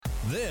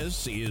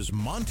This is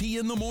Monty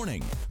in the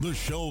Morning, the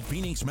show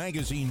Phoenix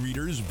Magazine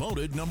readers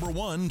voted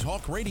 #1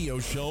 talk radio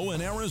show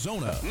in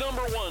Arizona.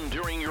 #1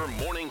 during your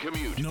morning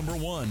commute.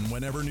 #1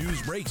 whenever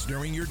news breaks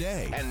during your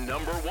day. And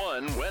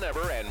 #1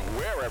 whenever and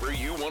wherever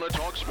you want to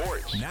talk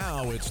sports.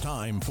 Now it's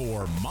time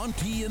for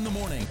Monty in the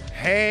Morning.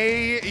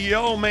 Hey,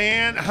 yo,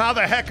 man, how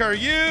the heck are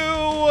you?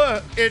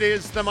 It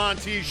is the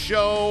Monty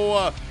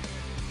Show.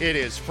 It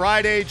is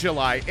Friday,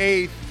 July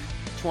 8th,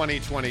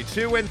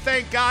 2022, and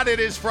thank God it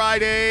is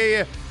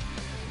Friday.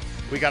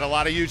 We got a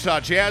lot of Utah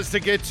Jazz to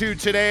get to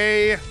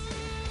today.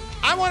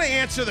 I want to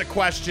answer the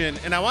question,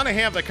 and I want to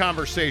have the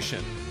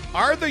conversation.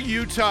 Are the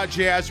Utah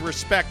Jazz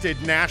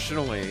respected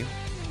nationally?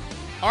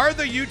 Are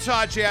the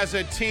Utah Jazz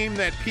a team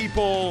that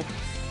people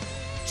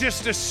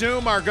just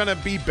assume are going to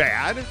be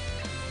bad?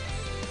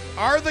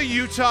 Are the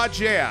Utah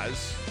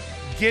Jazz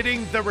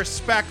getting the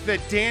respect that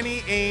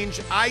Danny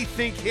Ainge, I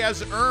think,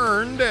 has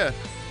earned?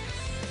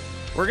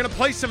 We're going to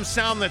play some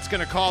sound that's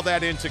going to call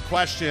that into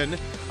question.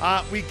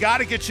 We got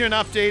to get you an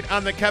update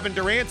on the Kevin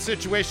Durant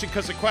situation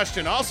because the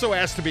question also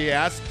has to be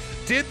asked,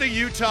 did the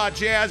Utah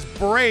Jazz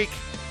break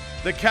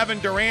the Kevin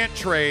Durant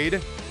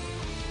trade?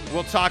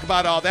 We'll talk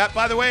about all that.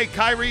 By the way,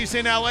 Kyrie's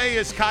in LA.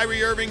 Is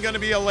Kyrie Irving going to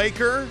be a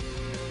Laker?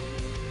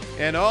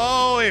 And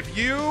if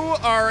you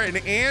are an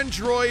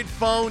Android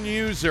phone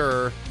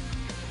user,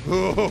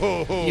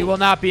 you will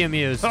not be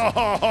amused.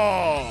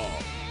 Anyway,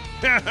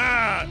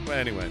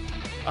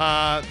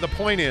 the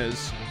point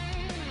is,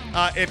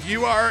 if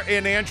you are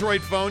an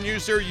Android phone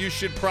user, you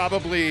should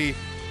probably,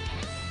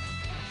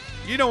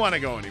 you don't want to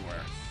go anywhere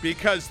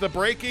because the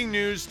breaking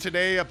news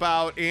today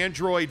about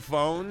Android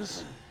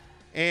phones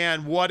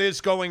and what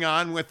is going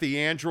on with the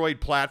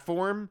Android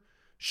platform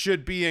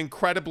should be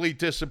incredibly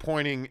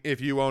disappointing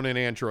if you own an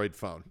Android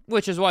phone.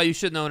 Which is why you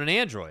shouldn't own an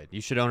Android.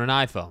 You should own an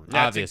iPhone.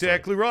 That's obviously.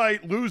 Exactly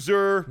right,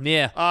 loser.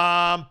 Yeah.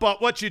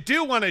 But what you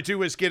do want to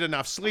do is get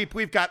enough sleep.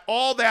 We've got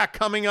all that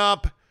coming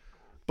up,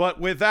 but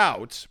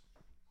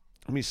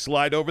let me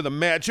slide over the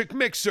magic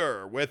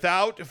mixer.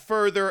 Without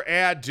further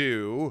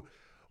ado,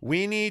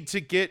 we need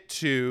to get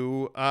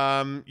to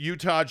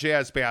Utah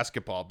Jazz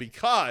basketball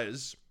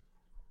because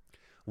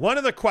one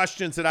of the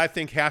questions that I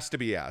think has to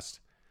be asked,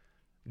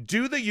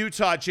 do the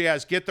Utah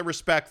Jazz get the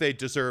respect they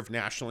deserve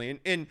nationally?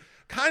 And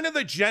kind of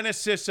the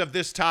genesis of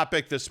this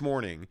topic this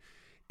morning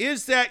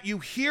is that you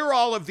hear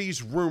all of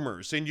these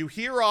rumors and you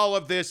hear all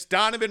of this.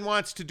 Donovan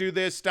wants to do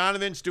this.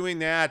 Donovan's doing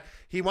that.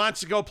 He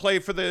wants to go play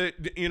for the,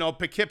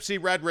 Poughkeepsie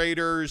Red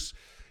Raiders.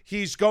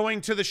 He's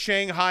going to the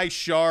Shanghai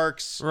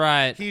Sharks.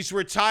 Right. He's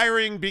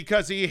retiring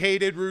because he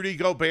hated Rudy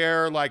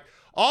Gobert. Like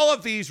all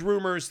of these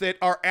rumors that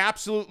are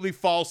absolutely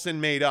false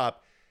and made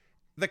up.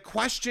 The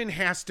question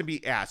has to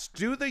be asked,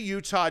 do the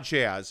Utah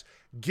Jazz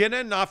get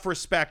enough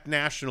respect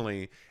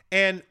nationally?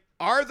 And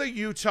are the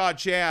Utah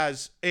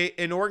Jazz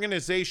an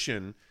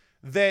organization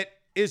that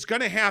is going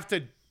to have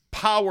to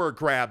power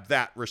grab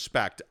that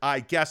respect,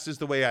 I guess is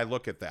the way I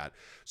look at that.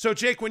 So,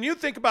 Jake, when you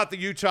think about the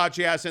Utah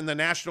Jazz and the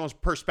national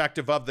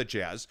perspective of the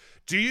Jazz,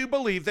 do you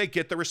believe they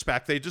get the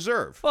respect they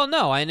deserve? Well,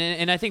 no,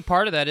 and I think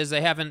part of that is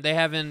they haven't,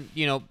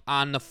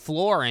 on the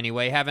floor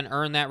anyway, haven't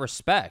earned that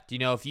respect.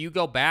 If you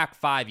go back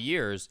 5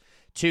 years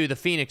to the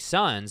Phoenix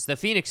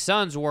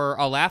Suns were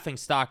a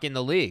laughingstock in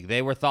the league.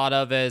 They were thought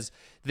of as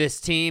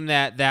this team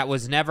that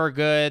was never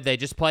good. They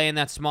just play in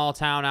that small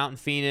town out in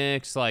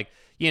Phoenix.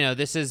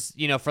 This is,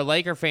 for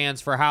Laker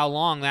fans, for how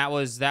long that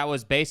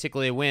was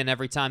basically a win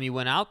every time you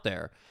went out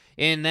there.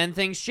 And then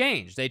things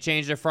changed. They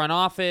changed their front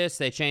office.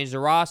 They changed the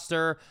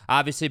roster,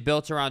 obviously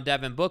built around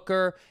Devin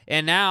Booker.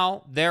 And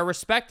now they're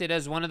respected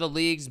as one of the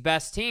league's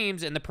best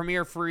teams. And the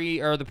premier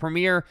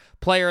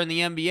player in the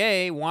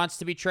NBA wants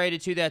to be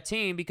traded to that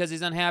team because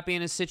he's unhappy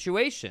in his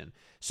situation.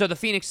 So the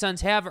Phoenix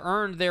Suns have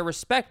earned their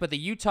respect, but the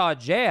Utah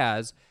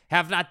Jazz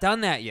have not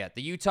done that yet.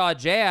 The Utah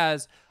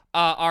Jazz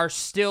are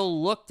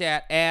still looked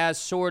at as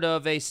sort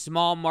of a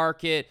small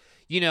market,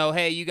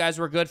 hey, you guys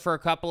were good for a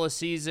couple of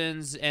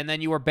seasons and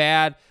then you were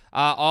bad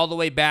all the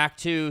way back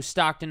to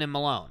Stockton and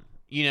Malone,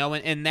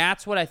 and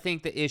that's what I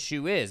think the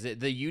issue is.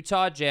 The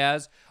Utah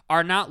Jazz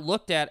are not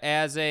looked at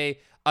as a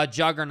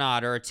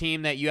juggernaut or a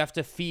team that you have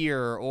to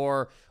fear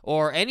or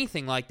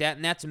anything like that,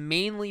 and that's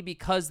mainly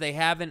because they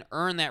haven't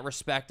earned that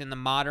respect in the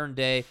modern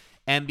day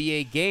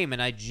NBA game.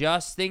 And I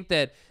just think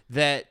that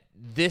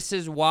this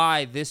is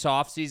why this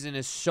offseason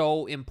is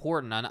so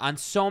important on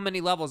so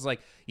many levels.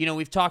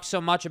 We've talked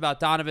so much about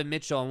Donovan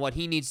Mitchell and what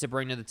he needs to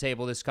bring to the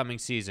table this coming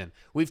season.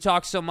 We've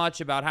talked so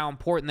much about how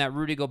important that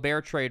Rudy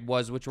Gobert trade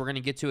was, which we're going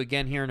to get to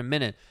again here in a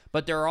minute.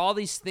 But there are all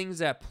these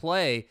things at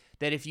play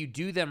that if you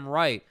do them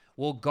right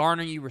will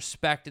garner you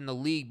respect in the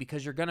league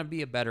because you're going to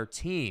be a better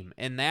team.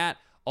 And that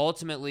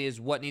ultimately is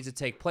what needs to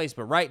take place.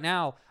 But right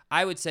now,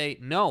 I would say,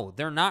 no,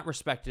 they're not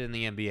respected in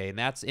the NBA, and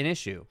that's an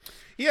issue.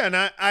 Yeah,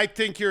 and I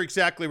think you're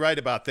exactly right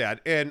about that.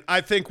 And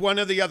I think one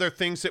of the other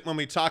things that when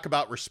we talk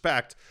about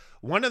respect,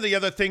 one of the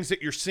other things that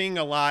you're seeing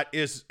a lot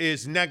is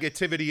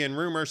negativity and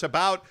rumors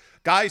about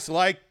guys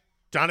like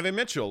Donovan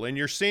Mitchell. And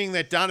you're seeing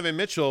that Donovan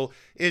Mitchell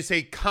is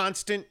a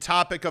constant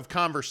topic of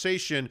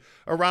conversation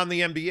around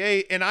the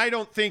NBA. And I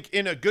don't think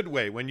in a good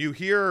way when you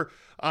hear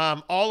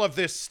all of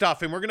this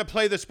stuff. And we're going to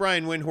play this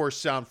Brian Windhorst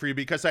sound for you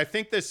because I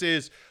think this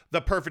is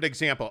the perfect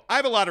example. I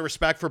have a lot of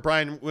respect for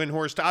Brian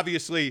Windhorst.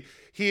 Obviously,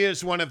 he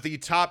is one of the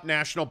top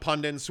national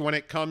pundits when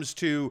it comes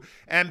to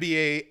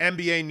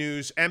NBA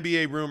news,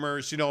 NBA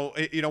rumors, you know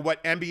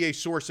what NBA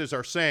sources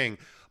are saying.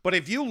 But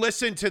if you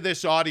listen to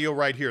this audio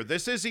right here,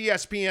 this is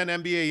ESPN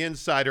NBA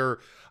insider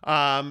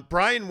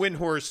Brian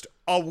Windhorst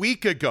a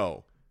week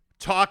ago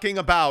talking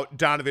about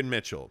Donovan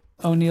Mitchell.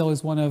 O'Neal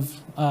is one of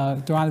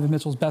Donovan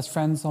Mitchell's best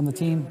friends on the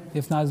team,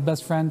 if not his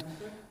best friend.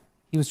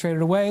 He was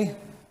traded away.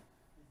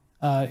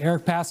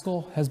 Eric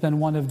Paschall has been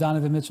one of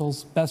Donovan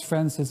Mitchell's best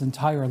friends his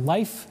entire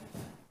life.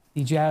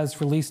 The Jazz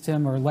released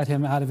him or let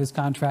him out of his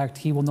contract.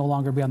 He will no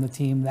longer be on the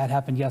team. That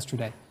happened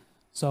yesterday.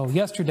 So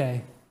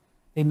yesterday,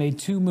 they made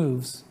two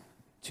moves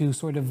to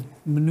sort of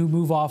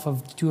move off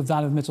of two of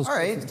Donovan Mitchell's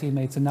closest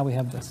teammates, and now we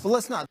have this. But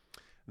let's not.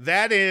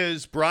 That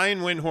is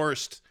Brian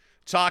Windhorst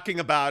talking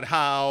about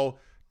how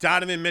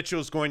Donovan Mitchell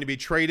is going to be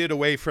traded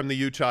away from the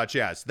Utah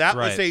Jazz. That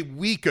was a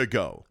week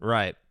ago.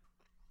 Right.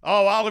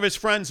 Oh, all of his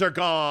friends are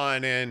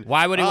gone, and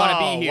why would he want to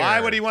be here? Why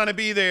would he want to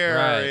be there?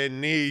 Right.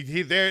 And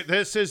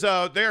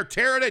they're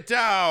tearing it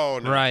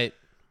down. Right.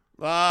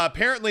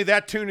 Apparently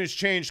that tune has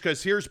changed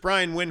because here's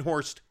Brian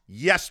Windhorst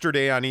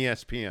yesterday on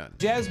ESPN.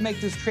 Jazz make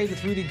this trade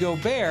with Rudy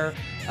Gobert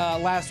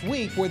last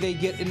week where they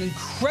get an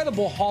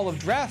incredible haul of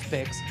draft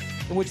picks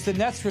in which the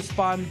Nets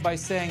respond by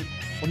saying,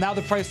 well, now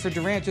the price for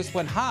Durant just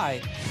went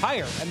higher.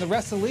 And the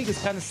rest of the league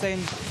is kind of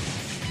saying,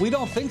 we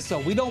don't think so.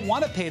 We don't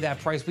want to pay that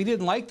price. We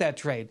didn't like that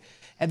trade.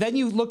 And then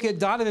you look at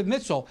Donovan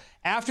Mitchell.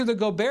 After the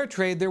Gobert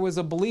trade, there was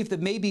a belief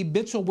that maybe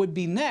Mitchell would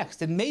be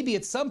next, and maybe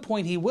at some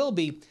point he will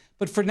be.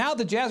 But for now,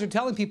 the Jazz are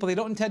telling people they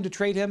don't intend to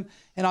trade him.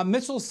 And on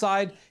Mitchell's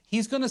side,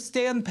 he's going to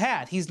stand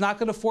pat. He's not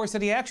going to force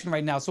any action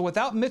right now. So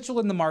without Mitchell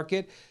in the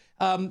market,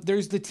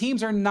 the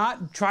teams are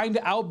not trying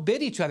to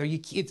outbid each other.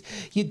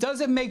 It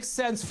doesn't make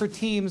sense for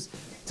teams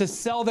to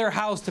sell their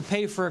house to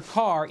pay for a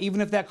car,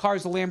 even if that car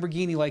is a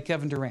Lamborghini like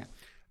Kevin Durant.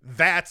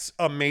 That's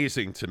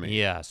amazing to me.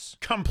 Yes.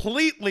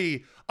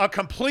 A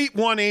complete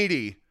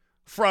 180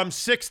 from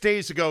 6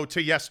 days ago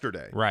to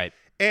yesterday. Right.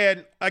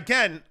 And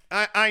again,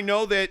 I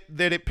know that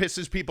it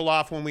pisses people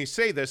off when we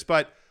say this,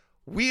 but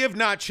we have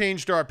not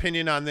changed our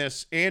opinion on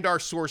this and our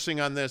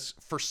sourcing on this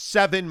for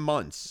 7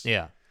 months.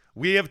 Yeah.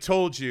 We have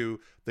told you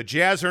the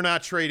Jazz are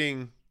not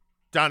trading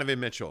Donovan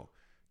Mitchell.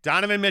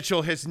 Donovan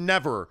Mitchell has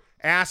never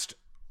asked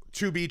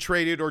to be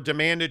traded or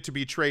demanded to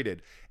be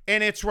traded.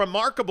 And it's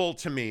remarkable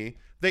to me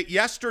that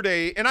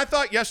yesterday, and I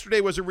thought yesterday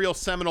was a real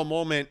seminal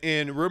moment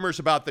in rumors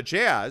about the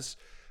Jazz,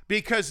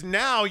 because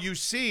now you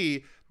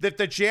see that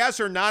the Jazz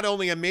are not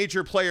only a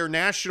major player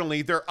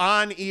nationally, they're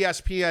on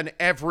ESPN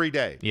every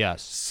day.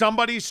 Yes.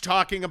 Somebody's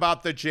talking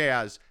about the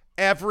Jazz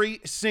every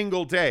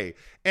single day.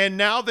 And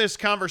now this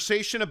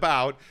conversation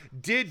about,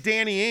 did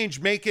Danny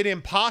Ainge make it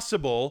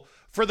impossible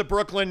for the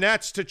Brooklyn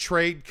Nets to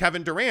trade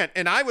Kevin Durant?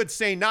 And I would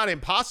say not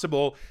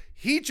impossible.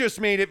 He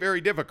just made it very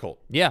difficult.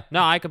 Yeah,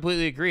 no, I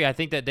completely agree. I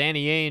think that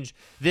Danny Ainge,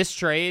 this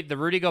trade, the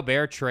Rudy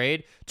Gobert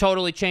trade,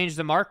 totally changed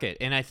the market.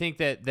 And I think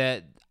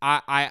that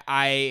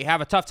I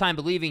have a tough time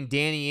believing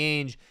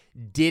Danny Ainge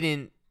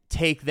didn't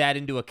take that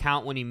into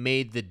account when he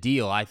made the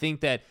deal. I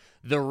think that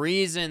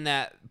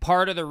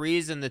part of the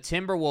reason the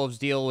Timberwolves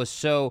deal was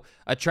so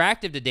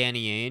attractive to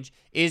Danny Ainge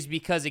is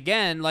because,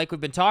 again, like we've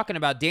been talking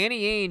about,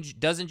 Danny Ainge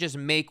doesn't just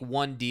make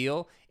one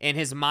deal and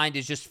his mind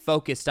is just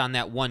focused on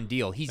that one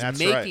deal. He's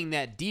making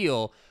that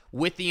deal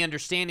with the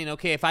understanding,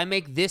 okay, if I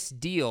make this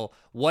deal,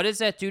 what does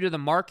that do to the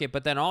market?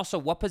 But then also,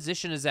 what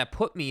position does that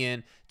put me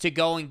in to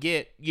go and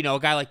get, a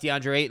guy like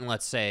DeAndre Ayton,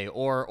 let's say,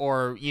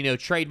 or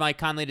trade Mike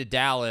Conley to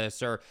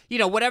Dallas, or,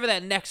 whatever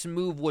that next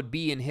move would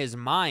be in his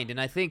mind. And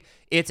I think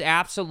it's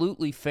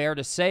absolutely fair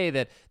to say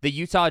that the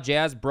Utah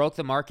Jazz broke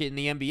the market in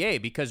the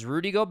NBA because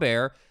Rudy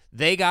Gobert,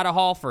 they got a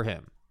haul for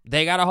him.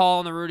 They got a haul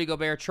on the Rudy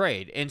Gobert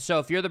trade. And so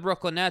if you're the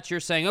Brooklyn Nets, you're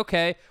saying,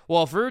 okay,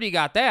 well, if they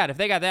got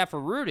that for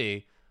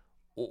Rudy,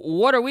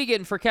 what are we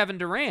getting for Kevin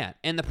Durant?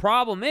 And the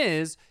problem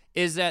is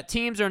that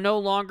teams are no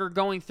longer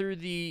going through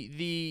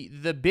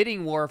the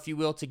bidding war, if you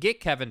will, to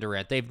get Kevin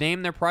Durant. They've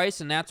named their price,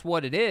 and that's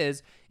what it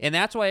is. And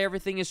that's why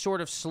everything is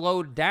sort of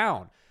slowed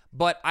down.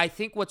 But I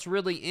think what's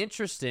really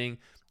interesting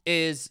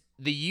is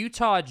the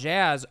Utah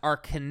Jazz are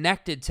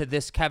connected to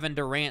this Kevin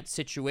Durant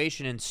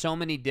situation in so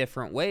many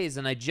different ways.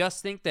 And I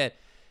just think that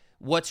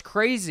what's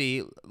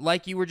crazy,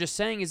 like you were just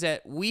saying, is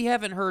that we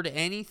haven't heard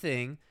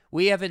anything,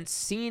 we haven't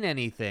seen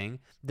anything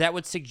that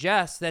would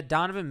suggest that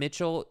Donovan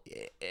Mitchell,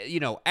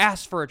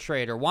 asked for a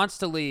trade or wants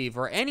to leave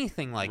or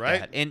anything like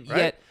that. And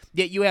yet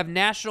you have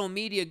national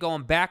media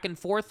going back and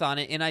forth on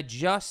it. And I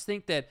just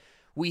think that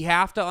we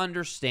have to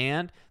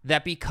understand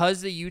that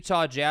because the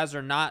Utah Jazz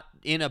are not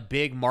in a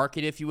big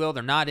market, if you will,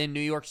 they're not in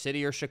New York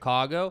City or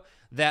Chicago,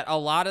 that a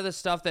lot of the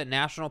stuff that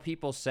national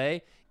people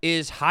say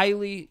is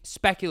highly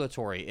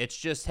speculatory. It's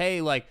just,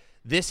 hey, like,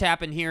 this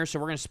happened here, so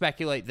we're going to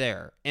speculate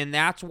there. And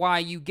that's why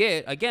you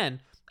get,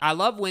 again, I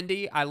love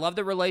Wendy. I love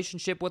the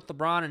relationship with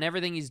LeBron and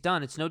everything he's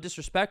done. It's no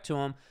disrespect to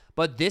him,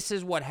 but this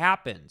is what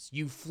happens.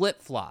 You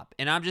flip-flop.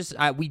 And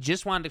we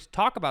just wanted to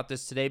talk about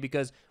this today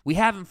because we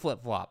haven't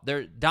flip-flopped.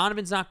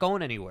 Donovan's not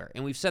going anywhere,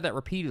 and we've said that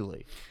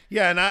repeatedly.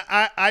 Yeah, and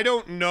I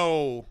don't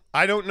know.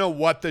 I don't know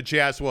what the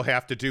Jazz will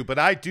have to do, but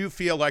I do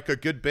feel like a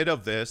good bit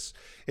of this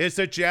is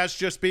the Jazz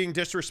just being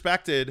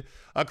disrespected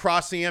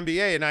across the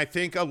NBA, and I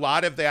think a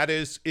lot of that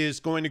is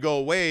going to go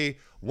away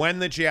when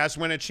the Jazz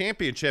win a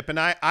championship, and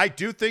I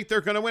do think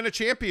they're going to win a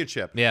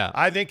championship. Yeah.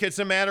 I think it's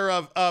a matter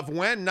of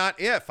when, not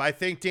if. I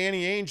think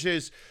Danny Ainge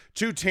is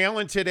too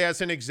talented as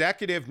an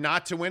executive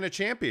not to win a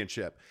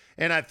championship.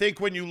 And I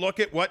think when you look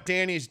at what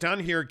Danny's done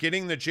here,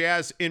 getting the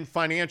Jazz in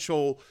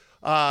financial,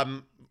 a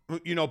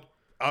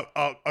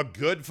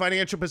good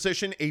financial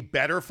position, a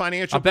better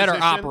financial position. A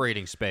better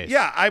operating space.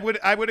 Yeah, I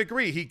would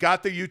agree. He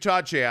got the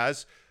Utah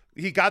Jazz.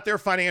 He got their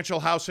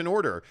financial house in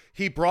order.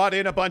 He brought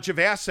in a bunch of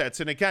assets.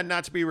 And again,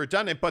 not to be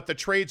redundant, but the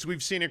trades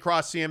we've seen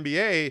across the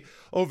NBA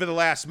over the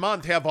last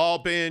month have all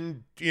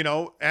been,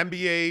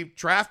 NBA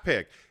draft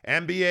pick,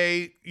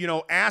 NBA,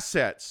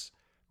 assets.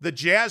 The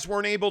Jazz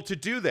weren't able to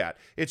do that.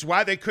 It's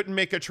why they couldn't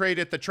make a trade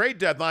at the trade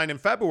deadline in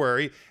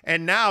February.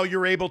 And now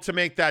you're able to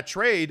make that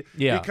trade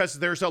because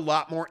there's a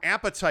lot more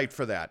appetite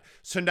for that.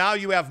 So now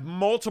you have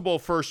multiple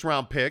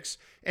first-round picks.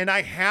 And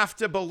I have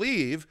to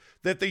believe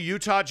that the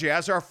Utah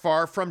Jazz are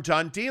far from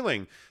done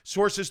dealing.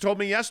 Sources told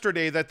me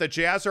yesterday that the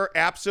Jazz are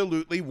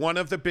absolutely one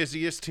of the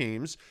busiest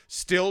teams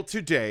still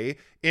today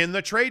in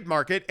the trade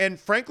market. And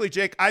frankly,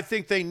 Jake, I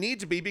think they need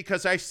to be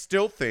because I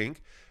still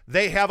think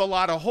they have a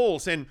lot of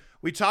holes. And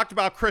we talked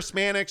about Chris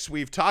Mannix.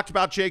 We've talked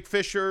about Jake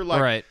Fisher.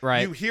 Right.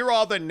 You hear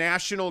all the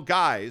national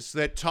guys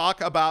that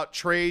talk about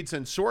trades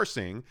and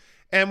sourcing.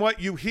 And what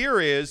you hear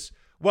is,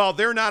 well,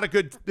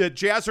 the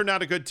Jazz are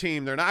not a good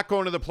team. They're not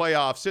going to the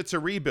playoffs. It's a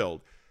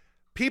rebuild.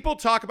 People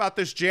talk about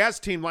this Jazz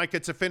team like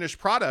it's a finished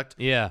product.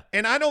 Yeah.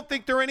 And I don't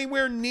think they're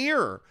anywhere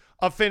near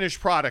a finished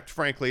product,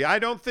 frankly. I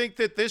don't think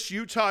that this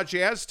Utah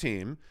Jazz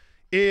team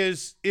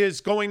is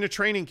going to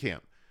training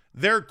camp.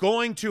 They're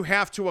going to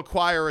have to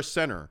acquire a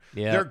center.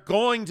 Yeah. They're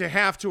going to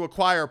have to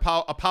acquire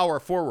a power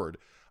forward.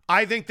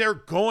 I think they're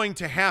going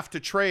to have to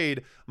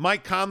trade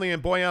Mike Conley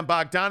and Bojan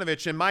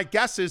Bogdanovic, and my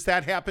guess is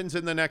that happens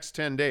in the next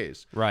 10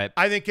 days. Right.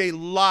 I think a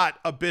lot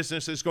of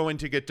business is going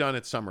to get done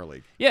at Summer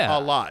League. Yeah. A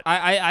lot.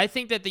 I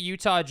think that the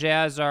Utah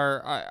Jazz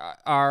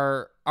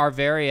are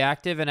very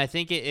active, and I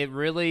think it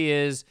really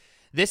is.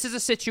 This is a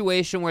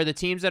situation where the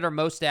teams that are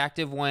most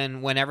active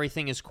when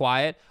everything is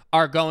quiet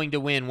are going to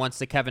win once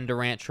the Kevin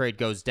Durant trade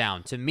goes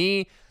down. To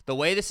me, the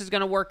way this is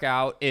going to work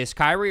out is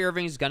Kyrie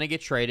Irving is going to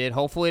get traded,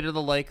 hopefully to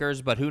the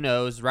Lakers, but who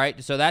knows,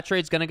 right? So that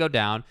trade's going to go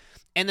down.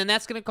 And then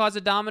that's going to cause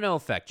a domino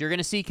effect. You're going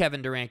to see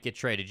Kevin Durant get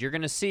traded. You're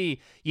going to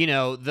see,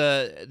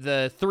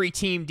 the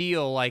 3-team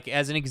deal, like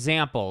as an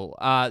example,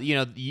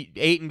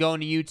 Ayton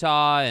going to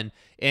Utah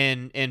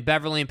and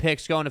Beverly and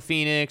Picks going to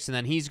Phoenix, and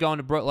then he's going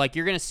to Brooklyn. Like,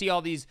 you're going to see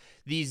all these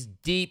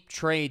deep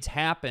trades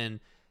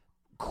happen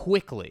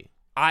quickly.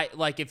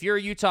 If you're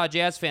a Utah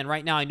Jazz fan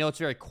right now, I know it's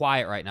very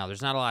quiet right now.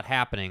 There's not a lot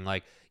happening.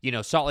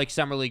 Salt Lake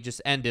Summer League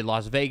just ended.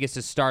 Las Vegas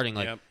is starting.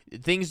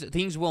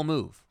 Things will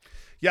move.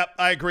 Yep,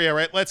 I agree. All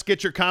right, let's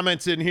get your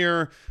comments in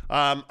here.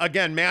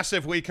 Again,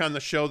 massive week on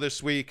the show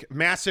this week.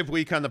 Massive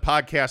week on the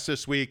podcast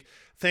this week.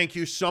 Thank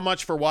you so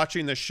much for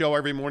watching the show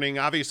every morning.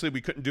 Obviously,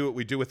 we couldn't do what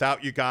we do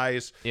without you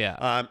guys.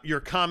 Yeah. Your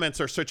comments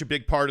are such a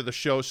big part of the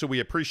show, so we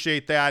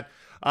appreciate that.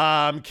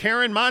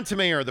 Karen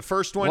Montemayor, the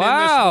first one in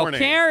this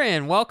morning. Wow,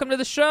 Karen, welcome to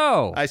the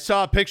show. I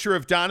saw a picture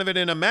of Donovan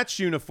in a Mets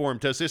uniform.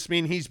 Does this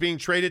mean he's being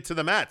traded to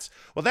the Mets?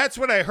 Well, that's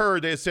what I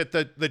heard, is that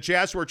the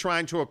Jazz were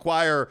trying to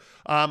acquire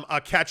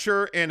a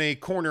catcher and a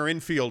corner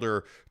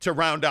infielder to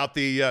round out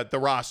the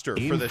roster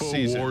for this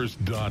season.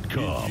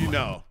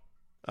 Infowars.com.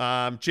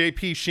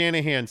 JP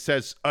Shanahan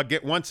says,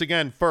 once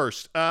again,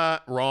 first.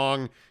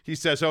 Wrong. He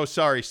says, oh,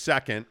 sorry,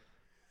 second.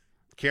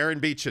 Karen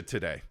beat you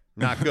today.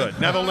 Not good.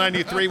 Neville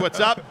 93, what's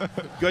up?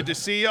 Good to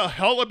see you.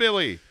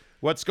 Hullabilly,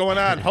 what's going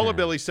on?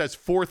 Hullabilly says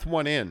fourth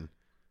one in,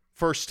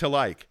 first to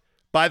like.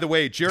 By the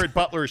way, Jared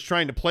Butler is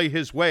trying to play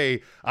his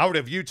way out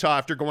of Utah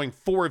after going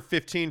 4 of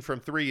 15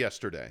 from 3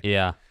 yesterday.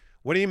 Yeah.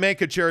 What do you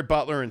make of Jared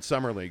Butler in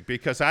Summer League?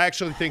 Because I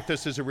actually think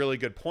this is a really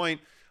good point.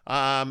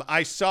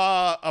 I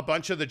saw a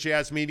bunch of the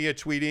Jazz media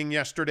tweeting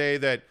yesterday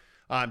that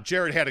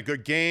Jared had a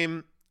good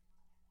game.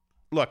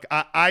 Look,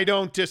 I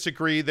don't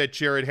disagree that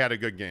Jared had a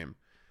good game.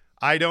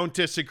 I don't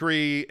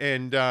disagree,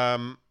 and,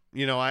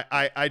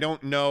 I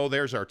don't know.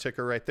 There's our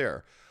ticker right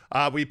there.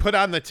 We put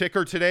on the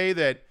ticker today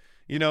that,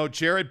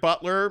 Jared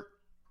Butler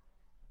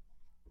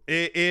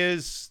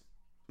is,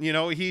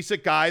 he's a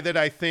guy that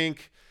I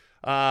think,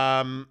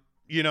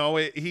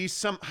 he's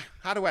some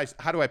 – how do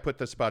I put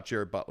this about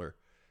Jared Butler?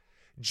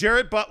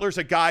 Jared Butler's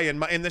a guy,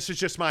 and this is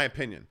just my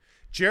opinion.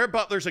 Jared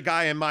Butler's a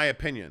guy, in my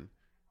opinion,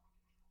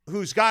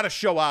 who's got to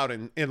show out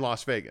in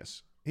Las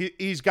Vegas.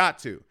 He's got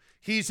to.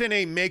 He's in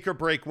a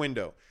make-or-break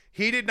window.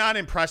 he did not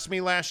impress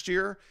me last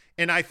year.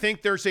 And I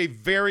think there's a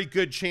very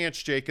good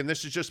chance, Jake, and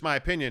this is just my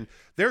opinion,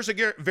 there's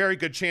a very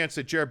good chance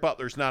that Jared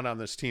Butler's not on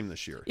this team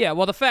this year. Yeah,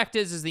 well, the fact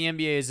is the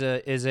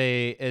NBA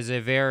is a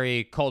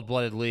very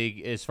cold-blooded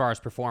league as far as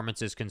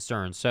performance is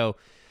concerned. So,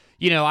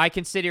 I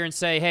can sit here and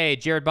say, hey,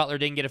 Jared Butler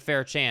didn't get a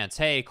fair chance.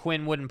 Hey,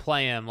 Quinn wouldn't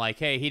play him. Like,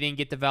 hey, he didn't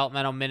get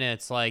developmental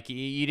minutes. Like,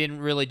 you didn't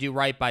really do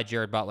right by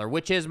Jared Butler,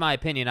 which is my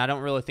opinion. I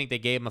don't really think they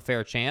gave him a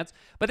fair chance.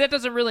 But that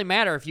doesn't really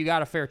matter if you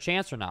got a fair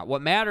chance or not.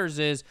 What matters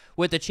is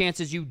with the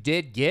chances you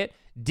did get,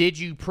 did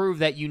you prove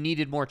that you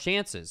needed more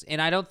chances?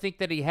 And I don't think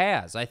that he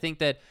has. I think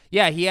that,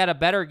 yeah, he had a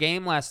better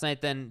game last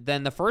night than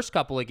the first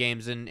couple of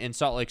games in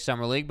Salt Lake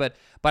Summer League, but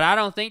I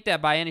don't think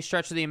that by any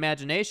stretch of the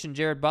imagination,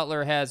 Jared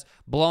Butler has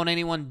blown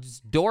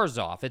anyone's doors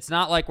off. It's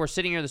not like we're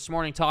sitting here this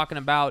morning talking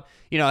about,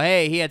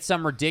 hey, he had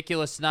some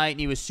ridiculous night and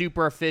he was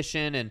super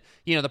efficient. And,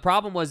 the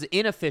problem was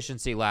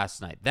inefficiency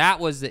last night. That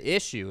was the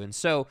issue. And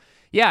so,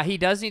 yeah, he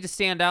does need to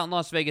stand out in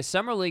Las Vegas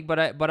Summer League, but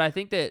I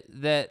think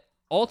that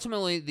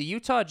ultimately, the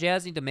Utah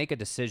Jazz need to make a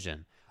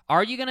decision.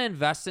 Are you going to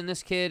invest in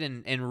this kid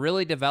and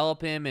really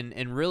develop him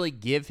and really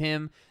give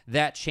him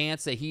that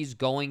chance that he's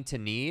going to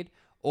need?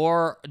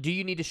 Or do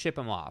you need to ship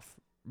him off?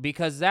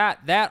 Because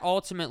that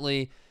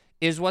ultimately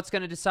is what's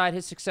going to decide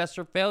his success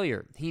or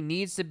failure. He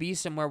needs to be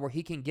somewhere where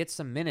he can get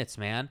some minutes,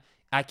 man.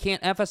 I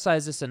can't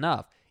emphasize this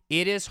enough.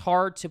 It is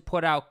hard to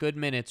put out good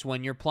minutes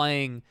when you're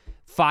playing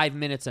 5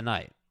 minutes a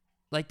night.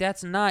 Like,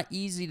 that's not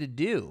easy to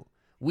do.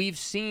 We've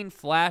seen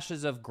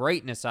flashes of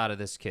greatness out of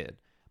this kid,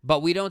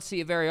 but we don't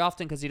see it very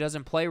often because he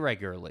doesn't play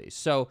regularly.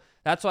 So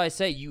that's why I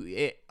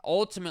say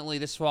ultimately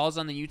this falls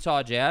on the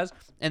Utah Jazz,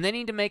 and they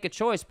need to make a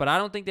choice. But I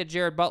don't think that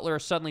Jared Butler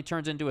suddenly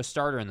turns into a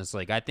starter in this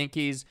league. I think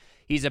he's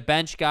a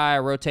bench guy,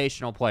 a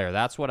rotational player.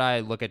 That's what I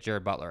look at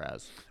Jared Butler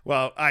as.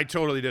 Well, I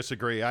totally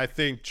disagree. I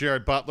think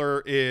Jared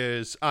Butler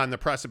is on the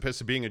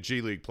precipice of being a G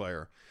League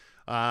player.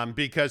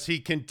 Because he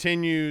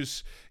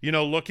continues,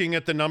 looking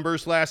at the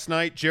numbers last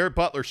night, Jared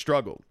Butler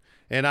struggled.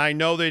 And I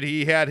know that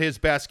he had his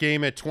best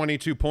game at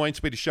 22 points,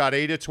 but he shot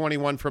 8 of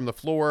 21 from the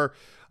floor.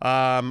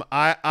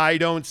 I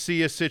don't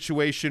see a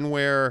situation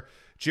where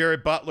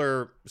Jared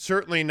Butler,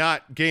 certainly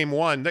not game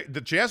one. The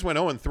Jazz went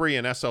 0-3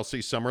 in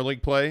SLC Summer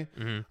League play.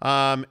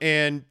 Mm-hmm.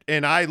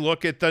 And I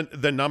look at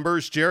the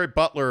numbers. Jared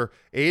Butler,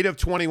 8 of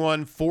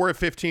 21, 4 of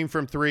 15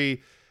 from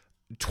 3,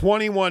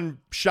 21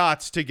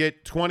 shots to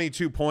get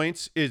 22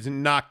 points is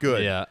not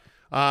good. Yeah.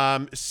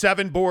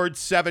 7 boards,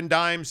 7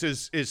 dimes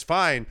is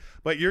fine.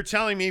 But you're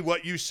telling me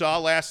what you saw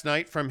last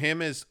night from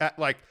him is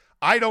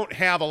I don't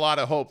have a lot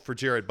of hope for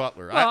Jared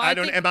Butler. Well, I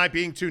don't. Am I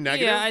being too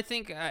negative? Yeah, I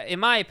think, in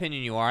my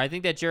opinion, you are. I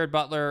think that Jared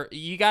Butler,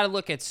 you got to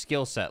look at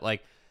skill set.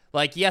 Like,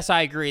 yes,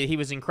 I agree. He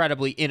was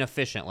incredibly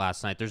inefficient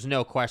last night. There's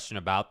no question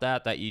about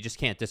that. That you just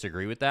can't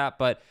disagree with that.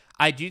 But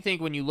I do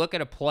think when you look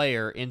at a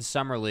player in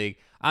Summer League,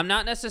 I'm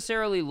not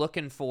necessarily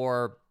looking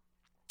for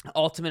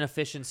ultimate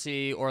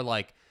efficiency or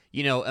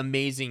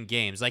amazing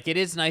games. Like, it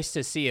is nice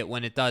to see it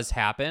when it does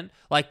happen.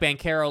 Like,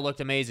 Banchero looked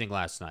amazing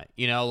last night.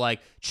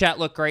 Chet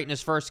looked great in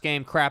his first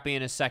game, crappy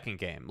in his second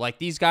game. Like,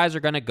 these guys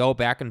are going to go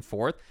back and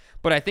forth.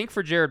 But I think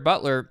for Jared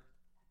Butler,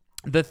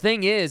 the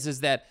thing is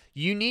that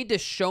you need to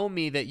show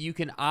me that you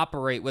can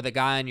operate with a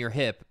guy on your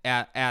hip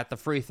at the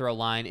free throw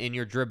line and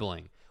you're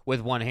dribbling with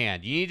one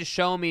hand. You need to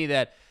show me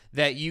that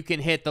you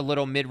can hit the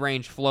little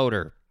mid-range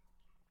floater.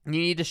 You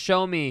need to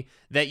show me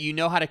that you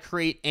know how to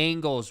create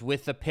angles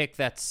with the pick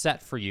that's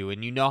set for you,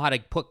 and you know how to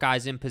put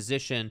guys in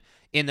position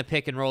in the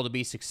pick and roll to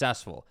be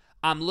successful.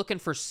 I'm looking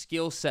for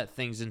skill set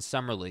things in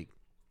Summer League.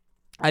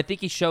 I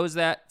think he shows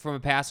that from a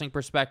passing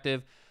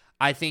perspective.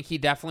 I think he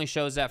definitely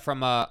shows that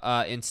from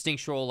a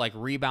instinctual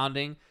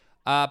rebounding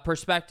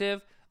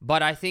perspective.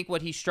 But I think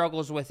what he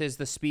struggles with is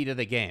the speed of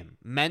the game.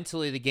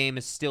 Mentally, the game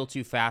is still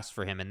too fast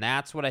for him, and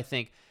that's what I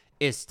think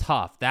is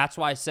tough. That's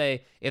why I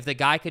say if the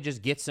guy could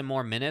just get some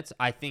more minutes,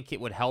 I think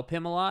it would help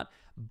him a lot.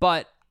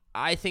 But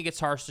I think it's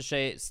harsh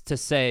to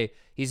say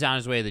he's on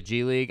his way to the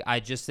G League.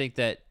 I just think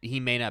that he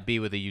may not be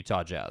with the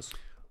Utah Jazz.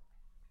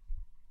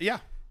 Yeah,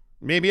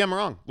 maybe I'm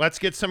wrong. Let's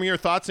get some of your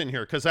thoughts in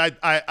here because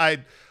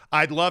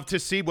I'd love to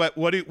see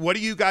what do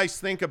you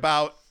guys think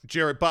about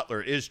Jared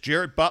Butler? Is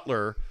Jared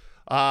Butler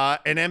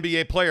an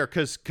NBA player?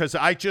 Because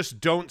I just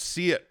don't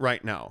see it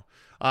right now.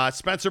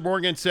 Spencer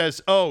Morgan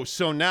says,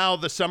 so now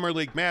the Summer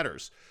League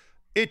matters.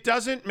 It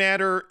doesn't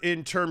matter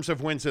in terms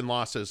of wins and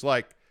losses.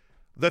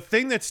 The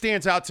thing that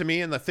stands out to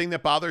me and the thing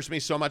that bothers me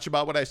so much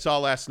about what I saw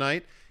last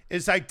night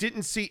is I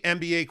didn't see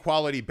NBA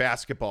quality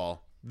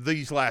basketball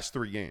these last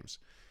 3 games.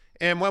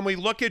 And when we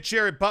look at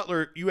Jared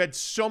Butler, you had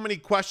so many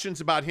questions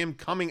about him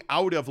coming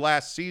out of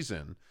last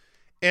season.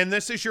 And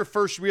this is your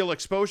first real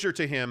exposure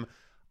to him.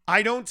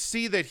 I don't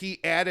see that he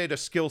added a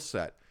skill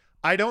set.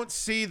 I don't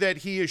see that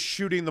he is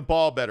shooting the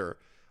ball better.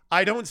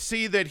 I don't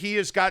see that he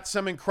has got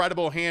some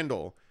incredible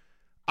handle.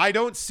 I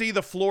don't see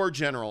the floor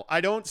general.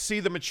 I don't see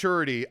the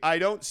maturity. I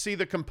don't see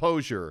the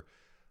composure.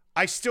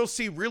 I still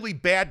see really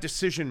bad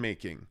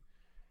decision-making.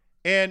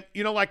 And,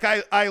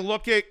 I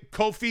look at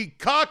Coburn.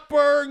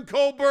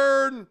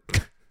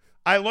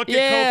 I look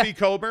at Kofi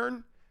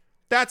Coburn,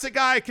 That's a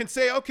guy I can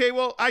say, okay,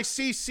 well, I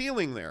see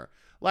ceiling there.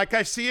 Like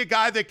I see a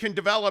guy that can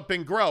develop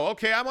and grow.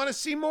 Okay, I want to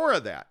see more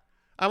of that.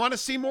 I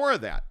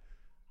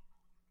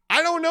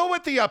don't know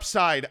what the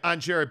upside on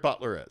Jared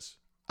Butler is.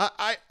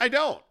 I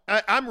don't.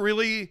 I'm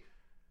really.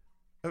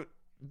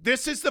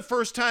 This is the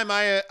first time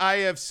I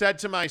have said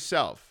to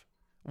myself,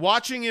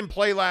 watching him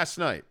play last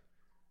night,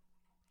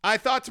 I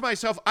thought to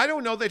myself, I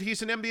don't know that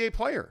he's an NBA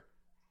player.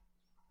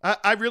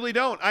 I really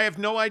don't. I have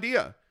no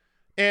idea.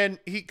 And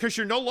because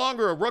you're no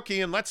longer a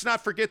rookie, and let's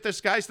not forget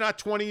this guy's not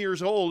 20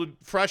 years old,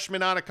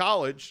 freshman out of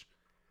college.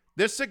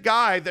 This is a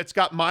guy that's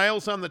got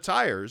miles on the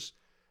tires.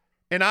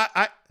 And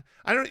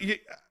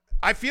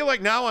I feel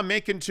like now I'm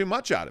making too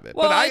much out of it.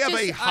 Well, but I have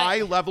a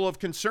high level of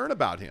concern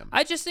about him.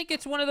 I just think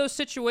it's one of those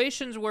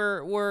situations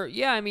where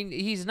yeah, I mean,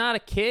 he's not a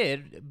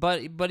kid,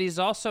 but he's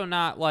also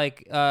not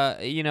like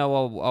an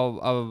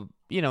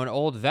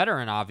old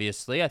veteran,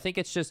 obviously. I think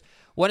it's just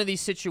one of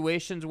these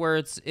situations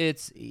where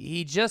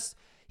he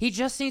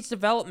just needs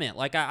development.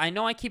 Like I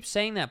know I keep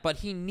saying that, but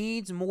he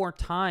needs more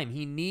time.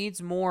 He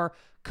needs more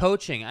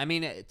coaching. I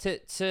mean,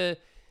 to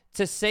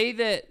say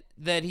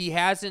that he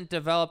hasn't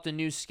developed a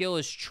new skill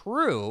is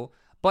true,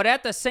 but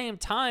at the same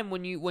time,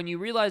 when you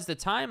realize the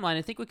timeline,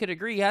 I think we could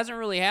agree he hasn't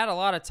really had a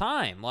lot of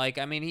time. Like,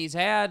 I mean, he's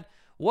had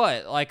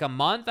like a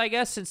month, I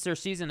guess, since their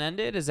season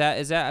ended. Is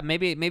that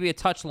maybe a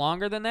touch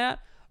longer than that?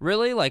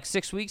 Really, like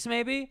 6 weeks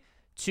maybe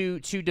to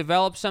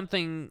develop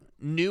something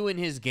new in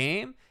his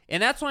game.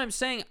 And that's what I'm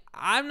saying.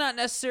 I'm not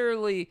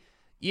necessarily,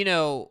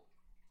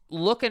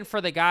 looking for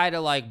the guy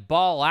to like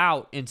ball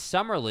out in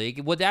summer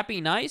league. Would that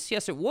be nice?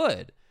 Yes, it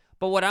would.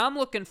 But what I'm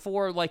looking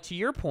for, like to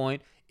your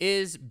point,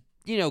 is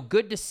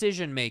good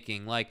decision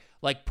making, like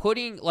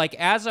putting, like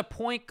as a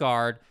point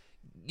guard,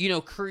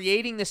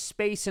 creating the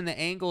space and the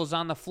angles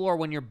on the floor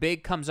when your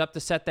big comes up to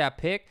set that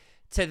pick,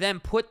 to then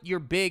put your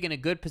big in a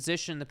good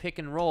position in the pick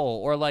and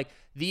roll, or like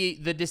the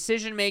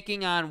decision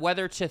making on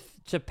whether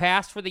to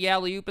pass for the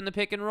alley-oop in the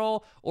pick and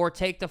roll or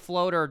take the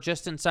floater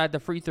just inside the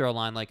free throw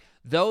line. Like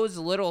those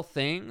little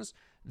things,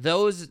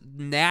 those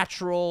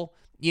natural,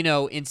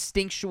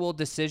 instinctual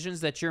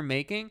decisions that you're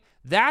making,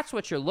 that's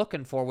what you're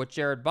looking for with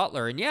Jared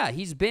Butler. And yeah,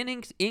 he's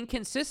been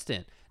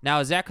inconsistent. Now,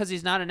 is that because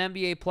he's not an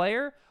NBA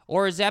player,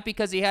 or is that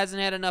because he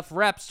hasn't had enough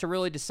reps to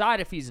really decide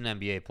if he's an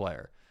NBA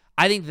player?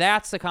 I think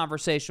that's the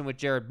conversation with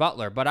Jared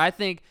Butler. But I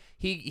think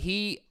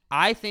he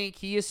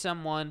is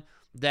someone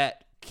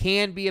that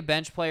can be a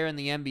bench player in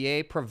the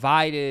NBA,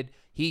 provided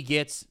he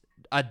gets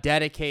a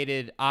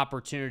dedicated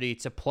opportunity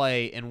to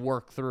play and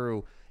work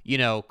through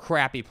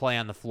crappy play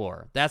on the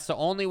floor. That's the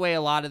only way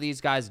a lot of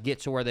these guys get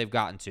to where they've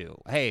gotten to.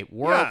 Hey,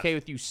 we're okay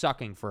with you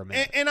sucking for a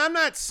minute. And I'm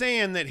not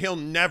saying that he'll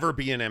never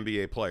be an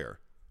NBA player.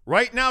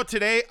 Right now,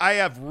 today, I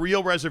have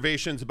real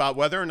reservations about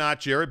whether or not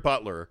Jared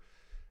Butler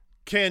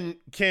can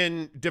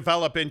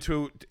develop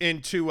into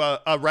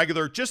a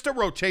regular, just a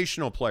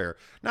rotational player,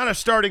 not a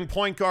starting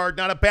point guard,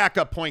 not a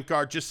backup point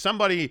guard, just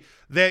somebody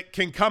that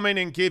can come in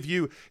and give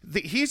you.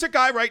 He's a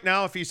guy right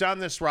now, if he's on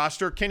this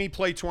roster, can he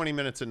play 20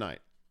 minutes a night?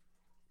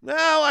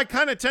 Well, I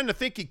kind of tend to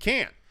think he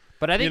can.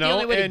 But I think the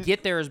only way to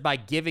get there is by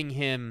giving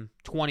him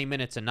 20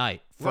 minutes a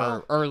night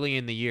for early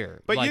in the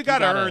year. But you got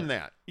to earn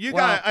that.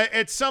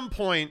 At some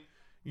point,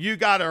 you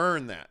got to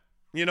earn that.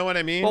 You know what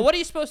I mean? Well, what are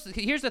you supposed to –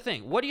 here's the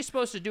thing. What are you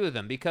supposed to do with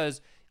him? Because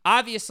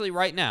obviously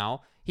right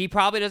now he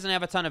probably doesn't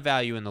have a ton of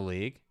value in the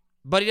league,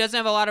 but he doesn't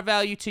have a lot of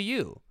value to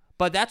you.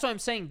 But that's what I'm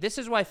saying. This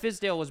is why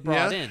Fizdale was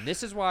brought in.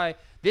 This is why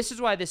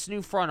this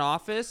new front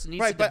office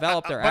needs to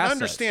develop their assets. But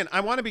understand,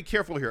 I want to be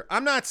careful here.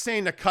 I'm not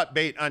saying to cut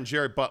bait on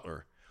Jared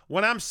Butler.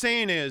 What I'm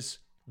saying is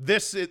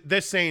this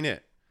ain't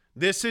it.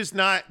 This is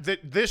not –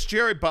 this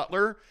Jared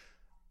Butler –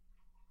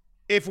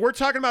 if we're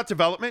talking about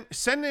development,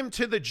 send him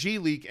to the G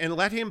League and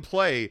let him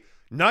play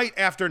night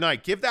after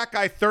night. Give that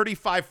guy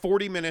 35,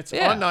 40 minutes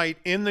a night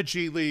in the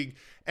G League,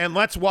 and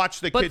let's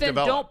watch the kid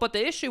develop. But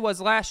the issue was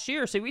last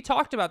year. See, we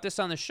talked about this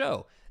on the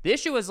show. The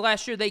issue was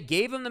last year they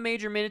gave him the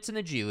major minutes in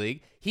the G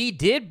League. He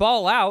did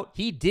ball out.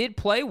 He did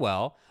play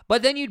well.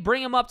 But then you'd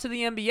bring him up to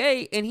the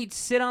NBA, and he'd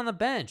sit on the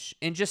bench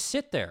and just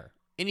sit there.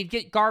 And he'd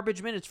get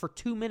garbage minutes for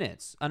 2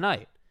 minutes a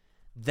night.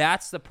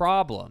 That's the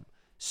problem.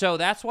 So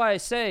that's why I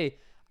say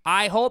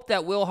I hope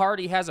that Will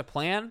Hardy has a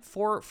plan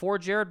for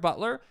Jared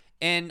Butler.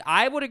 And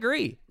I would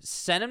agree.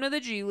 Send him to the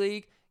G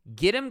League,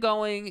 get him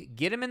going,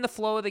 get him in the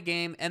flow of the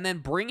game, and then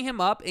bring him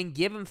up and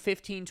give him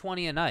 15,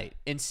 20 a night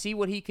and see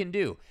what he can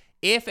do.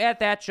 If at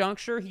that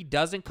juncture he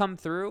doesn't come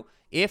through,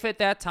 if at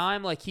that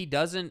time like he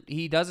doesn't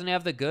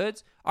have the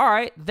goods, all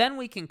right, then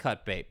we can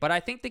cut bait. But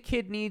I think the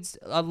kid needs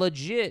a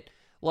legit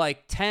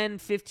like 10,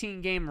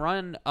 15 game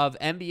run of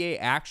NBA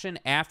action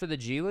after the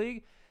G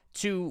League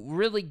to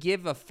really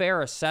give a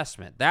fair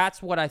assessment.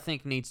 That's what I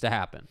think needs to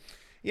happen.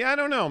 Yeah, I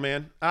don't know,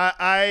 man.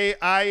 I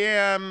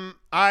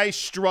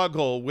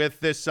struggle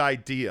with this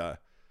idea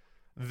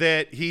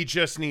that he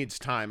just needs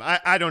time.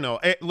 I don't know.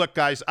 Look,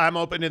 guys, I'm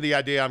open to the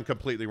idea I'm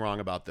completely wrong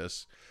about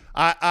this.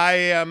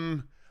 I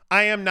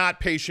I am not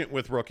patient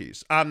with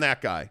rookies. I'm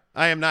that guy.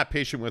 I am not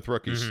patient with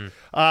rookies.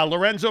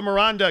 Lorenzo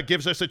Miranda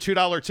gives us a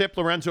 $2 tip.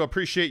 Lorenzo,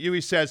 appreciate you.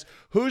 He says,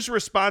 who's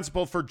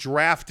responsible for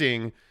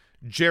drafting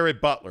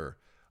Jared Butler?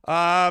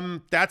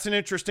 That's an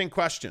interesting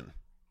question.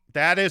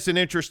 That is an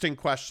interesting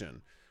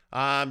question.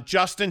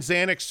 Justin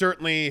Zanuck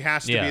certainly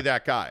has to be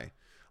that guy.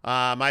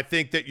 I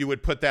think that you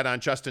would put that on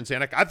Justin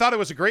Zanuck. I thought it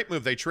was a great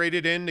move. They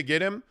traded in to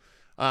get him.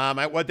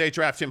 At what they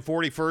drafted him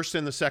 41st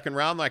in the second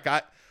round. Like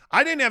I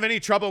didn't have any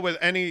trouble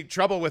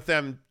with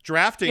them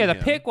drafting him. Yeah,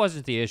 the pick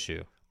wasn't the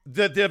issue.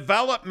 The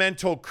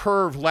developmental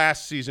curve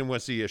last season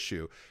was the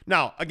issue.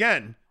 Now,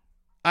 again,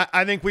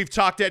 I think we've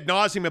talked ad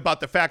nauseum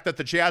about the fact that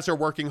the Jazz are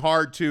working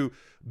hard to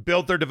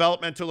build their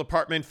developmental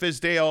department,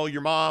 Fizdale,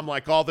 your mom,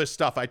 like all this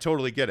stuff. I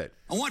totally get it.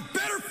 I want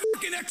better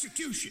fucking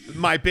execution.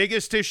 My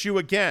biggest issue,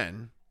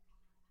 again,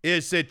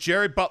 is that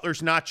Jared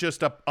Butler's not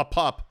just a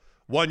pup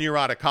 1 year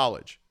out of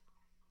college.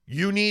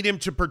 You need him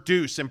to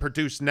produce and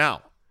produce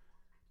now.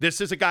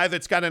 This is a guy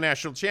that's got a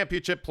national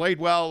championship, played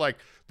well. Like,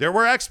 there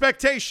were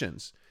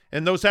expectations,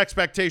 and those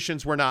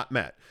expectations were not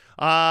met.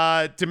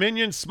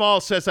 Dominion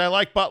Small says, I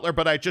like Butler,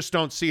 but I just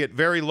don't see it.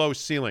 Very low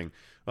ceiling.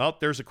 Well,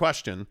 there's a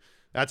question.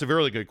 That's a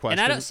really good question.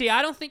 And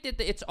I don't think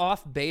that it's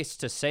off base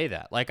to say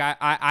that. Like,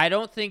 I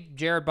don't think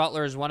Jared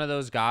Butler is one of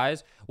those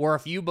guys where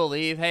if you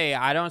believe, hey,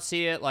 I don't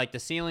see it, like the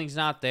ceiling's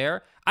not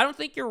there, I don't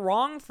think you're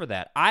wrong for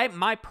that.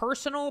 My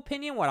personal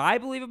opinion, what I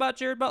believe about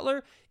Jared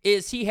Butler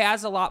is he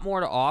has a lot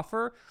more to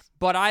offer,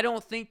 but I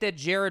don't think that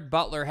Jared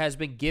Butler has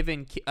been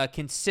given a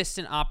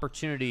consistent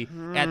opportunity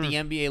at the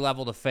NBA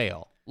level to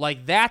fail.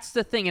 Like, that's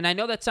the thing, and I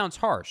know that sounds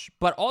harsh,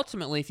 but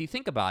ultimately, if you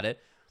think about it,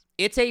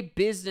 it's a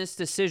business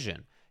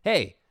decision.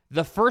 Hey,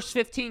 the first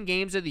 15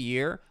 games of the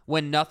year,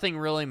 when nothing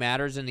really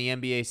matters in the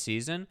NBA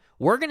season,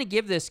 we're going to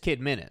give this kid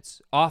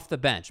minutes off the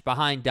bench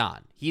behind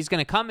Don. He's going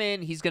to come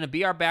in, he's going to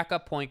be our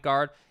backup point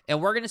guard,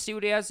 and we're going to see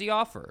what he has to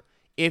offer.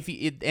 If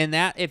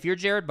you're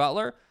Jared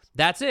Butler,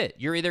 that's it.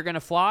 You're either going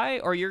to fly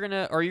or you're going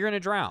to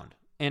drown.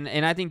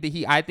 And I think that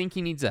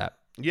he needs that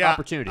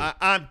opportunity.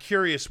 I'm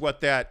curious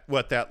what that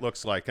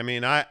looks like. I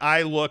mean,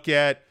 I look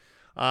at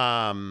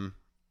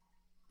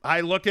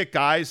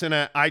guys,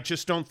 and I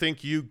just don't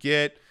think you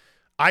get.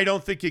 I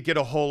don't think you get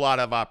a whole lot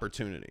of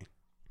opportunity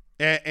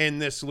in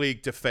this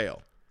league to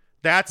fail.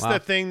 That's the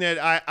thing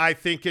that I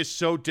think is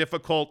so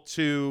difficult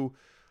to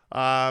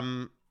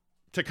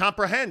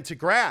comprehend, to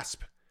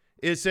grasp,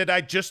 is that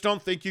I just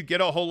don't think you get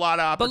a whole lot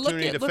of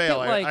opportunity to fail.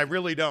 I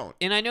really don't.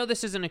 And I know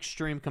this is an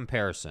extreme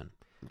comparison.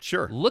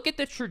 Sure. Look at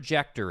the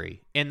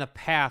trajectory and the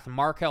path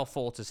Markelle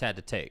Fultz has had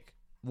to take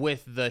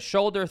with the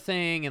shoulder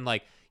thing and,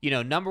 like,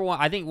 number one,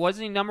 I think,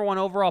 wasn't he number one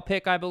overall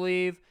pick, I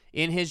believe,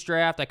 in his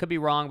draft? I could be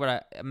wrong,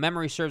 but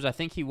memory serves, I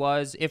think he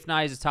was. If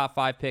not, he's a top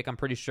 5 pick, I'm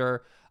pretty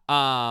sure.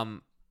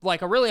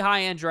 Like a really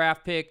high-end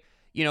draft pick,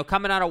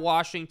 coming out of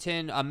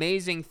Washington,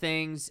 amazing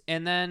things,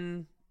 and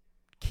then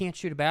can't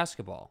shoot a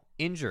basketball,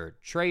 injured,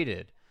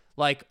 traded,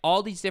 like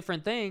all these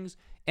different things,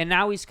 and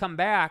now he's come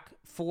back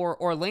for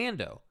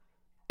Orlando.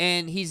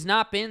 And he's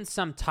not been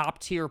some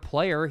top-tier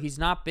player. He's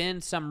not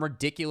been some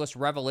ridiculous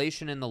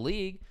revelation in the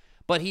league,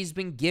 but he's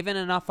been given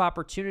enough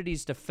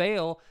opportunities to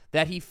fail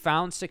that he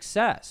found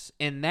success.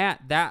 And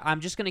that I'm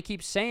just going to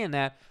keep saying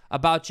that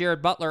about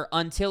Jared Butler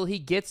until he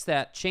gets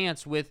that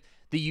chance with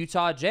the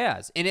Utah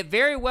Jazz. And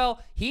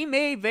he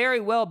may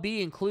very well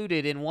be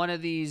included in one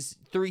of these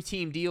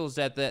 3-team deals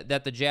that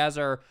the Jazz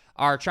are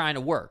trying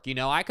to work.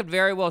 I could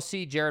very well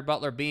see Jared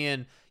Butler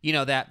being,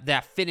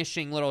 that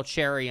finishing little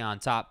cherry on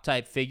top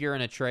type figure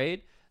in a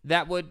trade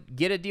that would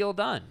get a deal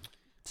done.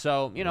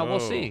 So, we'll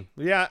see.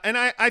 Yeah, and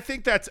I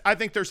think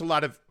there's a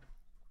lot of,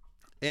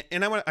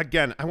 and I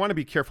want to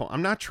be careful.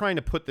 I'm not trying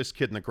to put this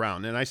kid in the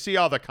ground, and I see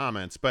all the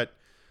comments, but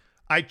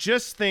I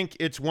just think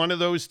it's one of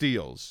those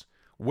deals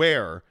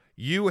where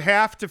you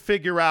have to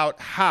figure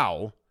out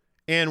how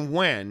and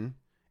when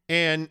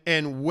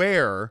and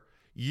where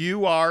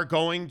you are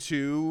going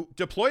to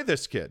deploy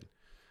this kid.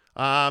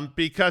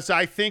 Because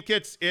I think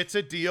it's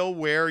a deal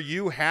where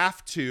you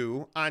have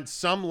to, on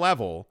some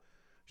level,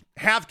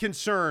 have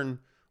concern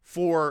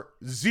for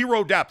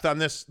zero depth on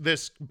this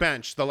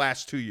bench the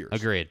last 2 years.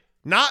 Agreed.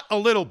 Not a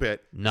little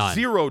bit. None.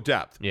 Zero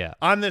depth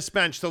on this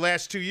bench the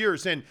last 2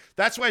 years. And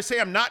that's why I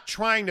say I'm not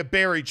trying to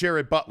bury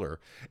Jared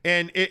Butler.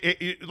 And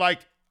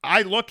like,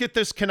 I look at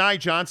this Kenai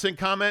Johnson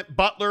comment.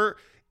 Butler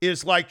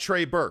is like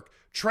Trey Burke.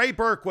 Trey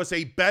Burke was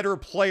a better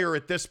player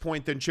at this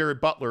point than Jared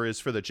Butler is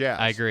for the Jazz.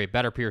 I agree.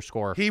 Better pure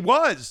scorer. He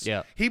was.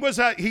 Yeah. He was.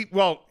 A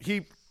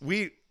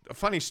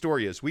funny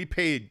story is we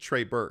paid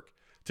Trey Burke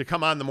to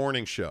come on the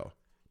morning show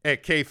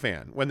at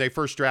K-Fan when they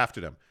first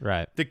drafted him.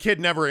 Right. The kid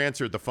never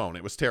answered the phone.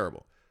 It was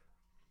terrible.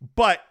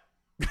 But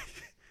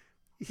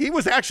he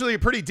was actually a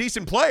pretty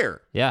decent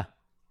player. Yeah.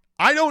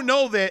 I don't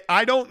know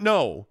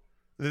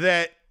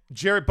that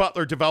Jared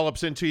Butler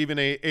develops into even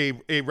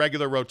a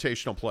regular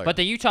rotational player. But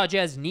the Utah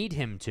Jazz need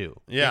him to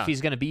if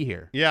he's going to be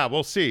here. Yeah,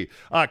 we'll see.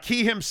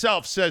 Key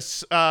himself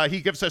says he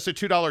gives us a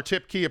 $2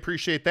 tip. Key,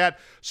 appreciate that.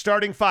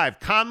 Starting 5,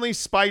 Conley,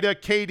 Spida,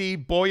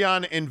 KD,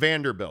 Bojan, and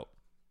Vanderbilt.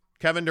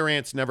 Kevin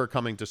Durant's never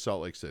coming to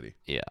Salt Lake City.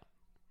 Yeah.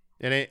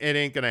 It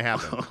ain't going to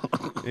happen.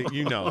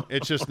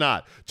 It's just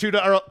not.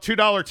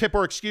 $2 tip,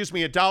 or excuse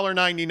me,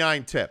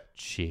 $1.99 tip.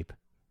 Cheap.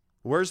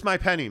 Where's my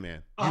penny,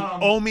 man? You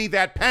owe me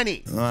that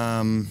penny.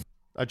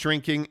 A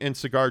drinking and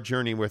cigar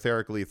journey with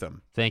Eric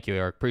Leatham. Thank you,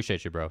 Eric.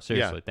 Appreciate you, bro.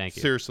 Seriously, thank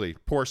you. Seriously,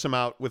 pour some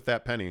out with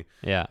that penny.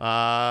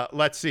 Yeah.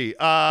 Let's see.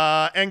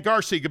 And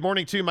Garcia, good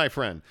morning to you, my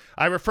friend.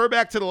 I refer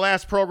back to the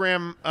last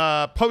program,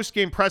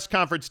 post-game press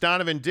conference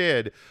Donovan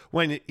did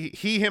when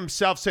he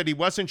himself said he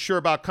wasn't sure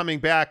about coming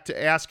back,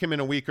 to ask him in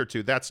a week or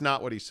two. That's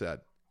not what he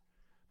said.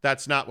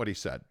 That's not what he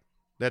said.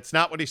 That's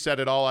not what he said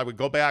at all. I would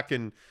go back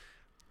and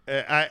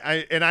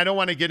I don't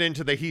want to get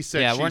into the he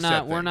said, yeah, she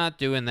said thing. We're not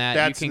doing that.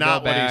 That's you can not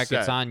go back. what he said.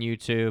 It's on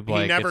YouTube.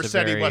 He never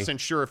said he wasn't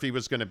sure if he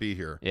was going to be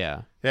here.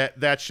 Yeah.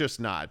 That's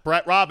just not.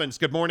 Brett Robbins,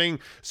 good morning.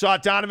 Saw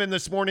Donovan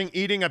this morning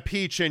eating a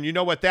peach, and you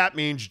know what that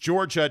means.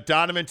 Georgia,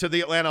 Donovan to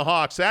the Atlanta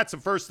Hawks. That's the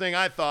first thing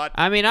I thought.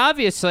 I mean,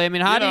 obviously. I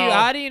mean, how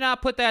do you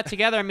not put that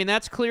together? I mean,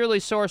 that's clearly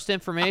sourced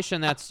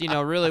information that's,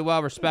 really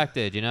well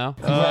respected,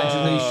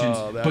 Congratulations.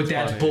 But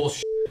that's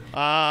bullshit.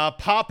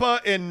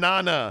 Papa and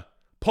Nana,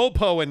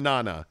 Popo and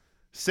Nana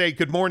say,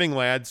 good morning,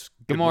 lads.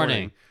 Good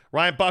morning.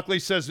 Ryan Buckley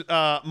says,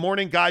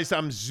 morning, guys.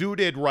 I'm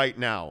zooted right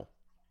now.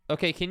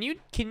 Okay, can you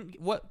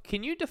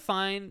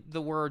define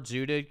the word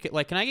zooted?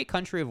 Like, can I get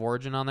country of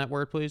origin on that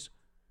word, please?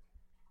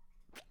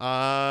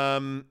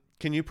 Can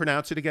you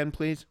pronounce it again,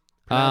 please?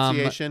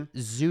 Pronunciation.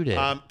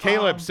 Zooted.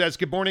 Caleb says,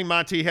 good morning,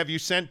 Monty. Have you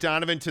sent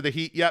Donovan to the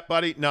Heat yet,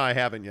 buddy? No, I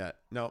haven't yet.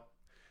 No,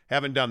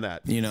 haven't done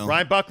that.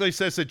 Ryan Buckley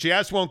says the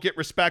Jazz won't get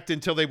respect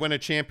until they win a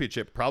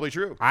championship. Probably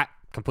true. I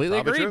completely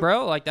agree,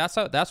 bro. Like, that's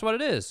what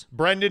it is.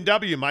 Brendan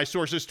W., my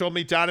sources told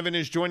me Donovan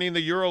is joining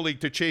the EuroLeague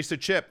to chase a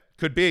chip.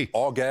 Could be.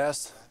 All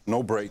gas,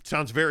 no break.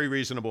 Sounds very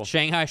reasonable.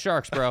 Shanghai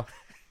Sharks, bro.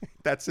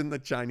 That's in the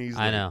Chinese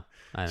league. I know.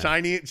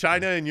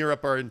 China and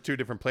Europe are in two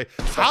different places.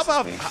 How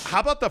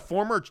about the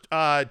former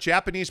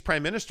Japanese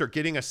prime minister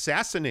getting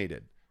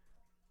assassinated?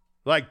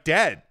 Like,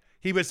 dead.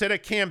 He was at a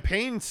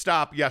campaign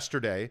stop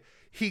yesterday.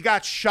 He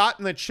got shot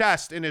in the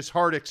chest and his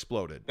heart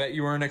exploded. Bet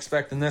you weren't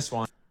expecting this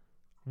one.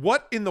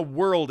 What in the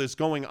world is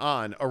going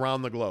on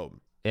around the globe?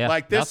 Yeah,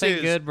 like, this nothing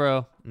is good,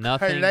 bro.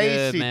 Nothing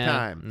crazy good, man.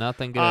 time.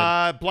 Nothing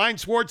good. Blind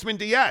Swordsman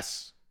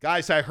DS.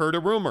 Guys, I heard a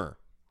rumor.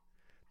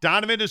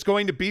 Donovan is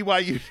going to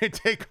BYU to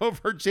take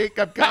over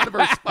Jacob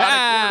Conover's spot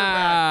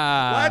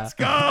at quarterback. Let's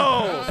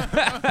go.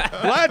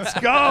 Let's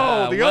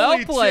go.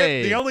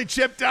 The only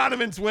chip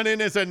Donovan's winning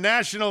is a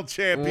national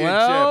championship.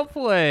 Well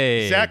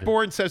played. Zach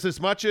Bourne says, as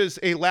much as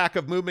a lack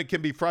of movement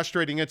can be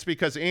frustrating, it's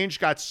because Ainge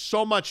got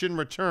so much in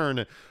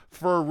return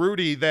for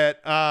Rudy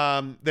that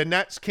the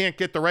Nets can't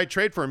get the right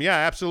trade for him. Yeah,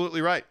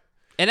 absolutely right.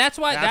 And that's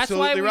why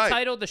we right.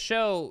 titled the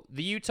show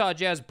 "The Utah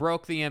Jazz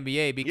Broke the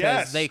NBA"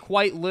 because they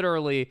quite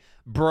literally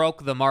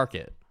broke the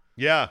market.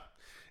 Yeah,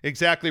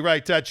 exactly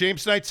right.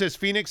 James Knight says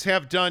Phoenix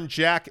have done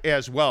Jack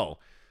as well.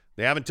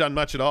 They haven't done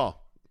much at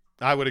all.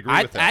 I would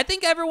agree with that. I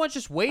think everyone's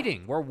just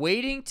waiting. We're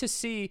waiting to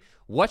see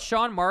what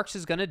Sean Marks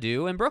is going to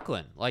do in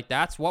Brooklyn. Like,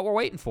 that's what we're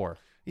waiting for.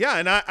 Yeah,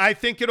 and I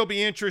think it'll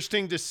be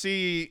interesting to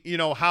see,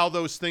 how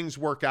those things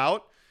work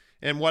out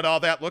and what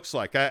all that looks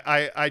like.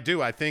 I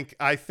do. I think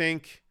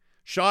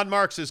Sean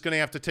Marks is going to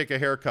have to take a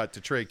haircut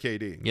to trade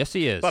KD. Yes,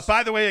 he is. But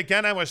by the way,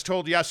 again, I was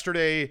told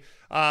yesterday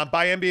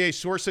by NBA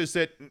sources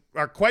that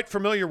are quite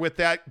familiar with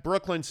that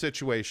Brooklyn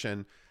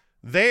situation,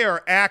 they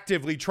are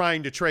actively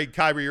trying to trade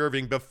Kyrie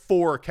Irving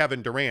before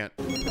Kevin Durant.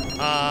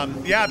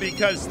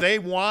 Because they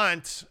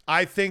want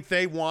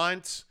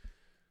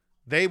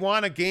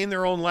to gain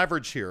their own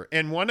leverage here.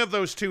 And one of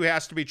those two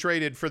has to be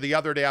traded for the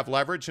other to have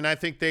leverage. And I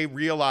think they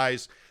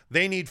realize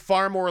they need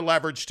far more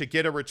leverage to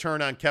get a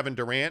return on Kevin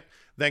Durant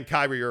than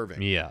Kyrie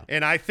Irving. Yeah.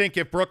 And I think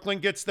if Brooklyn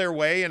gets their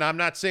way, and I'm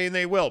not saying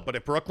they will, but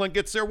if Brooklyn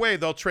gets their way,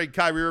 they'll trade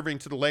Kyrie Irving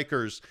to the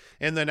Lakers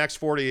in the next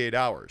 48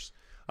 hours.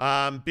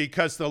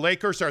 Because the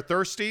Lakers are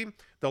thirsty.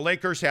 The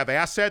Lakers have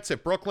assets.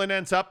 If Brooklyn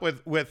ends up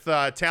with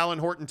Talon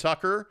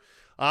Horton-Tucker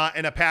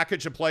and a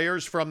package of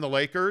players from the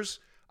Lakers,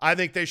 I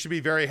think they should be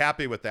very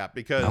happy with that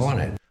because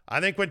I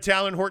think when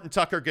Talon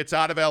Horton-Tucker gets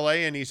out of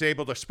LA and he's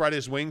able to spread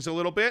his wings a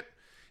little bit,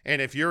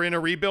 and if you're in a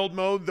rebuild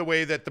mode the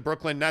way that the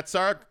Brooklyn Nets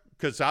are,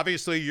 because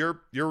obviously you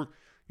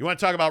want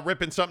to talk about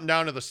ripping something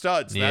down to the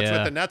studs. That's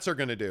what the Nets are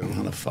going to do.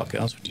 How the fuck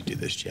else would you do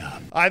this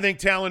job? I think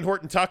Talon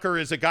Horton-Tucker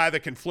is a guy that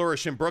can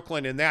flourish in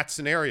Brooklyn in that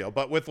scenario.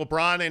 But with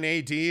LeBron and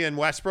AD and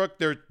Westbrook,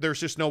 there's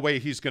just no way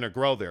he's going to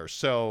grow there.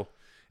 So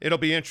it'll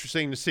be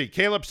interesting to see.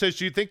 Caleb says,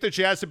 do you think the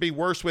Jazz would be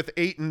worse with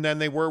Ayton than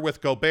they were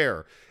with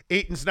Gobert?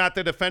 Ayton's not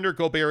the defender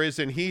Gobert is,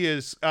 and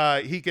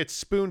he gets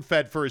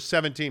spoon-fed for his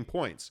 17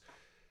 points.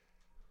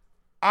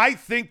 I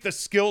think the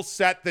skill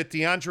set that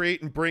DeAndre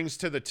Ayton brings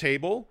to the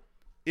table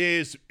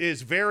is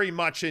very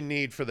much in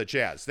need for the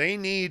Jazz. They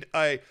need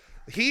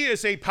he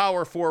is a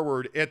power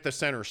forward at the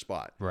center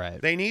spot.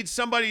 Right. They need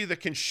somebody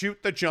that can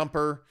shoot the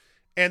jumper,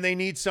 and they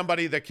need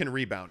somebody that can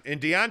rebound. And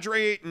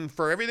DeAndre Ayton,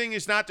 for everything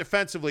he's not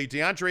defensively,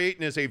 DeAndre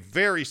Ayton is a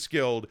very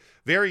skilled,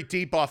 very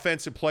deep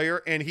offensive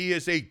player, and he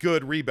is a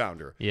good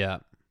rebounder. Yeah.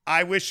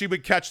 I wish he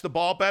would catch the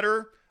ball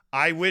better.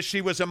 I wish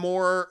he was a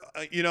more,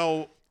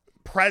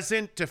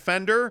 present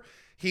defender.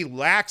 he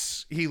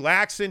lacks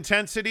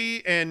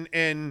intensity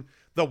and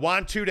the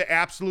want to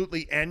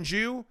absolutely end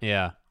you.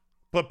 Yeah.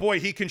 But boy,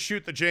 he can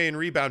shoot the J and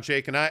rebound,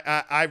 Jake. And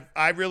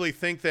I really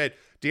think that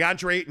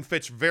DeAndre Ayton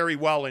fits very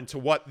well into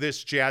what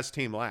this Jazz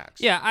team lacks.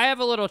 Yeah, I have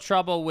a little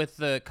trouble with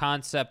the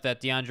concept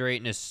that DeAndre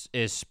Ayton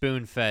is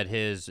spoon-fed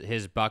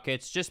his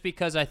buckets, just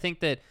because I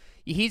think that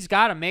he's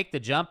got to make the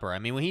jumper. I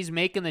mean, when he's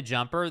making the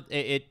jumper,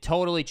 it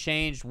totally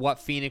changed what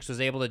Phoenix was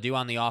able to do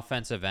on the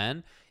offensive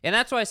end. And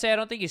that's why I say I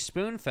don't think he's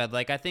spoon-fed.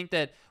 Like, I think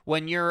that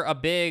when you're a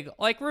big,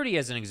 like Rudy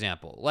as an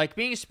example, like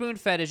being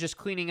spoon-fed is just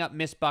cleaning up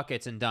missed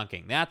buckets and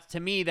dunking. To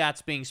me,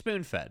 that's being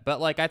spoon-fed. But,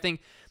 like, I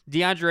think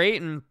DeAndre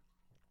Ayton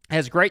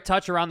has great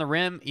touch around the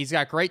rim. He's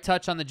got great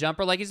touch on the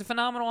jumper. Like, he's a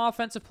phenomenal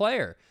offensive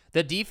player.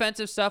 The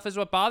defensive stuff is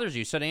what bothers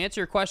you. So to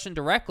answer your question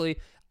directly,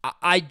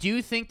 I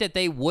do think that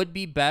they would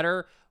be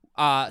better.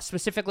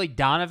 Specifically,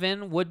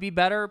 Donovan would be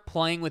better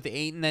playing with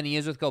Ayton than he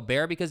is with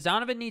Gobert, because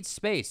Donovan needs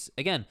space.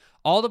 Again,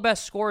 all the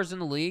best scorers in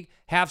the league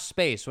have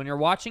space. When you're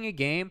watching a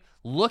game,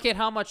 look at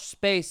how much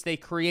space they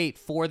create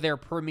for their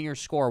premier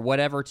scorer,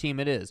 whatever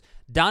team it is.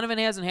 Donovan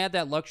hasn't had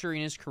that luxury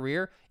in his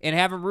career, and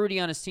having Rudy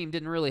on his team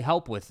didn't really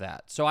help with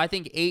that. So I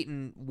think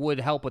Ayton would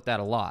help with that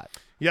a lot.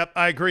 Yep,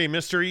 I agree.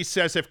 Mr. E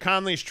says, if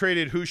Conley's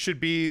traded, who should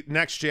be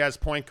next Jazz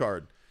point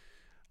guard?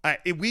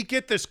 We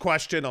get this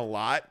question a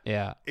lot.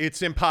 Yeah.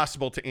 It's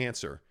impossible to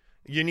answer.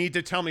 You need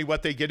to tell me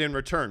what they get in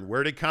return.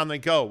 Where did Conley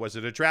go? Was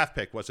it a draft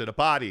pick? Was it a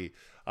body?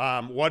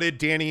 What did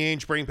Danny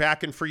Ainge bring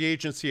back in free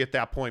agency at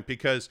that point?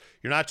 Because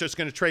you're not just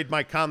going to trade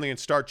Mike Conley and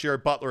start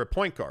Jared Butler at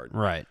point guard.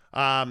 Right.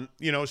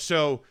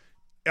 So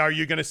are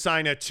you going to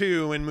sign a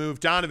 2 and move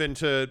Donovan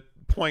to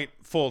point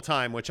full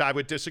time, which I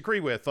would disagree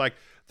with. Like,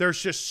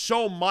 there's just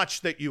so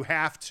much that you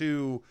have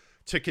to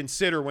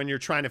consider when you're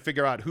trying to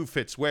figure out who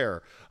fits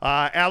where.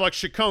 Alex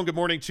Chacon, good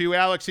morning to you.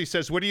 Alex, he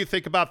says, what do you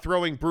think about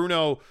throwing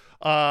Bruno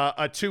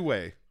a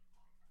 2-way?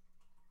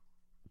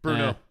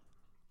 Bruno.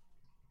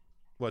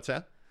 What's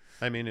that?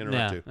 I mean,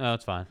 interrupt you. No,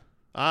 it's fine.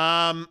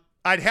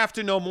 I'd have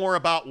to know more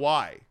about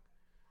why.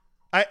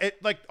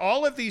 Like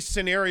all of these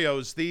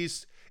scenarios,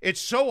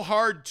 it's so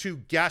hard to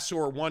guess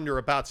or wonder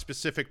about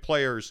specific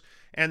players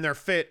and their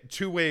fit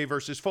 2-way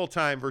versus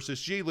full-time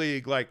versus G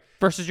League, like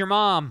versus your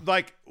mom.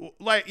 Like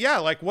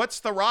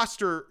what's the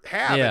roster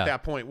have at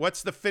that point?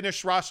 What's the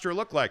finished roster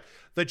look like?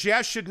 The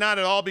Jazz should not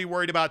at all be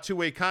worried about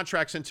 2-way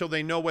contracts until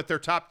they know what their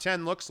top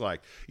 10 looks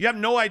like. You have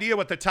no idea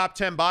what the top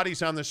 10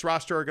 bodies on this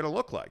roster are going to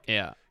look like.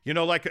 Yeah.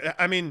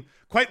 I mean,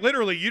 quite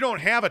literally, you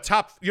don't have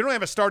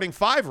a starting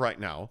 5 right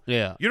now.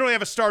 Yeah. You don't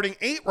have a starting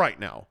 8 right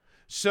now.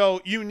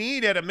 So you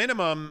need, at a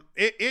minimum,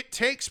 it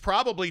takes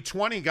probably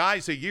 20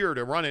 guys a year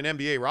to run an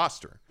NBA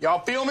roster. Y'all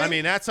feel me? I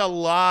mean, that's a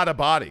lot of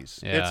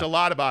bodies. Yeah. It's a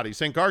lot of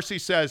bodies. And Garcia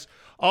says,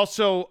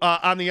 also,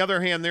 on the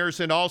other hand,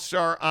 there's an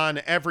all-star on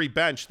every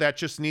bench that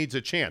just needs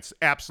a chance.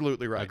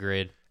 Absolutely right.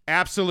 Agreed.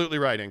 Absolutely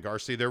right, and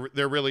Garcia.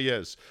 There really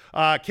is.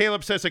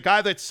 Caleb says, a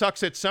guy that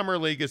sucks at Summer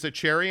League is a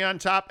cherry on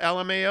top,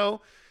 LMAO.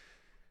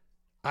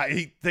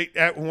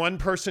 One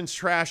person's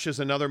trash is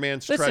another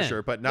man's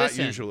treasure, but not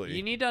usually.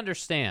 You need to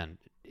understand,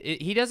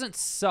 he doesn't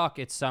suck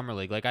at Summer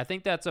League. Like, I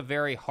think that's a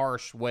very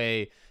harsh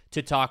way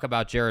to talk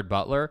about Jared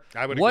Butler.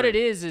 I would What agree.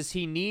 it is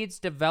he needs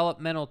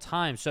developmental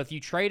time. So if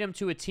you trade him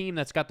to a team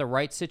that's got the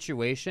right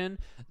situation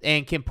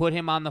and can put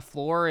him on the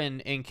floor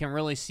and can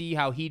really see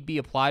how he'd be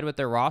applied with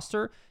their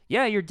roster,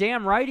 yeah, you're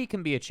damn right he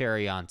can be a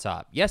cherry on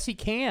top. Yes, he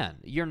can.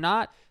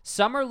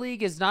 Summer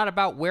League is not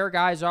about where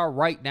guys are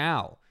right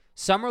now.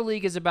 Summer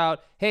League is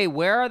about, hey,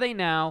 where are they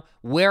now?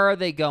 Where are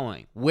they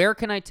going? Where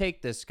can I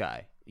take this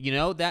guy?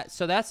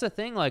 So that's the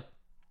thing. Like,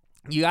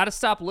 you got to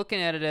stop looking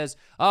at it as,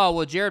 oh,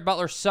 well, Jared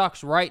Butler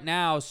sucks right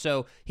now,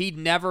 so he'd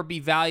never be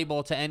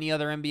valuable to any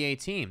other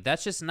NBA team.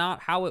 That's just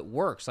not how it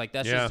works. Like,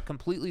 that's just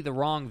completely the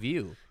wrong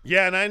view.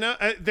 Yeah, and I know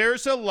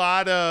there's a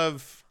lot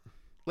of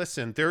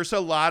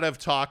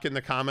talk in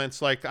the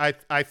comments. Like,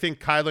 I think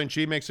Kylan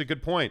G makes a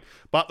good point.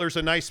 Butler's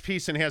a nice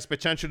piece and has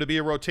potential to be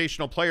a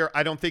rotational player.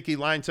 I don't think he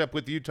lines up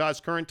with Utah's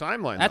current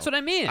timeline. That's what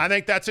I mean. I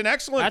think that's an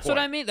excellent point. That's what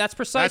I mean. That's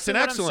precisely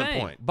what I'm excellent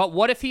saying. point. But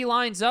what if he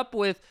lines up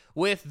with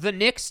the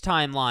Knicks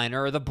timeline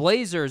or the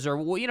Blazers or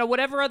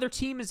whatever other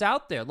team is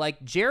out there?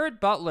 Like, Jared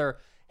Butler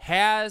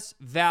has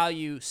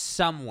value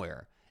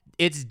somewhere.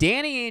 It's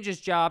Danny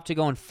Ainge's job to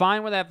go and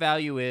find where that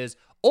value is,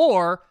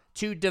 or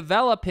to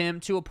develop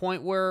him to a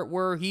point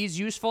where he's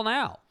useful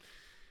now.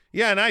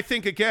 Yeah, and I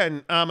think,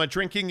 again, a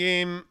drinking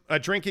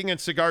and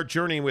cigar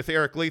journey with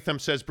Eric Leatham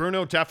says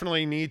Bruno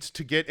definitely needs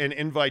to get an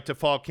invite to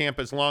fall camp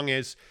as long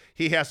as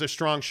he has a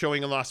strong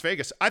showing in Las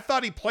Vegas. I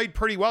thought he played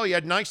pretty well. He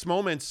had nice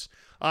moments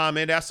at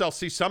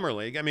SLC Summer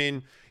League. I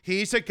mean,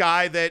 he's a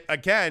guy that,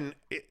 again,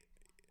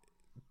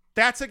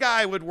 that's a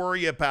guy I would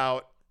worry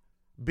about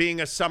being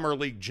a Summer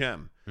League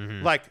gem.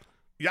 Mm-hmm. Like,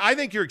 yeah, I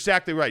think you're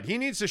exactly right. He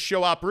needs to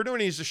show out. Bruno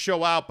needs to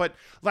show out. But,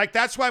 like,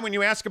 that's why when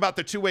you ask about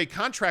the 2-way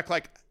contract,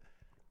 like,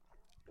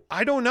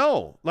 I don't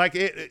know. Like,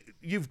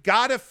 you've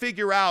got to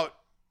figure out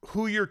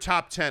who your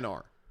top 10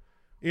 are.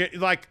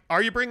 Like,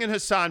 are you bringing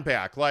Hassan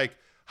back? Like,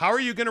 How are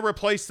you going to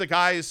replace the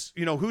guys?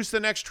 Who's the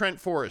next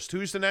Trent Forrest?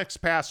 Who's the next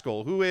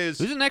Pascal? Who's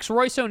the next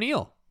Royce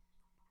O'Neal?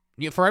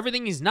 For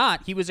everything he's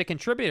not, he was a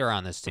contributor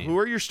on this team. Who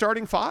are your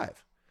starting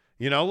five?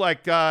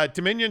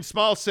 Dominion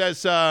Small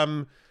says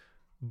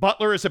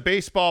Butler is a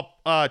baseball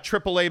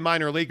AAA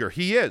minor leaguer.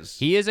 He is.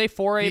 He is a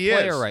 4A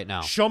player right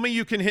now. Show me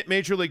you can hit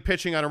major league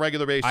pitching on a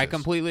regular basis. I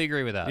completely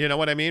agree with that. You know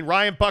what I mean?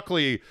 Ryan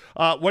Buckley,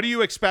 what do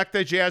you expect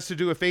the Jazz to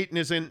do if Ayton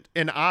isn't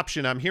an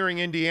option? I'm hearing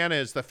Indiana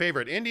is the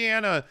favorite.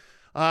 Indiana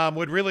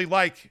would really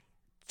like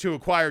to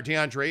acquire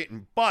DeAndre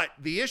Ayton. But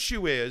the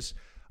issue is,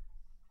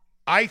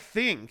 I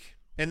think,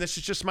 and this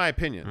is just my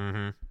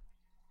opinion,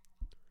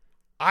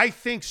 I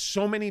think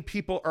so many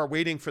people are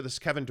waiting for this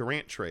Kevin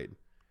Durant trade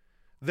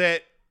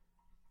that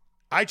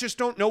I just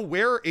don't know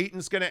where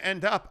Ayton's going to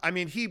end up. I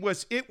mean, it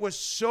was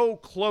so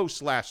close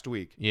last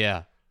week.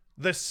 Yeah.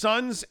 The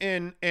Suns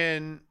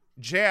and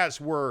Jazz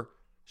were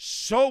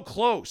so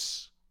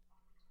close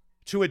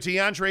to a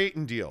DeAndre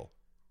Ayton deal.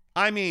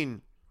 I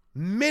mean,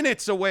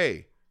 minutes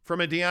away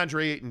from a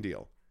DeAndre Ayton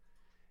deal.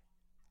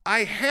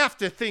 I have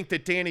to think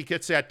that Danny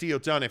gets that deal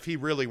done if he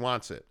really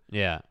wants it.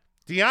 Yeah.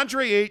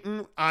 DeAndre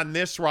Ayton on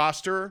this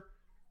roster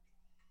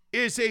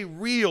is a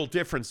real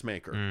difference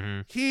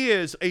maker. He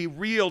is a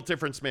real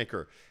difference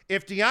maker.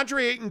 If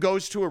DeAndre Ayton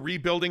goes to a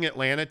rebuilding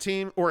Indiana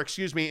team,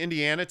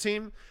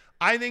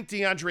 I think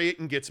DeAndre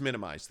Ayton gets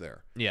minimized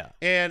there. Yeah.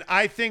 And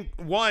I think,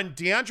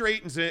 DeAndre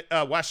Ayton's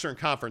a Western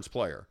Conference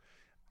player.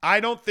 I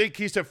don't think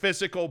he's a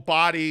physical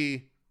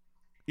body.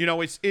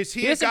 Is he a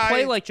guy? He doesn't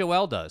play like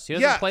Joel does. He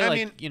doesn't play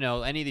like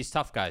any of these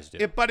tough guys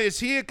do. But is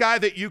he a guy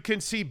that you can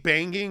see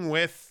banging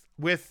with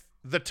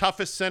the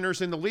toughest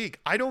centers in the league?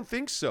 I don't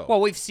think so. Well,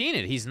 we've seen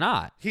it. He's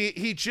not.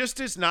 He just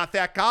is not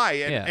that guy.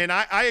 And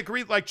I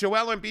agree. Like,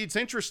 Joel Embiid's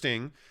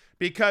interesting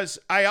because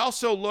I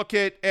also look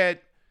at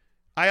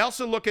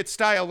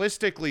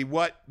stylistically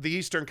what the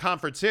Eastern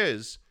Conference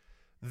is.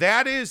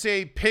 That is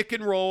a pick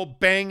and roll,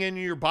 bang in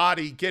your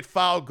body, get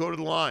fouled, go to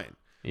the line.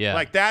 Yeah.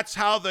 Like, that's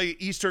how the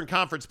Eastern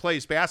Conference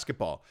plays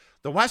basketball.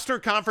 The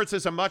Western Conference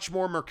is a much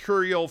more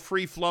mercurial,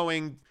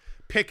 free-flowing,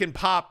 pick and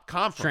pop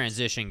conference.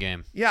 Transition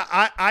game. Yeah,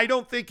 I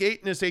don't think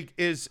Ayton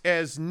is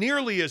as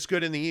nearly as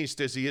good in the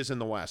East as he is in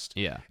the West.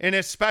 Yeah. And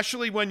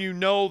especially when you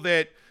know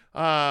that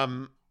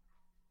when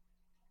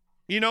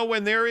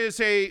there is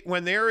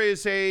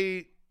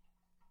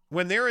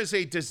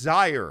a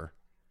desire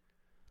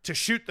to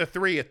shoot the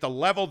three at the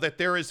level that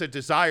there is a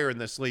desire in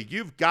this league,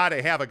 you've got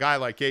to have a guy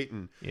like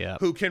Ayton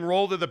who can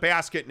roll to the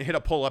basket and hit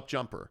a pull-up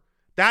jumper.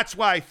 That's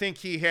why I think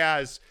he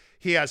has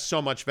so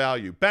much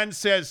value. Ben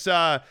says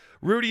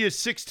Rudy is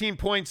 16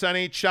 points on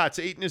 8 shots.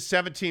 Ayton is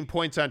 17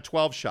 points on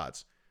 12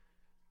 shots.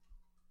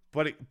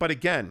 But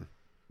again,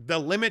 the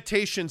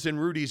limitations in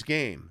Rudy's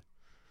game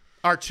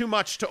are too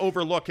much to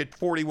overlook at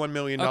 $41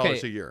 million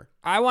a year.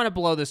 I want to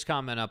blow this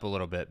comment up a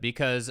little bit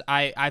because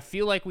I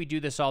feel like we do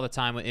this all the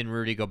time in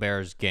Rudy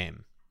Gobert's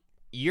game.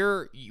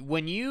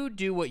 When you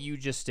do what you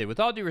just did, with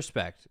all due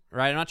respect,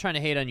 right? I'm not trying to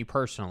hate on you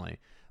personally,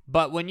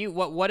 but when you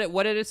what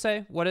did it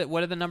say? What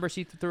are the numbers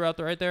he threw out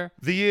there right there?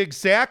 The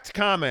exact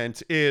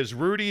comment is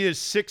Rudy is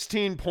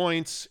 16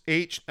 points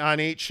on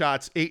 8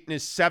 shots. Ayton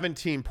is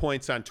 17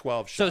 points on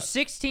 12 shots. So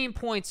 16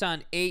 points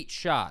on 8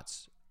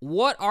 shots.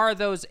 What are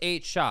those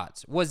 8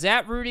 shots? Was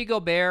that Rudy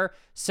Gobert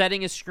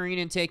setting a screen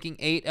and taking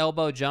 8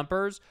 elbow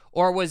jumpers?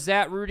 Or was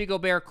that Rudy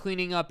Gobert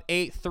cleaning up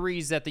 8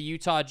 threes that the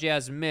Utah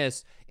Jazz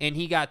missed and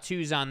he got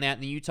 2s on that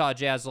and the Utah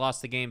Jazz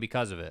lost the game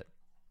because of it?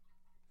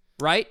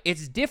 Right?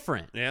 It's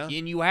different. Yeah.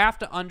 And you have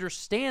to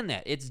understand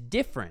that. It's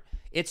different.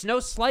 It's no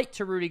slight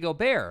to Rudy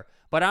Gobert,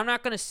 but I'm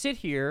not going to sit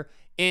here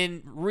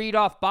and read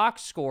off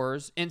box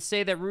scores and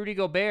say that Rudy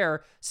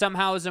Gobert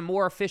somehow is a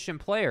more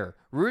efficient player.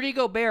 Rudy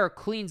Gobert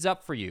cleans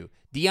up for you.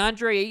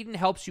 DeAndre Ayton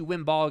helps you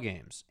win ball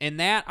games. And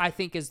that, I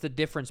think, is the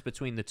difference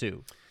between the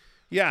two.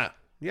 Yeah,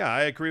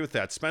 I agree with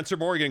that. Spencer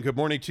Morgan, good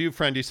morning to you,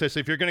 friend. He says,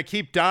 if you're going to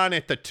keep Don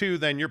at the 2,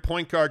 then your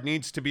point guard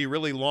needs to be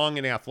really long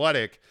and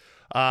athletic.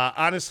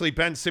 Honestly,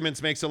 Ben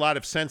Simmons makes a lot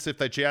of sense if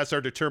the Jazz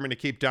are determined to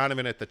keep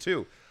Donovan at the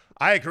 2.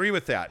 I agree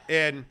with that.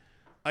 And,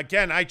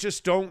 again, I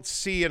just don't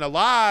see, and a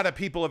lot of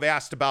people have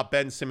asked about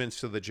Ben Simmons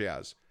to the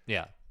Jazz.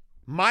 Yeah.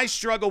 My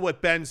struggle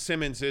with Ben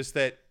Simmons is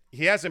that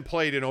he hasn't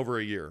played in over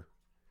a year.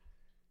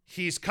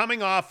 He's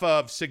coming off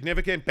of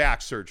significant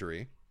back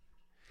surgery,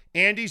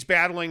 and he's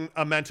battling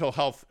a mental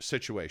health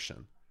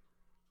situation.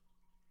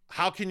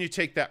 How can you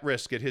take that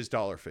risk at his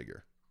dollar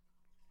figure?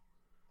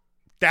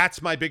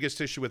 That's my biggest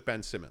issue with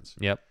Ben Simmons.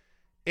 Yep.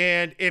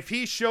 And if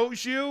he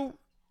shows you,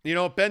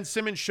 if Ben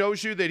Simmons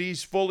shows you that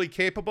he's fully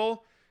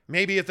capable,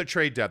 maybe at the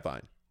trade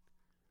deadline.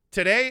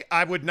 Today,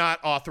 I would not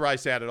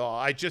authorize that at all.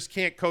 I just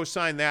can't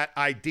co-sign that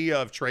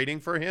idea of trading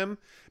for him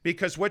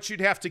because what you'd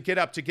have to get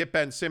up to get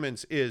Ben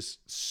Simmons is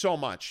so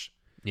much.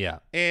 Yeah.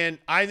 And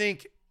I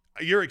think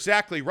you're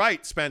exactly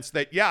right, Spence,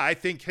 that, I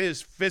think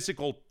his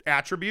physical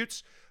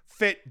attributes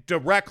fit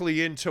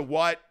directly into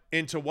what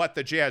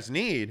the Jazz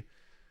need.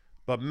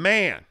 But,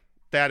 man,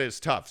 that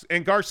is tough.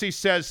 And Garcia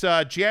says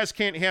Jazz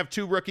can't have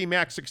 2 rookie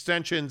max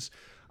extensions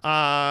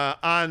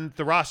on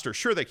the roster.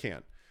 Sure they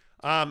can.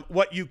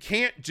 What you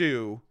can't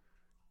do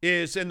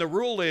is, and the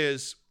rule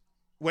is,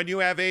 when you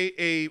have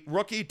a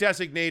rookie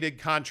designated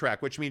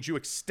contract, which means you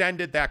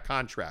extended that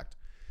contract,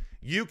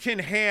 you can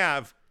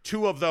have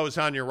 2 of those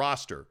on your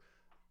roster.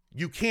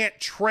 You can't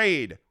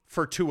trade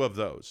for 2 of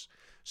those.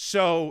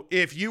 So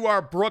if you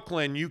are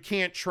Brooklyn, you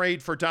can't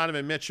trade for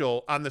Donovan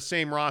Mitchell on the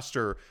same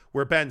roster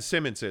where Ben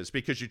Simmons is,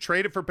 because you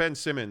traded for Ben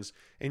Simmons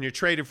and you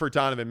traded for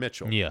Donovan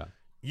Mitchell. Yeah.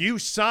 You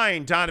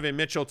signed Donovan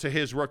Mitchell to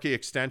his rookie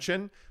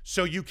extension,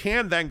 so you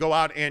can then go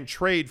out and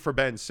trade for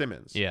Ben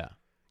Simmons. Yeah.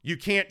 You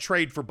can't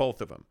trade for both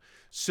of them.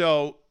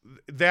 So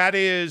that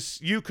is,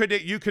 you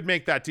could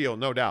make that deal,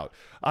 no doubt.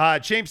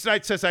 James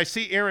Knight says, I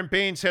see Aaron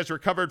Baines has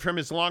recovered from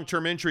his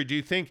long-term injury. Do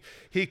you think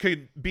he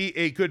could be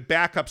a good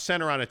backup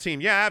center on a team?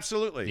 Yeah,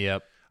 absolutely.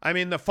 Yep. I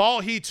mean, the fall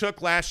he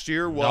took last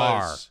year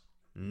was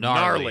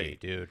gnarly,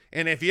 dude.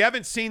 And if you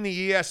haven't seen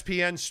the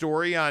ESPN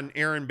story on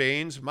Aaron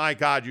Baines, my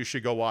God, you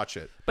should go watch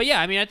it. But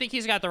yeah, I mean, I think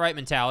he's got the right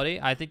mentality.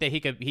 I think that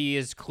he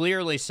is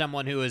clearly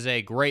someone who is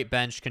a great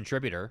bench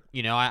contributor.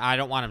 You know, I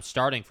don't want him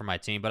starting for my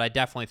team, but I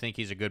definitely think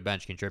he's a good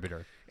bench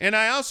contributor. And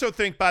I also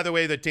think, by the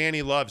way, that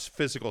Danny loves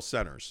physical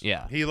centers.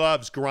 Yeah. He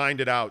loves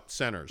grinded out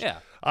centers. Yeah.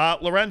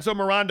 Lorenzo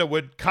Miranda,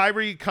 would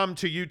Kyrie come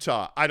to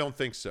Utah? I don't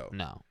think so.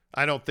 No.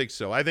 I don't think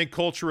so. I think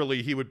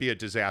culturally he would be a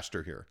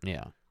disaster here.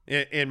 Yeah.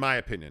 In my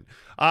opinion.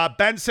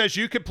 Ben says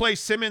you could play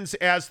Simmons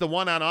as the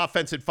 1 on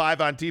offense and 5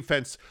 on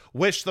defense.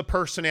 Wish the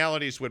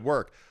personalities would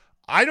work.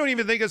 I don't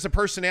even think it's a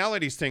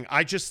personalities thing.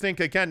 I just think,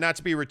 again, not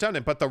to be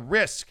redundant, but the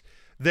risk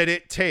that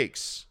it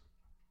takes,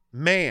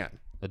 man.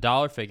 The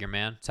dollar figure,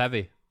 man. It's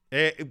heavy.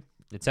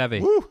 It's heavy.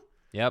 Woo.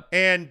 Yep.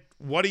 And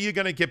what are you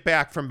going to get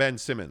back from Ben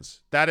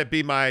Simmons? That'd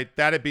be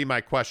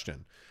my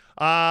question.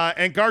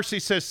 And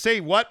Garcia says,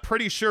 say what?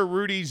 Pretty sure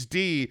Rudy's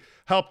D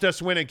helped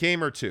us win a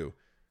game or 2.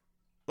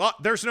 Well,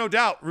 there's no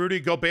doubt Rudy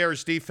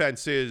Gobert's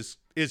defense is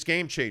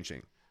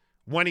game-changing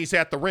when he's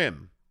at the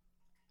rim.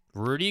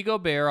 Rudy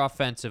Gobert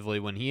offensively,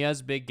 when he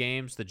has big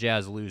games, the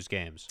Jazz lose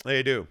games.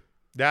 They do.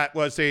 That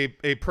was a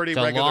pretty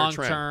it's regular a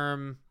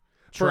long-term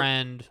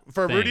trend.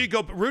 For thing.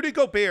 Rudy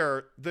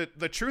Gobert,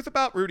 the truth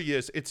about Rudy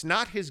is it's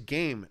not his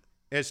game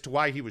as to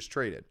why he was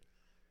traded.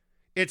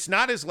 It's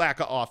not his lack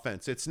of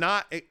offense. It's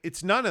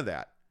none of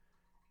that.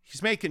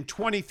 He's making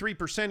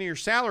 23% of your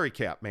salary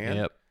cap, man.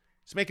 Yep.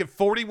 He's making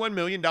 $41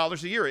 million a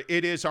year.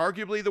 It is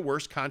arguably the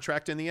worst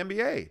contract in the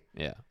NBA.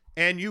 Yeah.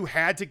 And you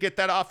had to get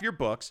that off your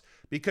books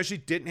because you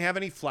didn't have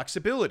any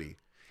flexibility.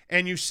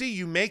 And you see,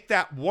 you make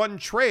that one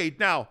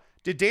trade. Now,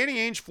 did Danny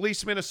Ainge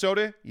fleece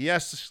Minnesota?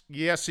 Yes,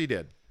 he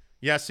did.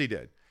 Yes, he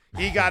did.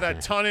 He got a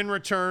ton in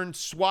return,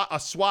 a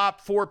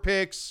swap, 4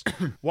 picks,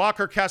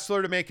 Walker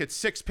Kessler to make it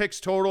 6 picks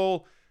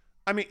total.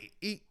 I mean,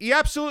 he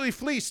absolutely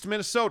fleeced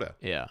Minnesota.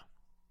 Yeah.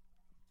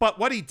 But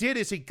what he did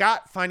is he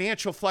got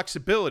financial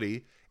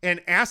flexibility and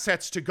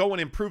assets to go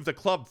and improve the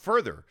club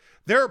further.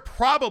 They're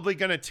probably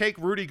going to take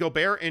Rudy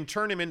Gobert and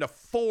turn him into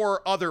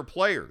 4 other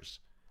players,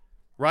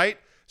 right?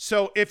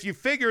 So if you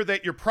figure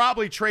that you're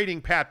probably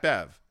trading Pat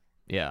Bev,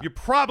 you're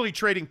probably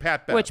trading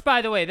Pat Bev. Which,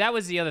 by the way, that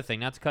was the other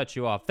thing, not to cut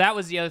you off. That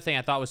was the other thing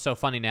I thought was so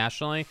funny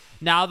nationally.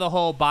 Now the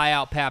whole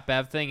buyout Pat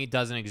Bev thing, it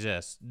doesn't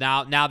exist.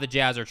 Now the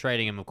Jazz are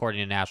trading him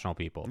according to national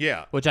people.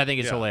 Yeah. Which I think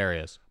is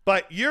hilarious.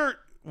 But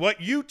what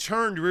you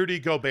turned Rudy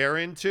Gobert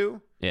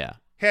into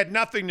had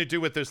nothing to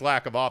do with his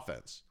lack of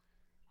offense.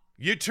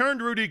 You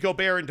turned Rudy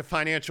Gobert into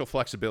financial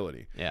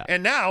flexibility. Yeah.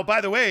 And now,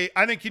 by the way,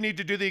 I think you need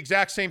to do the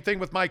exact same thing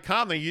with Mike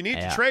Conley. You need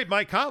to trade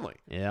Mike Conley.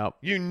 Yep.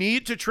 You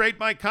need to trade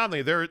Mike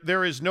Conley.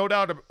 There is no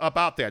doubt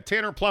about that.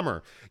 Tanner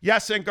Plummer.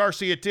 Yes, and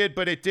Garcia, it did,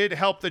 but it did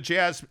help the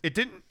Jazz. It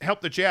didn't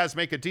help the Jazz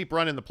make a deep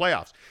run in the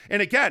playoffs.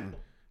 And again,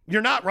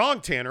 you're not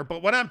wrong, Tanner,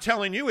 but what I'm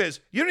telling you is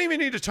you don't even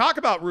need to talk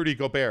about Rudy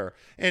Gobert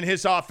and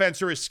his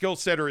offense or his skill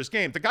set or his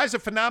game. The guy's a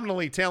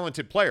phenomenally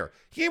talented player.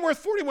 He ain't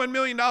worth $41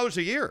 million a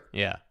year.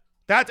 Yeah.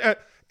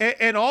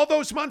 And all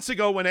those months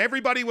ago when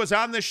everybody was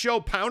on this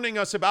show pounding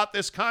us about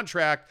this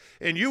contract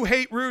and you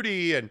hate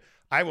Rudy, and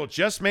I will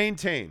just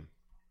maintain,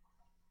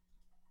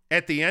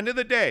 at the end of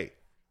the day,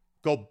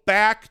 go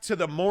back to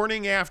the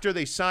morning after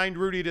they signed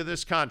Rudy to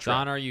this contract.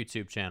 It's on our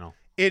YouTube channel.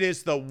 It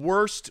is the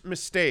worst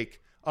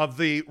mistake of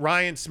the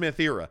Ryan Smith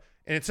era.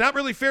 And it's not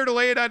really fair to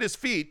lay it at his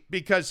feet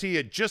because he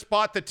had just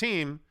bought the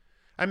team.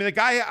 I mean, the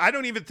guy, I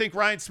don't even think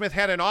Ryan Smith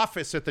had an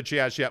office at the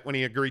Jazz yet when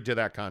he agreed to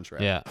that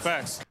contract. Yeah.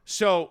 Facts.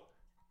 So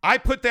I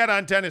put that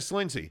on Dennis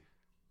Lindsey.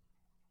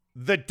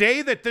 The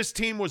day that this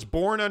team was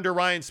born under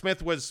Ryan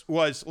Smith was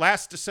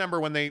last December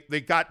when they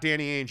got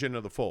Danny Ainge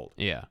into the fold.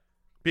 Yeah.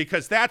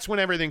 Because that's when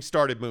everything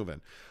started moving.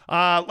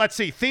 Let's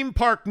see. Theme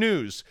Park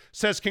News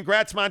says,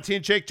 congrats, Monty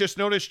and Jake. Just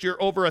noticed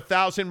you're over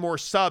 1,000 more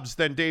subs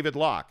than David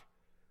Locke.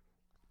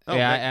 Oh,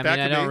 yeah,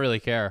 I don't really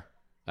care.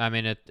 I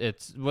mean,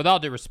 it's with all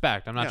due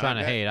respect. I'm not trying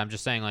to hate. I'm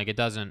just saying, like, it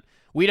doesn't.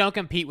 We don't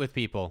compete with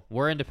people.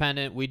 We're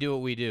independent. We do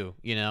what we do,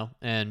 you know.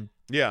 And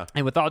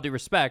with all due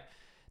respect,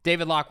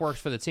 David Locke works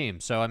for the team.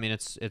 So I mean,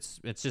 it's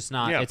just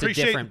not. Yeah, it's a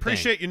different.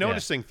 Appreciate thing. you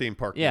noticing Theme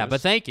Park News. Yeah,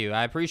 but thank you.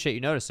 I appreciate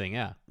you noticing.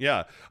 Yeah.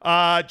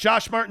 Yeah.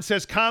 Josh Martin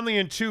says Conley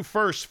and 2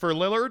 firsts for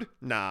Lillard.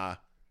 Nah.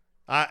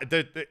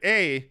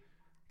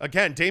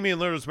 Again, Damian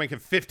Lillard's making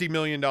 $50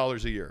 million a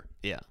year.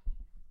 Yeah.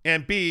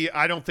 And B,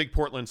 I don't think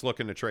Portland's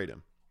looking to trade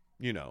him.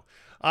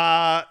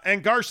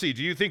 And Garcia,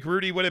 do you think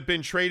Rudy would have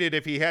been traded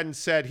if he hadn't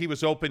said he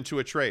was open to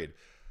a trade?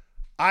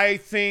 I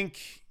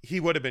think he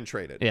would have been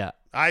traded. Yeah.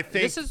 I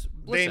think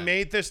they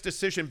made this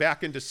decision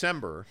back in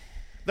December.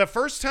 The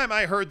first time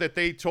I heard that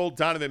they told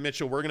Donovan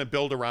Mitchell, we're going to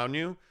build around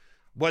you,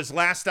 was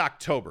last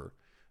October.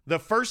 The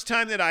first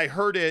time that I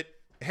heard it,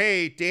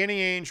 hey, Danny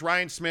Ainge,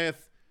 Ryan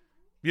Smith,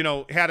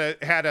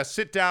 had a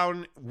sit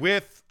down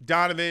with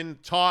Donovan,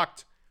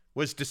 talked,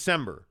 was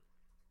December.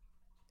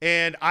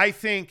 And I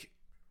think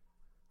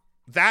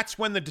that's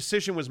when the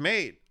decision was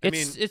made.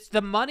 It's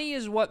the money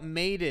is what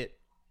made it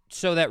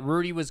so that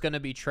Rudy was going to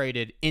be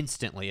traded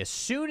instantly as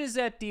soon as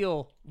that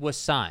deal was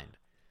signed,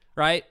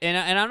 right?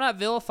 And I'm not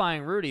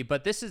vilifying Rudy,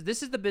 but this is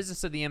the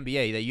business of the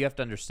NBA that you have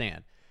to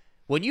understand.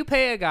 When you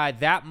pay a guy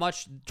that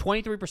much,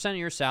 23% of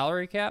your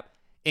salary cap,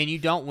 and you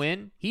don't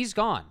win, he's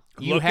gone.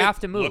 You have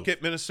to move. Look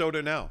at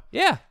Minnesota now.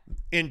 Yeah.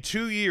 In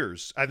 2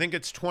 years, I think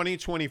it's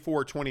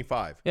 2024,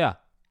 25. Yeah.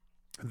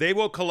 They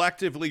will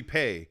collectively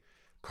pay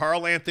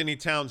Karl Anthony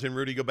Towns and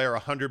Rudy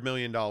Gobert $100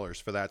 million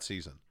for that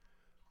season.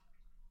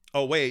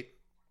 Oh, wait.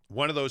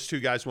 One of those two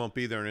guys won't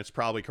be there, and it's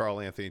probably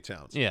Karl Anthony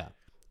Towns. Yeah.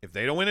 If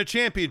they don't win a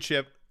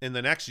championship in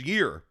the next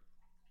year,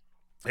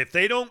 if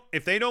they don't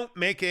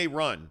make a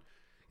run,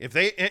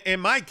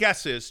 and my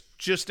guess is,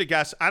 just a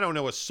guess, I don't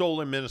know a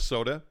soul in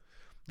Minnesota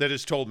that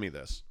has told me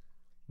this,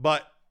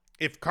 but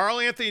if Karl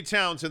Anthony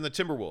Towns and the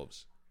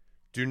Timberwolves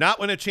do not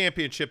win a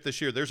championship this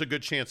year, there's a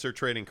good chance they're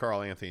trading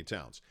Karl Anthony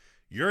Towns.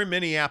 You're in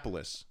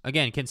Minneapolis.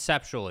 Again,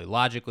 conceptually,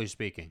 logically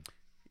speaking.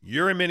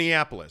 You're in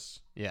Minneapolis.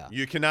 Yeah.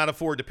 You cannot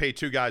afford to pay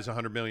two guys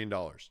 $100 million.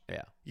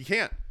 Yeah. You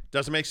can't.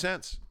 Doesn't make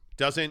sense.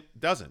 Doesn't.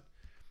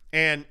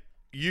 And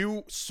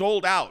you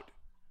sold out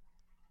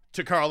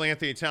to Karl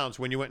Anthony Towns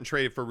when you went and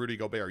traded for Rudy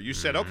Gobert. You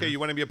said, okay, you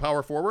want to be a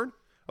power forward?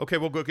 Okay,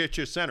 we'll go get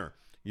you a center.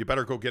 You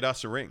better go get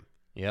us a ring.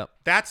 Yep.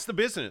 That's the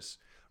business.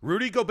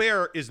 Rudy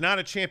Gobert is not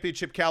a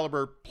championship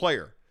caliber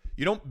player.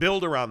 You don't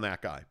build around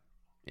that guy.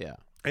 Yeah.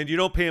 And you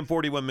don't pay him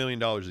 $41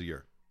 million a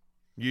year.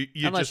 You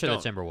Unless just you're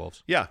don't. the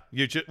Timberwolves. Yeah.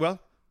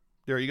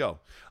 There you go.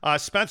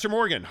 Spencer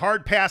Morgan,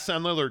 hard pass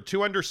on Lillard.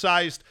 Too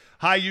undersized,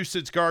 high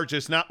usage guard,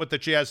 just not what the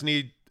Jazz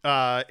need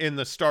in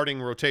the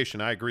starting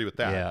rotation. I agree with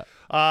that.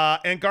 Yeah.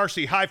 And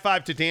Garcia, high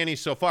five to Danny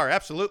so far.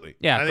 Absolutely.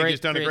 Yeah, I think he's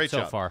done a great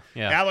so job. far.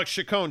 Yeah. Alex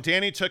Chacon,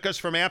 Danny took us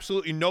from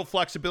absolutely no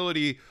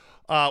flexibility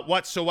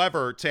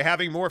whatsoever to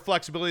having more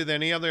flexibility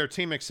than any other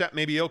team except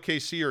maybe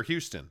OKC or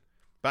Houston.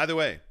 By the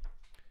way,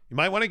 you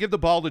might want to give the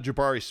ball to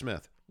Jabari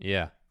Smith.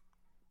 Yeah.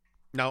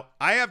 Now,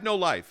 I have no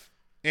life.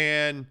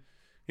 And,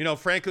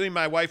 frankly,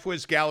 my wife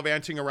was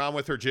gallivanting around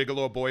with her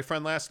gigolo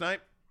boyfriend last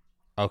night.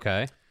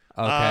 Okay.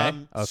 So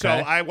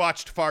I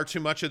watched far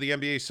too much of the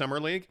NBA Summer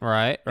League.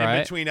 Right.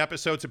 In between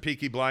episodes of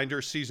Peaky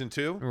Blinders Season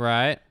 2.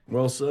 Right.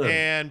 Well said.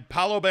 And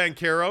Paolo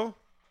Banchero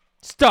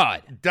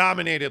Stud.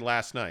 dominated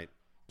last night.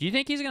 Do you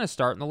think he's going to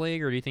start in the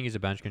league, or do you think he's a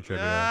bench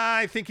contributor?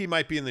 I think he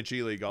might be in the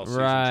G League all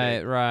season.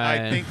 Right.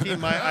 I think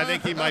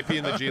he might be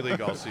in the G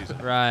League all season.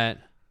 Right.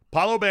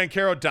 Paolo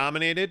Banchero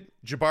dominated.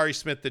 Jabari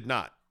Smith did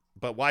not.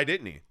 But why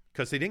didn't he?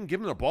 Because they didn't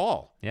give him the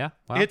ball. Yeah.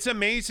 Wow. It's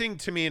amazing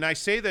to me, and I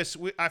say this,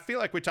 I feel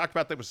like we talked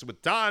about this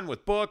with Don,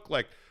 with Book,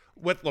 like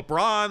with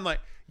LeBron. Like,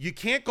 you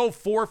can't go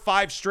 4 or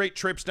 5 straight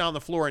trips down the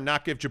floor and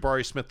not give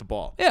Jabari Smith the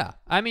ball. Yeah.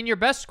 I mean, your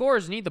best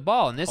scorers need the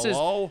ball, and this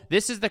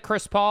is the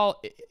Chris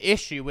Paul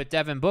issue with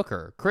Devin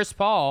Booker. Chris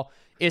Paul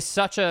is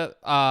such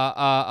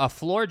a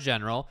floor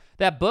general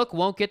that Book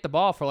won't get the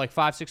ball for like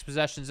 5-6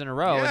 possessions in a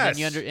row, Yes.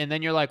 and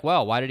then you're like,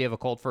 well, why did he have a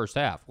cold first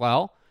half?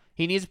 Well,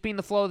 he needs to be in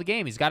the flow of the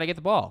game. He's got to get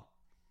the ball.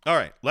 All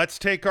right, let's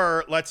take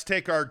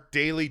our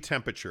daily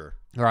temperature.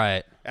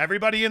 Right.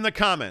 Everybody in the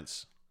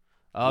comments,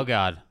 Oh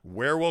God.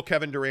 where will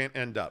Kevin Durant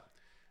end up?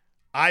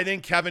 I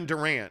think Kevin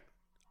Durant,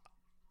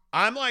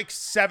 I'm like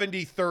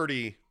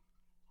 70-30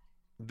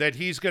 that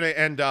he's going to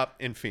end up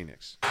in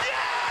Phoenix. Yes!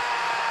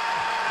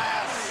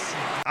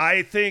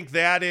 I think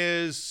that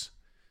is,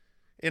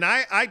 and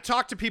I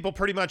talk to people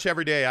pretty much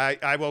every day.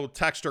 I will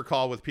text or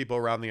call with people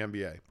around the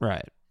NBA.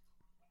 Right.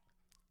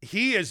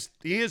 He is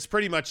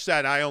pretty much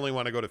said, I only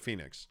want to go to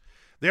Phoenix.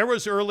 There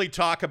was early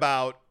talk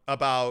about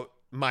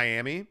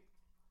Miami.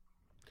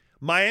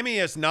 Miami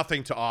has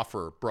nothing to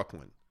offer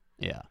Brooklyn.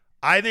 Yeah.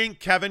 I think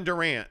Kevin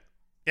Durant,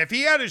 if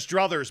he had his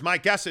druthers, my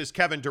guess is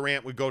Kevin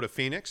Durant would go to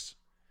Phoenix.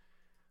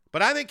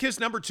 But I think his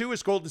number 2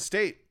 is Golden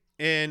State.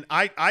 And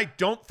I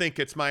don't think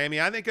it's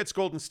Miami. I think it's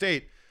Golden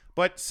State.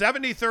 But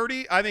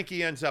 70-30, I think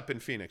he ends up in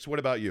Phoenix. What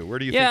about you? Where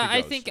do you think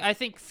he goes? I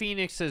think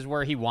Phoenix is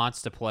where he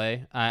wants to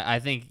play. I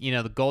think,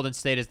 the Golden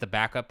State is the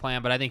backup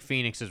plan, but I think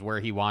Phoenix is where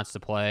he wants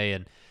to play.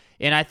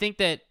 And I think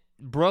that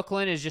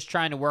Brooklyn is just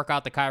trying to work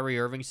out the Kyrie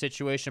Irving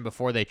situation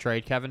before they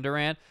trade Kevin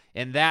Durant.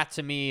 And that,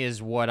 to me,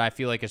 is what I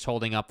feel like is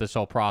holding up this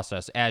whole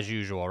process, as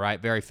usual, right?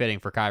 Very fitting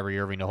for Kyrie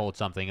Irving to hold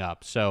something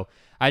up. So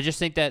I just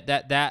think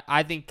that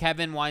I think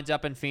Kevin winds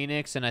up in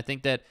Phoenix, and I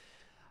think that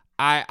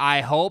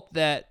I hope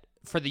that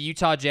for the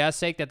Utah Jazz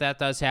sake that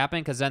does happen,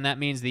 because then that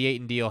means the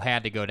Ayton deal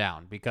had to go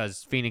down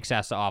because Phoenix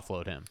has to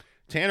offload him.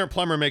 Tanner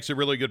Plummer makes a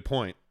really good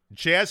point.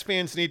 Jazz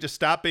fans need to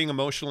stop being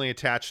emotionally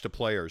attached to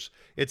players.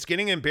 It's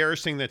getting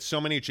embarrassing that so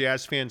many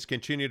Jazz fans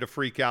continue to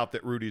freak out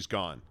that Rudy's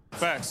gone.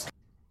 Facts.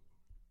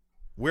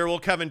 Where will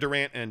Kevin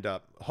Durant end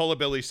up?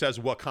 Hullabilly says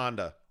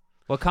Wakanda.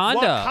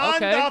 Wakanda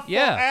okay. Forever.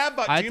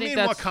 Yeah. Do you mean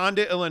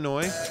Wakanda,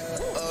 Illinois?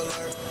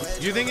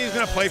 Do you think he's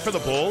going to play for the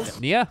Bulls?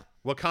 Yeah.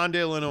 Wakanda,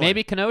 Illinois.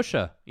 Maybe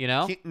Kenosha,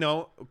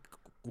 No.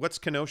 What's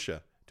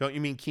Kenosha? Don't you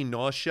mean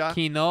Kenosha?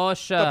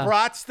 Kenosha. The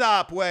Brat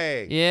Stop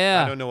way.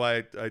 Yeah. I don't know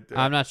why.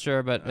 I'm not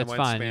sure, but it's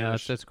fine.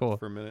 Spanish It's cool.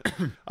 For a minute.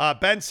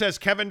 Ben says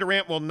Kevin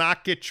Durant will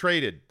not get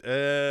traded. Nah,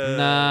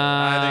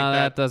 I think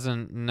that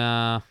doesn't.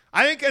 Nah.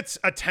 I think it's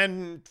a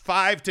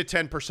 5 to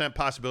 10%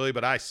 possibility,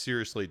 but I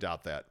seriously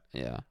doubt that.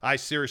 Yeah. I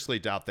seriously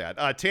doubt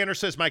that. Tanner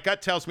says, my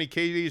gut tells me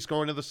KD is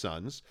going to the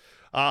Suns.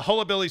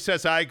 Hullabilly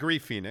says, I agree,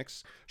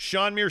 Phoenix.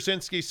 Sean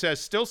Mierzinski says,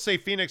 still say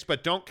Phoenix,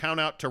 but don't count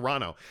out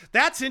Toronto.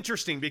 That's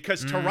interesting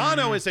because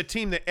Toronto is a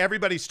team that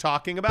everybody's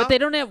talking about. But they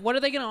don't have – what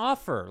are they going to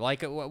offer?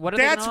 Like, what are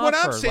they going to offer?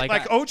 That's what I'm saying.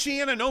 Like OG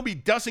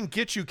Anunoby doesn't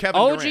get you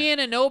Kevin OG Durant.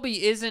 Anunoby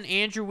isn't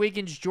Andrew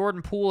Wiggins,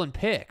 Jordan Poole, and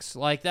picks.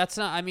 Like, that's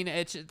not – I mean,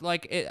 it's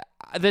like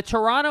the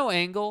Toronto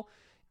angle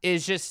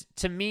is just,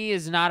 to me,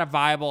 is not a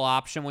viable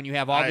option when you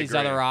have all these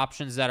other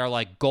options that are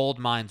like gold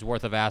mines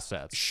worth of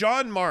assets.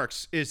 Sean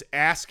Marks is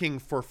asking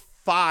for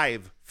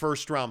 5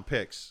 first-round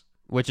picks.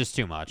 Which is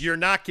too much. You're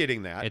not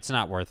getting that. It's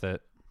not worth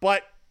it.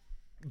 But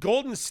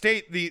Golden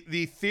State,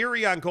 the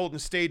theory on Golden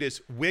State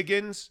is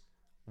Wiggins,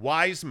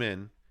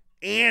 Wiseman,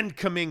 and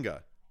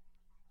Kuminga.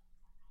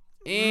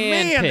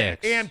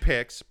 And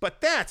picks.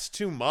 But that's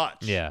too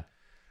much. Yeah.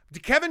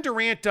 Kevin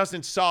Durant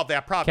doesn't solve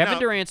that problem. Kevin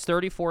Durant's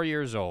 34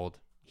 years old.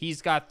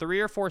 He's got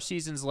 3 or 4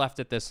 seasons left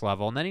at this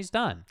level, and then he's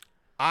done.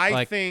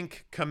 I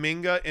think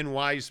Kuminga and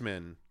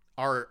Wiseman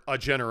are a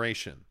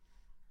generation.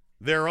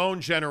 Their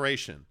own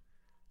generation.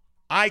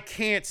 I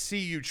can't see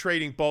you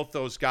trading both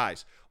those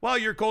guys. Well,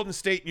 you're Golden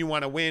State and you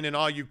want to win and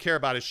all you care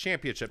about is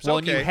championships. Well,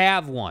 okay. And you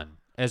have one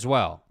as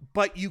well.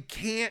 But you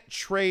can't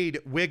trade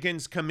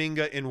Wiggins,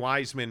 Kuminga, and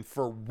Wiseman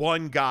for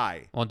one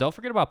guy. Well, don't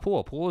forget about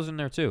Poole. Poole is in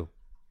there too.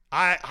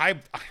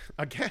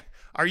 Again,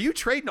 are you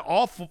trading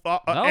all?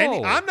 No,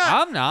 I'm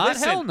not.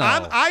 Listen, Hell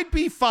no. I'd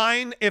be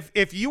fine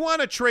if you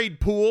want to trade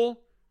Poole,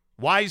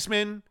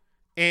 Wiseman,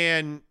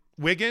 and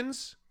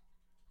Wiggins.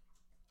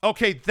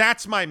 Okay,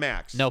 that's my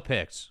max. No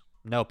picks.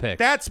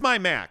 That's my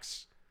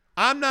max.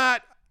 I'm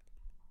not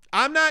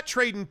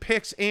trading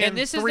picks and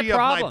this 3 is of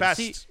my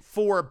best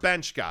 4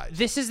 bench guys.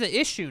 This is the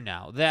issue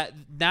now that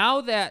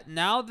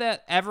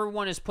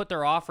everyone has put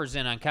their offers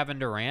in on Kevin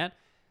Durant,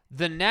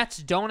 the Nets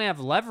don't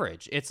have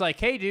leverage. It's like,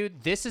 hey,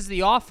 dude, this is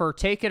the offer.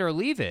 Take it or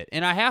leave it.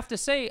 And I have to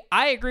say,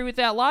 I agree with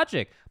that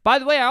logic. By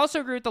the way, I also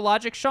agree with the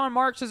logic. Sean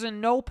Marks is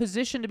in no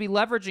position to be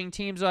leveraging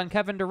teams on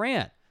Kevin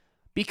Durant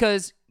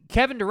because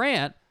Kevin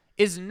Durant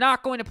is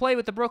not going to play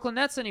with the Brooklyn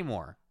Nets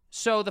anymore.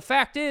 So the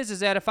fact is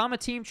that if I'm a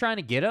team trying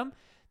to get him,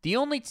 the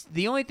only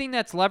thing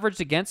that's leveraged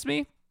against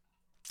me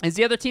is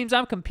the other teams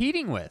I'm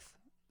competing with.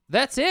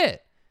 That's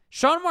it.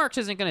 Sean Marks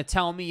isn't going to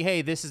tell me,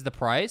 hey, this is the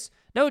price.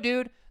 No,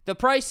 dude, the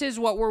price is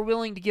what we're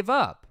willing to give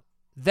up.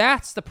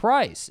 That's the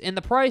price. And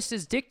the price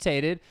is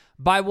dictated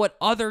by what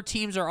other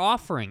teams are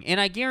offering. And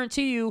I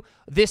guarantee you,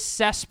 this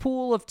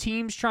cesspool of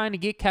teams trying to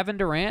get Kevin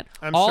Durant,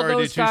 Did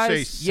you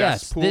say cesspool?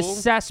 Yes,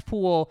 this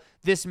cesspool,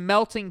 this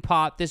melting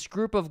pot, this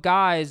group of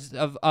guys,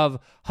 of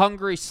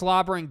hungry,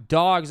 slobbering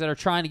dogs that are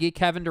trying to get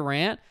Kevin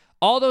Durant,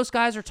 all those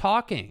guys are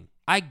talking.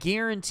 I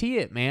guarantee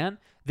it, man.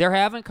 They're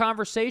having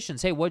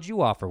conversations. Hey, what'd you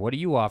offer? What are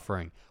you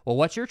offering? Well,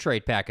 what's your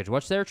trade package?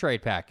 What's their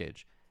trade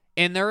package?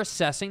 And they're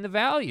assessing the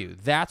value.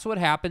 That's what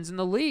happens in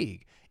the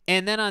league.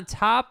 And then on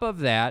top of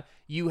that,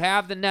 you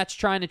have the Nets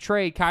trying to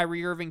trade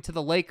Kyrie Irving to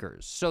the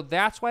Lakers. So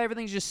that's why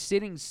everything's just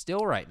sitting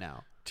still right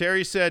now.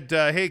 Terry said,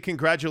 hey,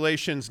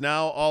 congratulations.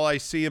 Now all I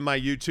see in my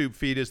YouTube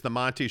feed is the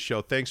Monty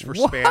Show. Thanks for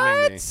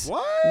spamming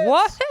me.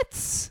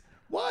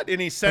 What?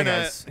 And he sent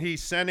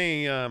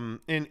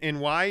and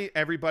why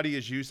everybody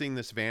is using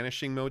this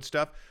vanishing mode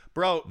stuff.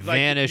 Bro,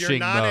 like you're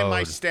not in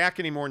my stack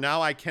anymore.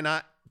 Now I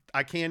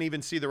can't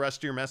even see the rest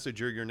of your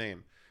message or your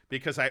name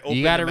because I opened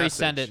You got to the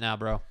resend it now,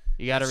 bro.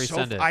 You got to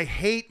resend it. I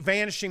hate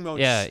vanishing mode.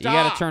 Yeah, Stop. you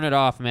got to turn it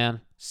off,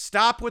 man.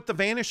 Stop with the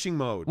vanishing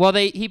mode. Well,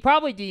 he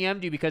probably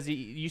DM'd you because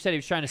you said he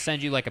was trying to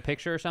send you like a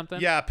picture or something.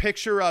 Yeah, a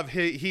picture of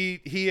he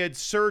had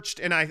searched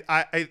and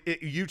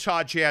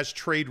Utah Jazz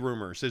trade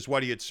rumors is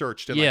what he had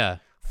searched. And like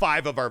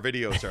 5 of our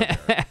videos are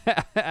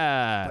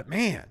there. But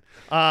man,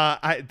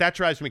 that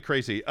drives me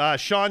crazy.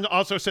 Sean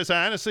also says,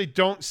 I honestly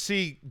don't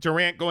see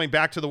Durant going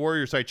back to the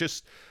Warriors. I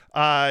just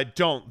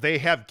don't. They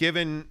have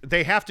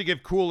to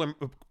give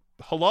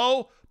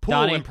Poole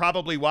Donnie. and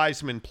probably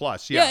Wiseman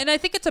plus. Yeah, and I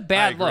think it's a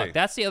bad look.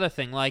 That's the other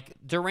thing. Like,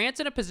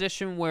 Durant's in a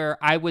position where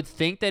I would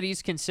think that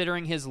he's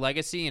considering his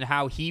legacy and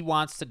how he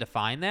wants to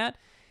define that.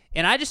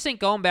 And I just think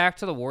going back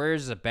to the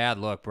Warriors is a bad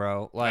look,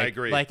 bro. Like, I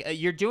agree. Like,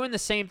 you're doing the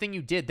same thing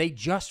you did. They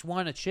just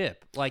won a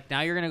chip. Like,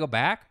 now you're going to go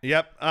back?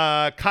 Yep.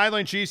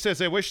 Kylan G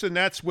says, I wish the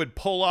Nets would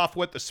pull off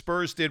what the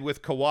Spurs did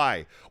with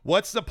Kawhi.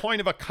 What's the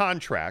point of a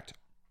contract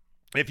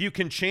if you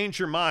can change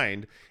your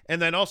mind and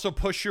then also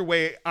push your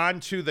way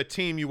onto the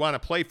team you want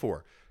to play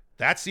for?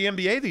 That's the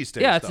NBA these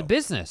days. Yeah, it's a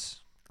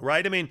business.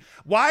 Right? I mean,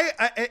 why?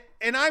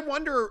 And I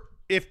wonder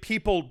if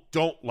people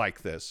don't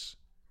like this.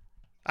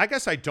 I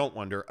guess I don't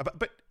wonder,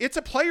 but it's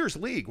a players'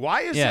 league.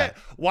 Why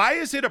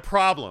is it a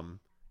problem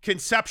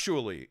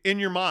conceptually in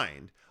your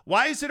mind?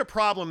 Why is it a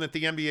problem that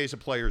the NBA is a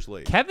players'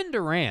 league? Kevin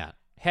Durant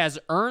has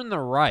earned the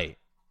right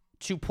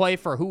to play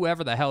for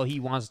whoever the hell he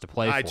wants to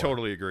play for. I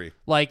totally agree.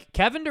 Like,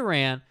 Kevin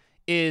Durant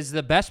is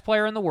the best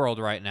player in the world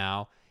right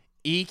now.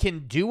 He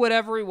can do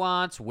whatever he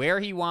wants, where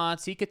he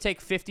wants. He could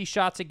take 50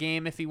 shots a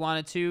game if he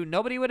wanted to.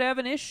 Nobody would have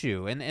an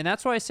issue. And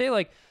that's why I say,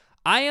 like,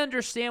 I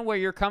understand where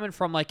you're coming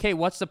from. Like, hey,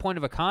 what's the point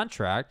of a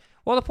contract?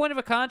 Well, the point of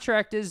a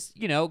contract is,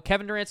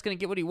 Kevin Durant's going to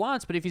get what he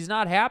wants, but if he's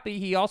not happy,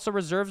 he also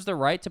reserves the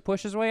right to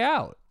push his way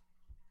out.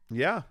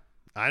 Yeah.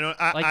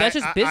 That's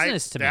just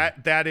business to me.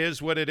 That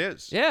is what it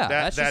is. Yeah,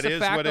 that's just a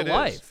fact of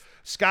life.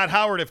 Scott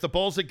Howard, if the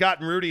Bulls had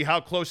gotten Rudy, how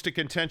close to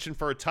contention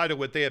for a title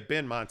would they have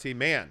been, Monty?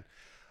 Man,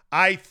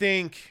 I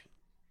think,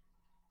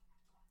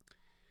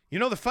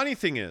 the funny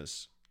thing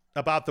is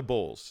about the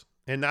Bulls,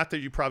 and not that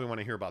you probably want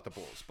to hear about the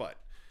Bulls, but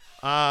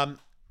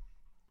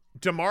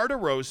DeMar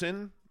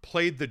DeRozan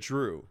played the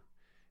Drew.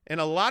 And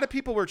a lot of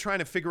people were trying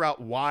to figure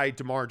out why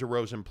DeMar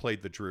DeRozan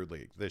played the Drew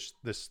League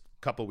this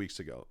couple weeks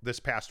ago, this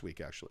past week,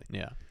 actually.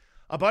 Yeah.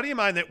 A buddy of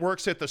mine that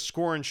works at the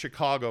Score in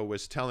Chicago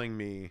was telling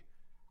me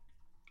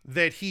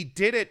that he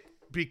did it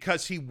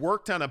because he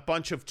worked on a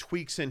bunch of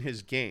tweaks in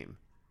his game.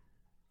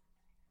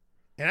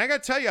 And I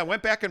got to tell you, I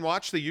went back and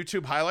watched the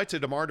YouTube highlights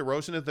of DeMar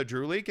DeRozan at the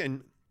Drew League,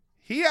 and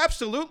he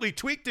absolutely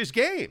tweaked his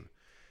game.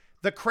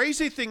 The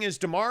crazy thing is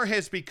DeMar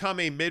has become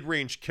a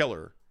mid-range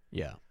killer.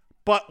 Yeah.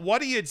 But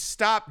what he had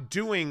stopped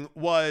doing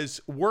was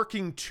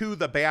working to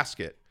the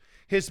basket.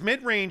 His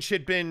mid-range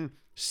had been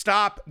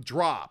stop,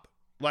 drop,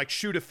 like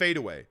shoot a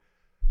fadeaway.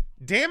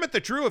 Damn it, the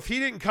Drew, if he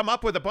didn't come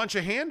up with a bunch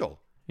of handle.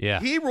 Yeah.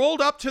 He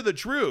rolled up to the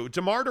Drew,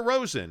 DeMar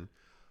DeRozan,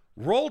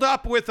 rolled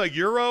up with a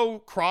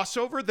Euro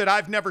crossover that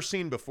I've never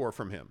seen before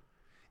from him.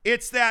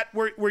 It's that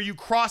where you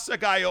cross a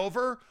guy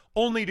over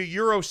only to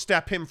Euro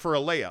step him for a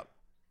layup.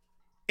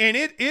 And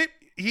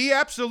he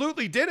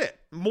absolutely did it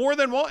more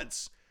than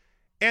once.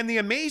 And the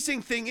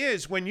amazing thing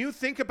is, when you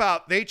think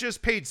about, they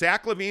just paid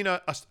Zach LaVine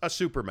a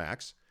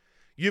supermax.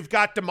 You've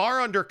got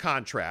DeMar under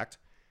contract,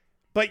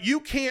 but you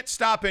can't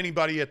stop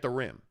anybody at the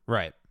rim.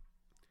 Right.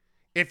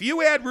 If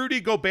you add Rudy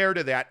Gobert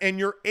to that and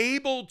you're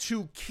able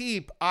to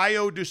keep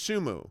Ayo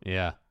Dosunmu,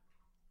 yeah,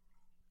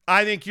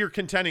 I think you're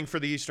contending for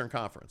the Eastern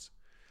Conference.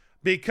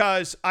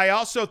 Because I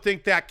also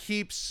think that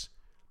keeps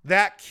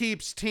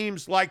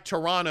teams like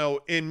Toronto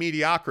in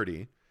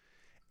mediocrity.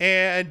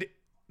 And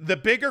the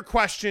bigger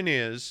question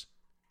is,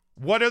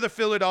 what are the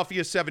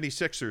Philadelphia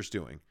 76ers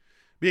doing?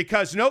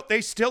 Because, note,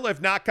 they still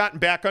have not gotten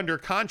back under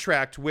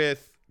contract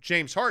with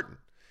James Harden.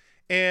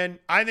 And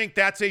I think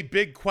that's a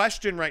big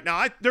question right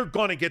now. They're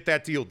going to get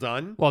that deal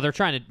done. Well, they're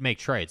trying to make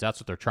trades. That's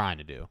what they're trying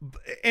to do.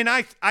 And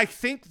I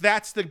think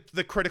that's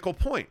the critical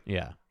point.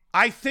 Yeah.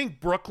 I think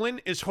Brooklyn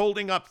is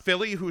holding up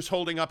Philly, who's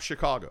holding up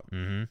Chicago.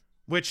 Mm-hmm.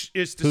 Which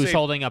is to who's say,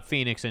 holding up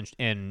Phoenix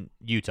and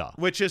Utah.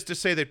 Which is to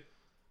say that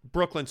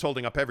Brooklyn's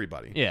holding up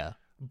everybody. Yeah.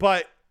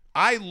 But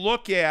I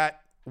look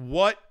at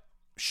what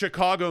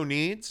Chicago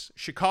needs.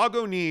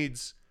 Chicago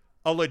needs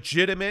a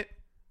legitimate,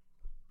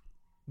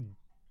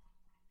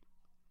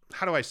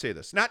 how do I say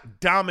this? Not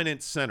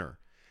dominant center.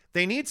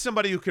 They need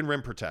somebody who can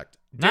rim protect.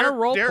 Not a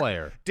role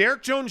player.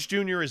 Derek Jones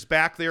Jr. is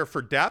back there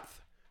for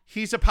depth.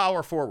 He's a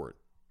power forward.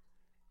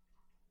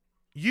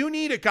 You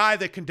need a guy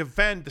that can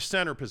defend the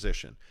center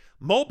position.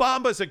 Mo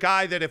Bamba's a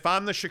guy that if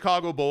I'm the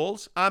Chicago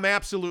Bulls, I'm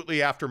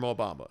absolutely after Mo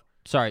Bamba.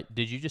 Sorry,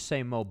 did you just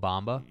say Mo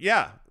Bamba?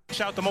 Yeah.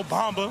 Shout out to Mo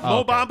Bamba.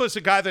 Mo Bamba's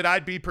a guy that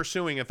I'd be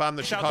pursuing if I'm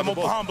the Shout Chicago out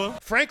to Mo Bulls.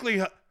 Bamba.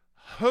 Frankly,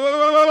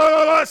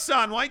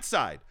 Hassan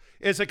Whiteside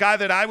is a guy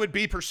that I would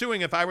be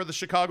pursuing if I were the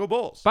Chicago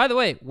Bulls. By the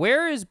way,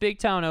 where is Big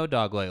Town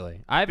O-Dog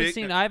lately? I haven't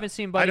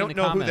seen Buddy I don't in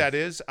the know comments. who that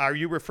is. Are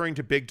you referring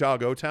to Big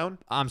Dog O-Town?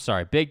 I'm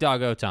sorry, Big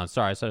Dog O-Town.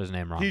 Sorry, I said his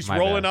name wrong. He's My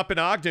rolling bad. up in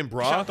Ogden,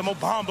 bro. Shout out to Mo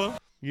Bamba.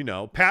 You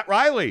know, Pat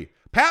Riley.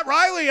 Pat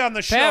Riley on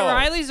the show. Pat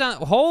Riley's on.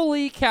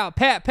 Holy cow.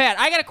 Pat,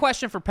 I got a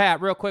question for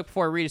Pat real quick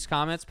before I read his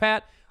comments.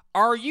 Pat,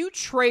 are you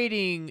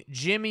trading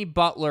Jimmy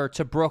Butler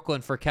to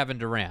Brooklyn for Kevin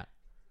Durant?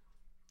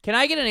 Can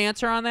I get an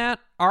answer on that?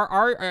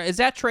 Is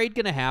that trade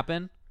going to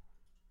happen?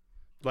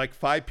 Like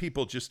 5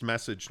 people just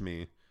messaged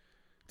me.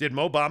 Did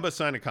Mo Bamba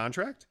sign a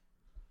contract?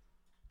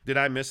 Did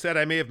I miss that?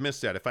 I may have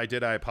missed that. If I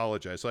did, I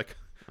apologize. Like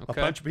a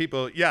bunch of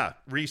people,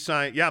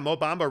 re-signed. Yeah, Mo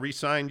Bamba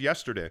re-signed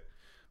yesterday.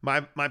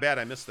 My bad,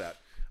 I missed that.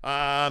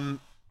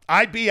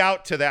 I'd be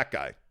out to that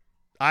guy.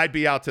 I'd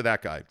be out to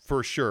that guy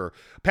for sure.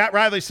 Pat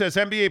Riley says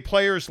NBA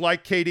players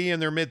like KD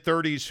in their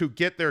mid-30s who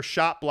get their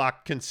shot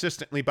blocked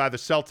consistently by the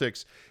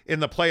Celtics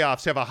in the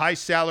playoffs have a high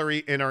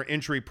salary and are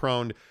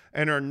injury-prone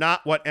and are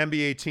not what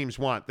NBA teams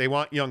want. They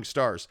want young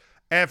stars.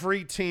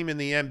 Every team in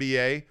the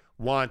NBA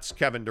wants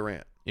Kevin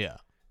Durant. Yeah.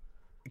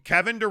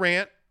 Kevin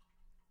Durant,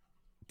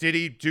 did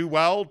he do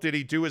well? Did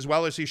he do as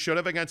well as he should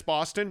have against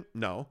Boston?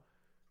 No.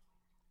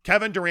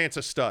 Kevin Durant's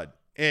a stud.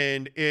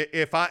 And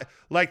if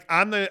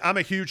I'm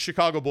a huge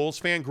Chicago Bulls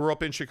fan, grew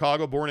up in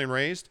Chicago, born and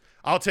raised.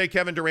 I'll take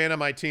Kevin Durant on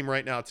my team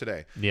right now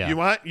today. Yeah. You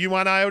want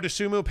Ayo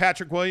Dosunmu,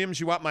 Patrick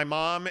Williams, you want my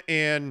mom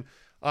and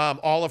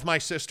all of my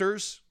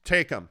sisters,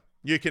 take them.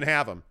 You can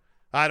have them.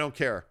 I don't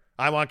care.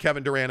 I want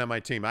Kevin Durant on my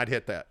team. I'd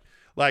hit that.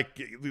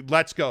 Like,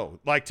 let's go.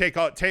 Like, take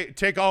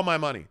all my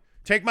money.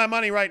 Take my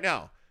money right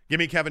now. Give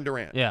me Kevin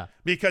Durant. Yeah.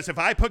 Because if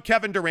I put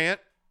Kevin Durant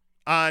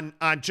on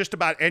just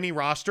about any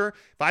roster,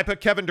 if I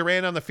put Kevin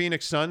Durant on the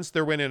Phoenix Suns,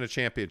 they're winning a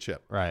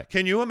championship. Right.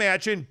 Can you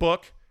imagine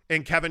Book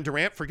and Kevin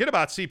Durant? Forget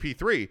about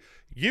CP3.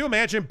 You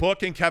imagine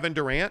Book and Kevin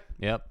Durant?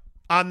 Yep.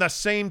 On the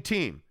same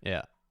team.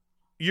 Yeah.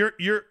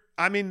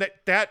 I mean,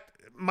 that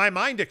my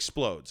mind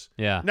explodes.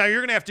 Yeah. Now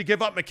you're going to have to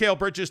give up Mikal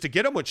Bridges to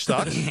get him, which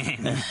sucks.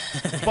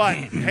 But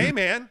hey,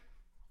 man,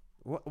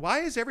 why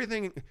is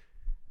everything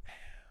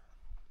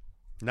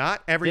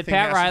not everything? Did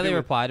Pat has Riley to do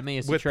reply to me?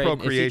 Is he with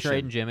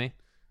procreation? Jimmy?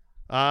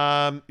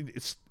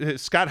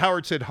 Scott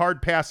Howard said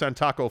hard pass on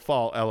Taco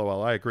Fall.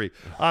 LOL. I agree.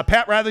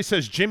 Pat Riley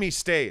says Jimmy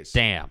stays.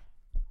 Damn.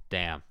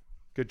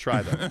 Good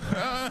try though.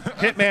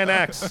 Hitman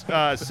X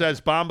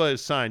says Bamba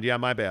is signed. Yeah,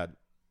 my bad.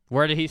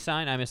 Where did he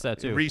sign? I missed that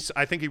too.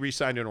 I think he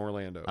re-signed in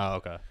Orlando. Oh,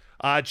 okay.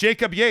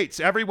 Jacob Yates.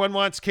 Everyone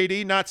wants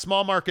KD, not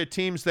small market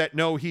teams that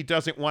know he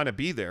doesn't want to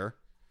be there.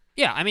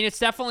 Yeah, I mean it's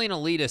definitely an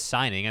elitist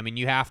signing. I mean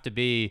you have to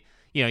be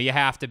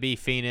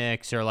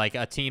Phoenix or like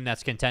a team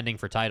that's contending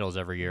for titles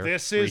every year.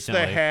 This is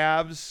recently. the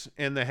haves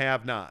and the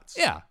have-nots.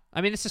 Yeah. I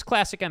mean, this is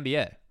classic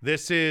NBA.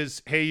 This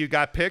is, hey, you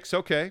got picks?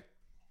 Okay.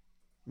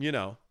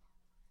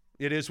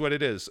 It is what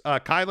it is.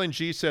 Kylan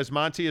G says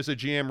Monty is a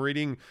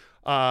GM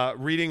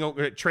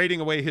trading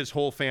away his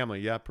whole family.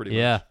 Yeah, pretty much.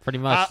 Yeah, pretty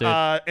much, dude.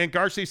 And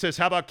Garcia says,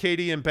 how about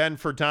KD and Ben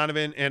for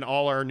Donovan and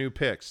all our new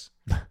picks?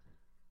 No,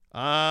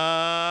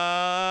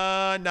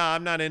 I'm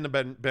not into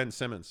Ben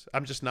Simmons.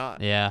 I'm just not.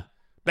 Yeah.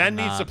 Ben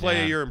needs to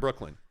play a year in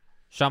Brooklyn.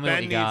 Show me Ben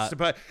what you needs got. to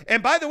play.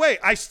 And by the way,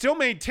 I still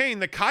maintain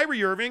the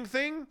Kyrie Irving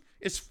thing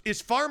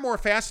is far more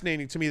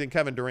fascinating to me than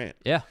Kevin Durant.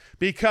 Yeah.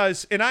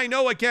 Because, and I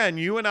know, again,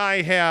 you and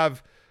I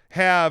have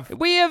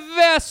we have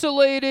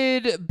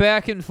vacillated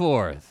back and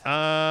forth.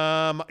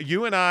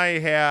 You and I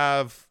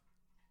have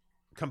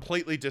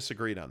completely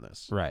disagreed on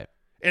this. Right.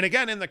 And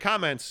again, in the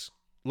comments,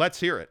 let's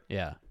hear it.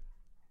 Yeah.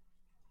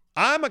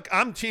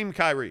 I'm Team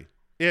Kyrie.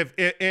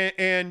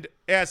 And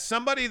as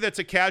somebody that's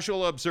a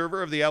casual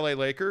observer of the LA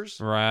Lakers,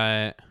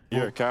 right.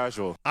 You're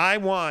casual. I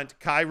want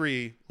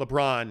Kyrie,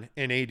 LeBron,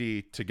 and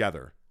AD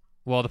together.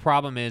 Well, the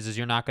problem is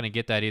you're not going to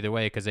get that either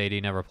way because AD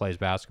never plays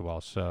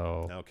basketball.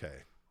 So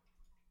okay.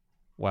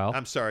 Well,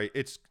 I'm sorry.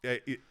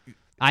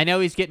 I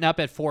know he's getting up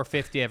at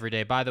 4:50 every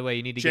day. By the way,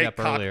 you need to get up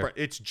earlier.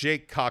 It's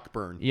Jake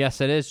Cockburn.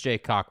 Yes, it is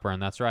Jake Cockburn.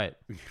 That's right.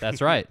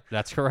 That's right.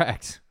 That's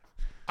correct.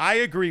 I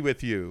agree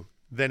with you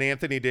that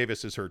Anthony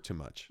Davis is hurt too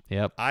much.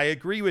 Yep. I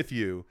agree with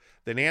you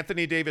that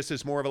Anthony Davis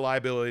is more of a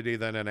liability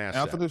than an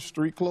asset. After the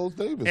street clothes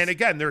Davis. And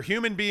again, they're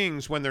human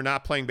beings when they're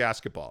not playing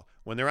basketball.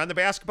 When they're on the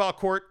basketball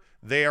court,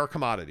 they are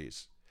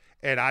commodities.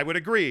 And I would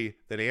agree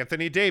that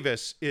Anthony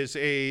Davis is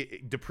a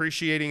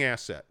depreciating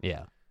asset.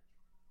 Yeah.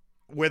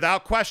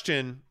 Without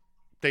question,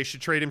 they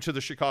should trade him to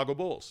the Chicago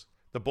Bulls.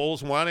 The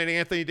Bulls wanted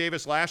Anthony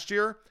Davis last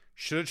year,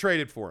 should have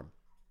traded for him.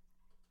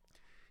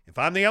 If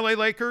I'm the LA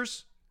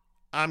Lakers,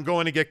 I'm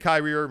going to get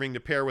Kyrie Irving to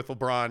pair with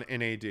LeBron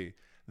and AD.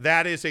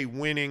 That is a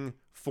winning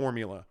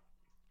formula.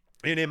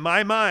 And in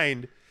my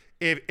mind,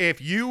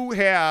 if you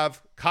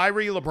have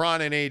Kyrie,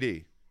 LeBron, and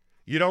AD,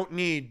 you don't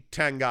need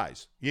 10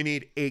 guys. You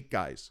need 8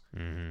 guys.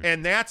 Mm-hmm.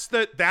 And that's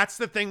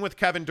the thing with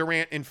Kevin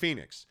Durant in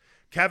Phoenix.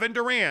 Kevin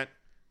Durant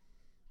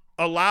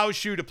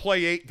allows you to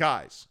play 8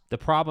 guys. The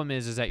problem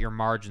is that your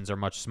margins are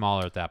much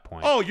smaller at that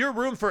point. Oh, your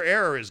room for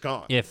error is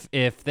gone.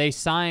 If they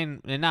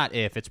sign, and not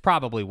if, it's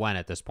probably when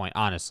at this point,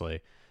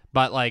 honestly.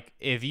 But like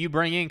if you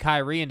bring in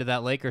Kyrie into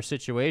that Lakers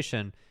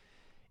situation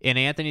and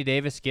Anthony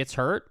Davis gets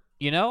hurt,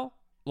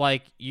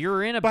 like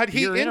you're in a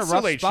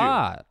rough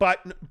spot.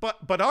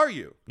 But are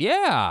you?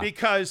 Yeah.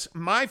 Because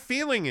my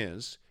feeling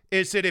is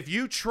that if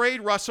you trade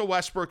Russell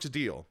Westbrook's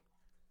deal,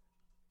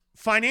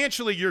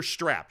 financially, you're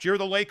strapped. You're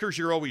the Lakers.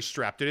 You're always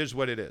strapped. It is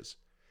what it is.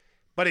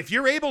 But if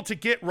you're able to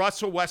get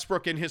Russell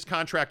Westbrook and his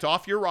contract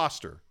off your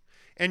roster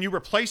and you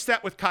replace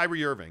that with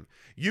Kyrie Irving,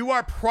 you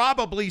are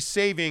probably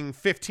saving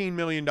 $15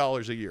 million a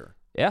year.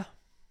 Yeah.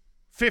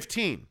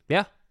 15.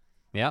 Yeah.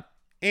 Yeah.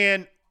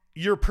 And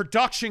your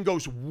production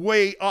goes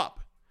way up.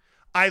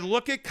 I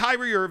look at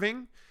Kyrie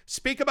Irving,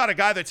 speak about a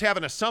guy that's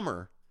having a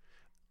summer.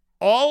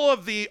 all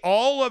of the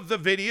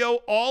video,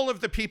 all of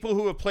the people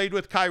who have played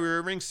with Kyrie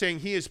Irving saying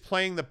he is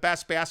playing the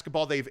best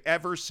basketball they've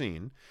ever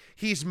seen.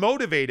 He's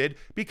motivated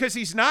because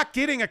he's not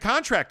getting a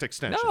contract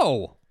extension.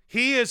 No.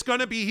 He's going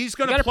to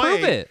play.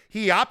 Prove it.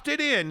 He opted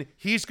in.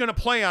 He's going to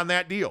play on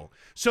that deal.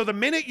 So the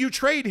minute you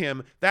trade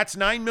him, that's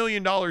 $9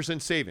 million in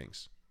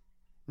savings.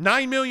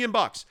 $9 million.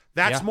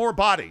 That's more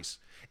bodies.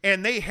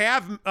 And they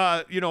have,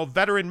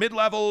 veteran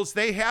mid-levels.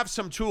 They have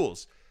some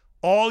tools.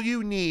 All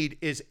you need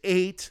is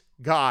 8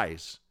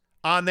 guys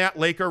on that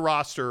Laker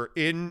roster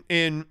in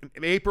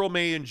April,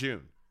 May, and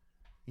June.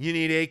 You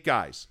need 8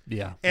 guys.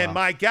 Yeah. And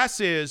my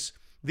guess is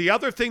the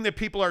other thing that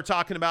people are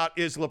talking about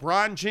is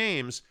LeBron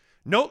James.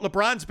 Note,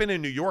 LeBron's been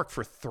in New York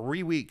for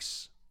 3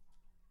 weeks.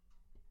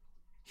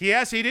 He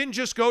didn't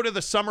just go to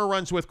the summer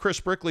runs with Chris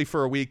Brickley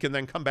for a week and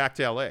then come back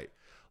to L.A.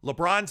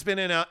 LeBron's been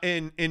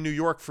in New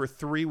York for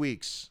 3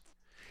 weeks.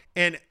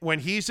 And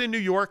when he's in New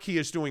York, he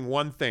is doing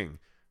one thing,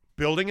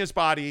 building his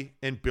body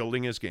and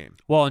building his game.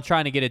 Well, and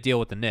trying to get a deal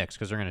with the Knicks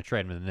because they're going to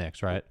trade him to the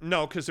Knicks, right?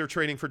 No, because they're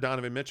trading for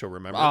Donovan Mitchell,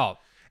 remember? Oh,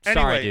 sorry,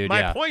 anyway, dude.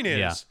 My point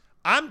is,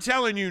 I'm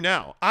telling you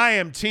now, I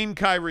am Team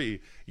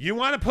Kyrie. You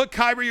want to put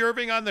Kyrie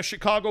Irving on the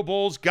Chicago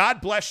Bulls?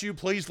 God bless you.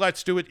 Please,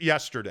 let's do it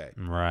yesterday.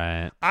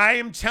 Right. I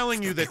am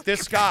telling you that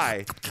this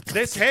guy,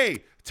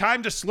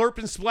 time to slurp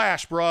and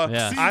splash, bro.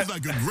 Yeah. Seems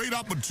like a great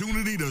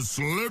opportunity to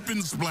slurp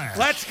and splash.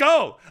 Let's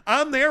go.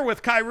 I'm there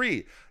with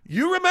Kyrie.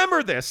 You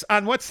remember this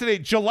on what's today?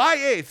 July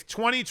 8th,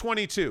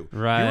 2022.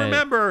 Right. You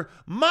remember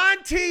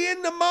Monty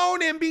in the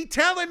morning be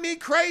telling me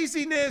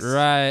craziness.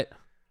 Right.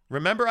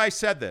 Remember I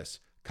said this.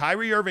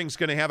 Kyrie Irving's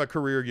going to have a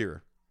career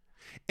year.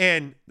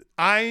 And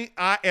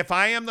if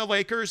I am the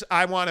Lakers,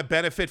 I want to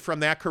benefit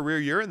from that career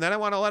year, and then I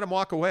want to let him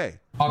walk away.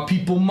 Are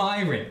people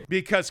Myron?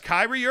 Because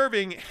Kyrie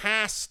Irving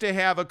has to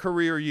have a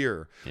career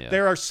year. Yeah.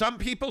 There are some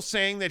people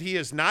saying that he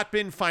has not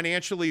been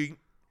financially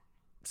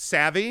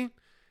savvy,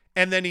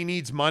 and then he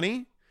needs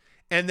money,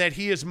 and that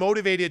he is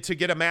motivated to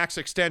get a max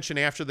extension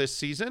after this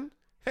season.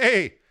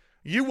 Hey,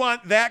 you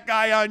want that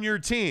guy on your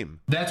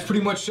team. That's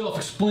pretty much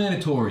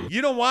self-explanatory.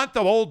 You don't want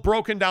the old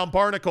broken down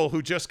barnacle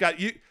who just got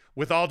you.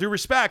 With all due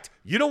respect,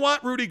 you don't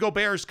want Rudy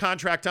Gobert's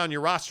contract on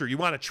your roster. You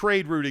want to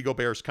trade Rudy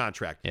Gobert's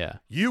contract. Yeah.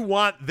 You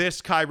want this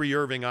Kyrie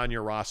Irving on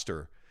your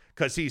roster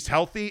because he's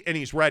healthy and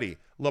he's ready.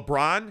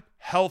 LeBron,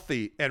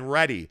 healthy and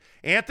ready.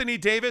 Anthony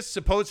Davis,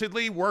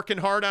 supposedly working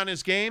hard on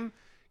his game.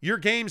 Your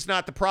game's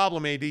not the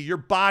problem, AD. Your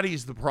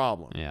body's the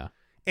problem. Yeah.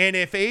 And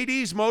if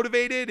AD's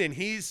motivated and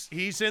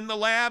he's in the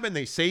lab and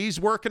they say he's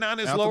working on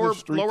his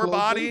lower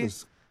body,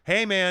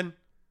 hey, man,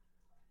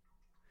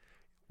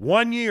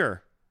 1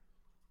 year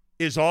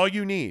is all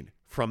you need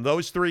from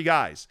those 3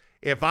 guys.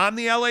 If I'm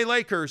the LA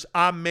Lakers,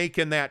 I'm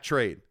making that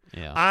trade.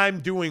 Yeah. I'm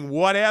doing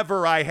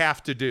whatever I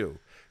have to do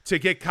to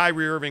get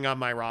Kyrie Irving on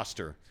my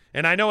roster.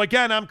 And I know,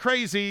 again, I'm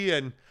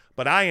crazy,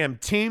 but I am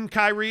Team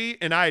Kyrie,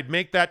 and I'd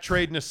make that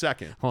trade in a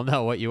second. Well,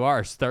 no, what you are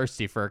is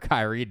thirsty for a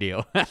Kyrie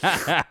deal.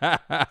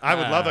 I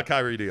would love a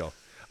Kyrie deal.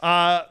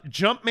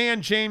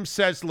 Jumpman James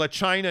says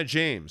LaChina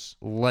James.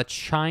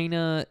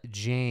 LaChina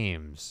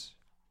James.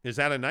 Is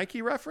that a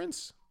Nike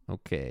reference?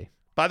 Okay.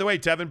 By the way,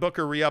 Devin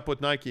Booker re-up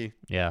with Nike.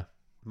 Yeah.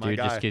 My Dude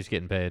guy. just keeps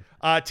getting paid.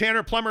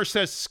 Tanner Plummer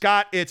says,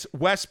 Scott, it's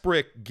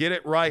Westbrook. Get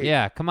it right.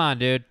 Yeah, come on,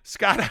 dude.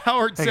 Scott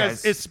Howard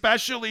says, guys.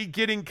 especially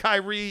getting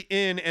Kyrie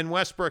in and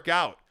Westbrook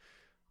out.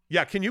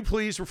 Yeah, can you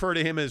please refer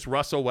to him as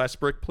Russell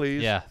Westbrook,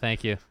 please? Yeah,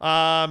 thank you.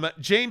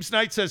 James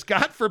Knight says,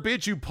 God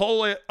forbid you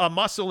pull a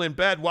muscle in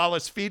bed while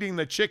it's feeding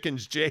the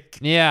chickens, Jake.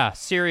 Yeah,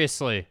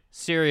 seriously.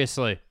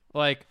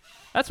 Like,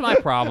 that's my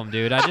problem,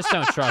 dude. I just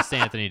don't trust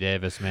Anthony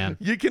Davis, man.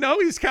 You can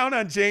always count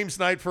on James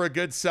Knight for a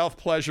good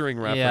self-pleasuring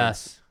reference.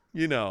 Yes.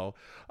 You know.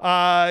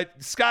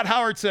 Scott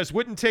Howard says,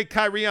 wouldn't take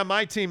Kyrie on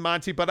my team,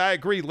 Monty, but I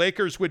agree.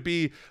 Lakers would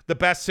be the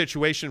best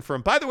situation for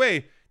him. By the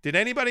way, did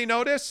anybody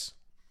notice?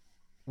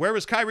 Where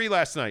was Kyrie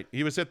last night?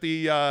 He was at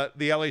the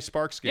LA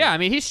Sparks game. Yeah, I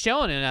mean, he's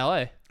chilling in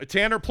LA.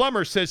 Tanner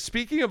Plummer says,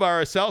 speaking of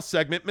RSL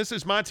segment,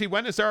 Mrs. Monty,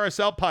 when is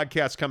RSL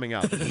podcast coming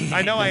out?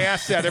 I know I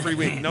ask that every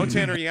week. No,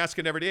 Tanner, you ask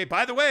it every day.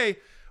 By the way,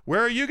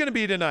 where are you going to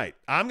be tonight?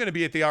 I'm going to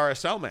be at the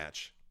RSL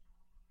match.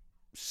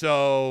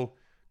 So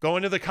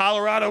going to the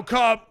Colorado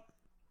Cup.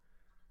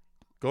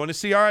 Going to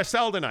see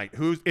RSL tonight.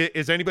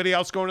 Is anybody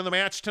else going to the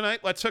match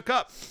tonight? Let's hook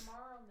up.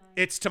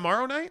 It's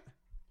tomorrow night?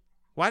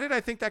 Why did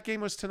I think that game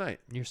was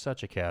tonight? You're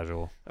such a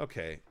casual.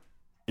 Okay.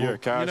 You're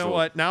casual. You know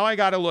what? Now I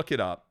got to look it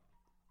up.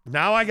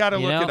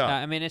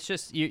 I mean, it's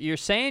just you're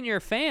saying you're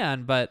a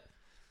fan, but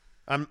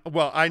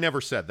I never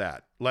said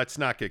that. Let's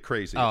not get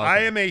crazy. Oh, okay. I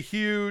am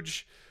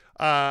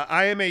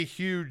a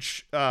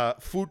huge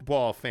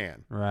football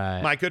fan.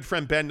 right, My good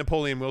friend Ben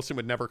Napoleon Wilson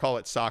would never call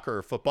it soccer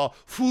or football.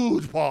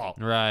 Football.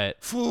 right,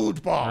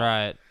 Football.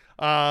 right.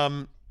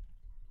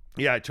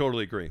 Yeah, I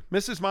totally agree.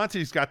 Mrs.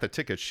 Monty's got the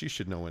tickets. She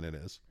should know when it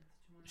is.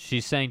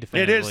 She's saying It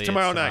definitively is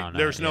tomorrow night.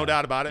 There's no yeah.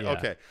 doubt about it. Yeah.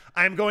 Okay.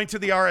 I'm going to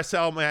the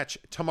RSL match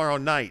tomorrow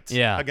night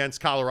Yeah. against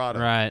Colorado.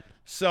 Right.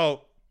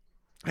 So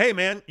Hey,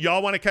 man,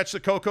 y'all want to catch the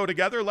Coco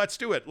together? Let's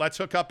do it. Let's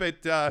hook up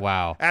at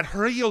at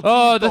Rio.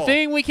 Oh, the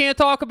thing we can't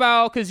talk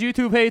about because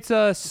YouTube hates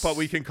us. But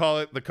we can call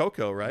it the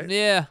Coco, right?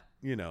 Yeah.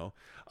 You know.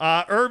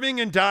 Irving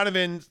and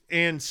Donovan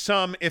and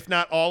some, if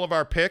not all of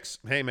our picks.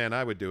 Hey, man,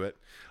 I would do it.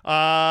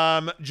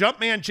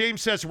 Jumpman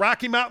James says,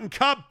 Rocky Mountain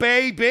Cup,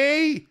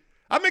 baby.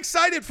 I'm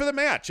excited for the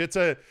match. It's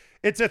a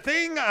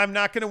thing. I'm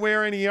not going to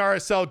wear any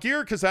RSL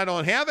gear because I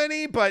don't have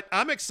any, but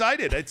I'm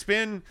excited. It's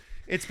been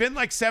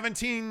like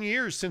 17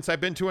 years since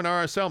I've been to an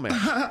RSL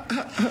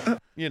match.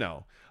 You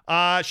know.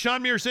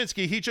 Sean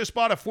Mierzinski, he just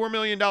bought a $4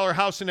 million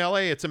house in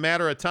L.A. It's a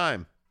matter of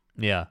time.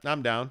 Yeah.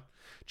 I'm down.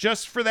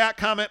 Just for that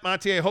comment,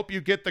 Monty, I hope you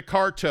get the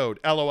car towed.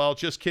 LOL.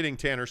 Just kidding,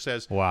 Tanner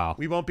says. Wow.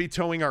 We won't be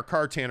towing our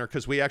car, Tanner,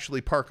 because we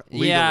actually park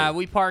legally. Yeah,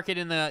 we park it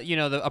in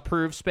the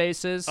approved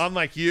spaces.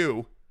 Unlike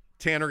you,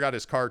 Tanner got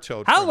his car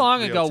towed. How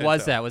long ago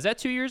was that? Was that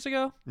 2 years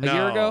ago? A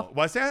year ago?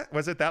 Was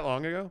it that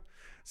long ago?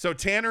 So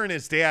Tanner and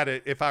his dad,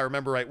 if I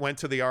remember right, went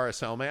to the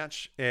RSL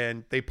match,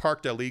 and they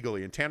parked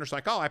illegally. And Tanner's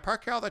like, I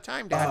park here all the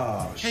time, Dad.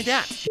 Oh, hey,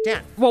 Dad.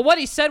 Well, what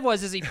he said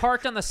was he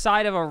parked on the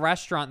side of a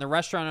restaurant, and the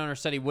restaurant owner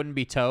said he wouldn't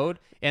be towed,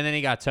 and then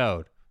he got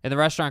towed. And the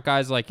restaurant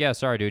guy's like, yeah,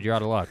 sorry, dude, you're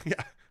out of luck. Yeah.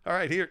 All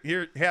right,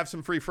 here, have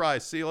some free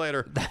fries. See you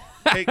later.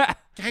 Hey,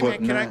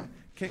 man,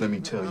 let me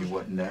tell you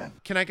what now.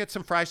 Can I get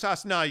some fry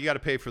sauce? No, you got to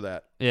pay for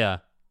that. Yeah.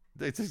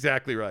 That's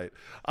exactly right.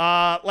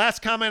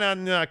 Last comment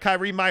on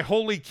Kyrie. My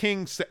holy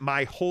king says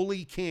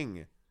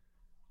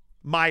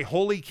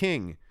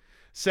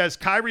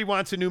Kyrie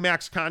wants a new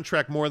max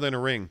contract more than a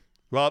ring.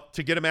 Well,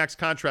 to get a max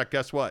contract,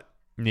 guess what?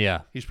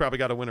 Yeah. He's probably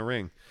got to win a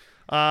ring.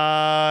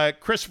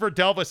 Christopher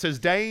Delva says,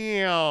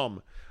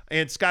 damn.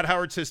 And Scott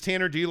Howard says,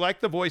 Tanner, do you like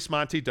the voice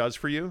Monty does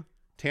for you?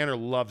 Tanner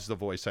loves the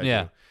voice I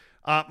do.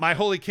 My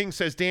holy king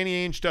says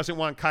Danny Ainge doesn't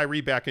want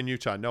Kyrie back in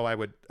Utah. No, I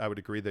would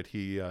agree that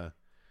he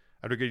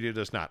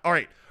does not. All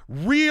right,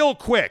 real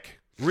quick.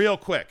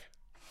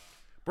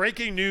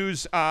 Breaking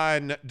news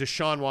on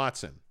Deshaun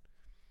Watson.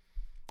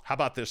 How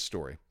about this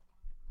story?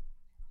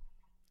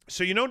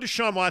 So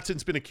Deshaun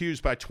Watson's been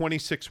accused by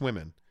 26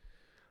 women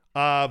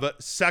of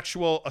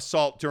sexual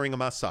assault during a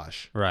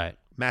massage. Right.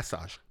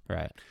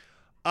 Right.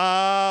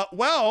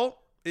 Well,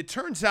 it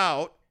turns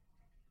out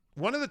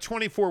one of the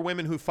 24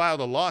 women who filed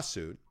a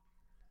lawsuit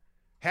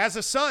has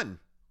a son.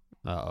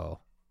 Uh-oh.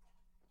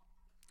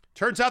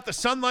 Turns out the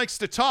son likes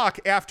to talk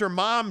after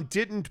mom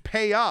didn't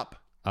pay up.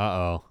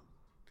 Uh-oh.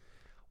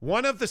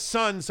 One of the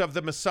sons of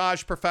the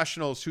massage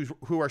professionals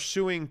who are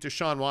suing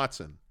Deshaun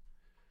Watson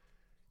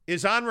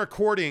is on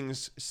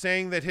recordings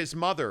saying that his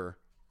mother,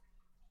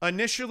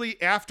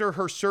 initially after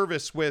her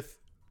service with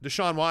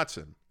Deshaun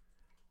Watson,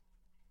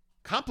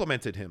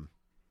 complimented him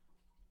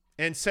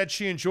and said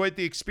she enjoyed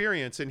the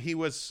experience and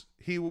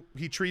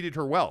he treated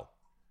her well.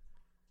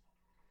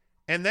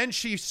 And then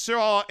she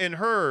saw and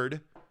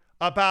heard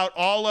about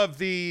all of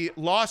the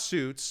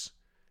lawsuits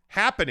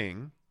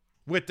happening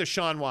with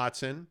Deshaun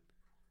Watson,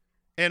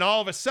 and all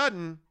of a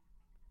sudden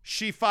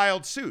she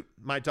filed suit.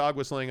 My dog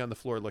was laying on the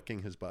floor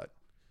licking his butt.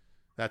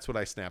 That's what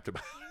I snapped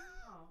about.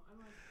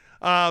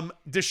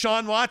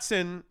 Deshaun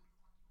Watson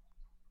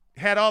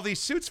had all these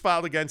suits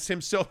filed against him,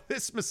 so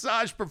this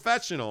massage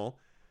professional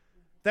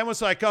then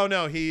was like, oh,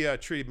 no, he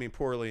treated me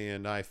poorly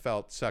and I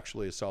felt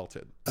sexually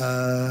assaulted.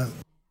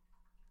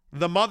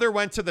 The mother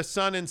went to the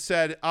son and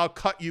said, I'll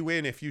cut you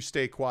in if you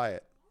stay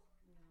quiet.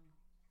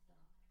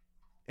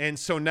 And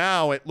so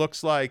now it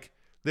looks like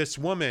this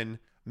woman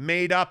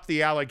made up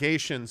the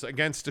allegations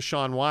against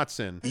Deshaun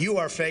Watson. You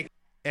are fake.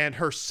 And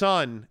her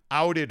son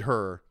outed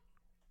her.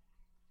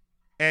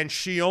 And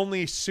she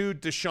only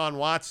sued Deshaun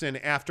Watson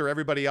after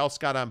everybody else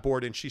got on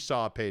board and she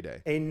saw a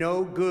payday. A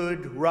no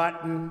good,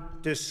 rotten,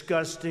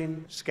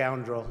 disgusting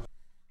scoundrel.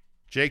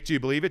 Jake, do you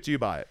believe it? Do you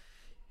buy it?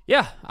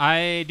 Yeah,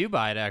 I do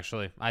buy it,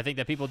 actually. I think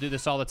that people do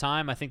this all the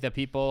time. I think that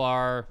people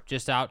are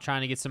just out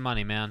trying to get some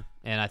money, man.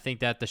 And I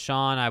think that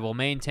Deshaun, I will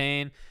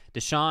maintain,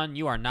 Deshaun,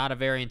 you are not a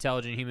very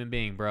intelligent human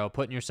being, bro.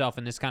 Putting yourself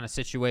in this kind of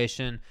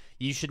situation,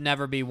 you should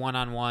never be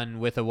one-on-one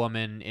with a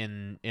woman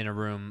in a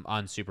room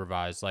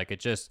unsupervised.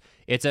 Like,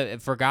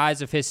 for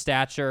guys of his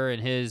stature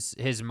and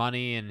his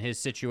money and his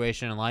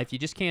situation in life, you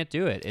just can't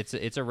do it.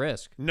 It's a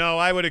risk. No,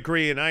 I would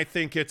agree, and I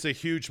think it's a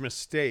huge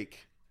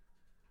mistake.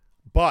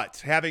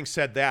 But having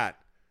said that,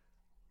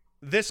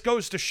 this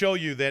goes to show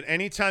you that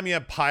anytime you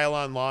have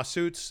pile-on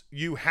lawsuits,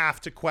 you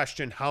have to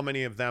question how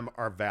many of them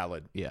are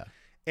valid. Yeah.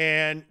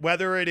 And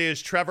whether it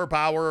is Trevor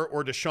Bauer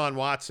or Deshaun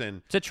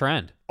Watson, it's a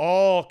trend.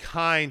 All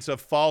kinds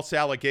of false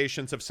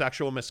allegations of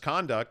sexual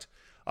misconduct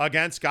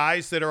against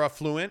guys that are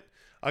affluent,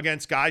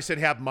 against guys that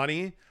have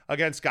money,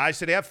 against guys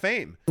that have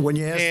fame. When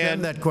you ask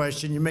them that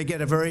question, you may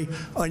get a very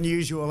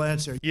unusual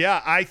answer.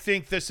 Yeah, I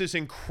think this is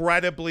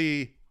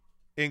incredibly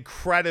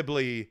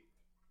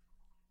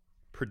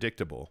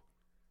predictable,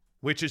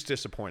 which is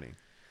disappointing.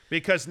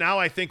 Because now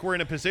I think we're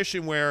in a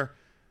position where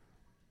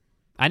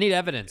I need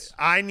evidence.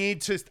 I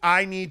need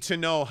to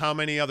know how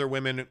many other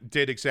women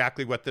did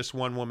exactly what this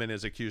one woman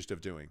is accused of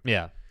doing.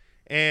 Yeah.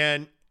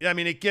 And I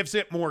mean, it gives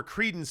it more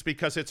credence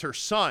because it's her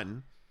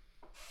son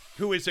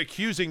who is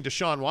accusing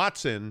Deshaun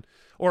Watson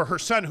or her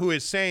son who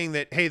is saying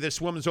that, hey, this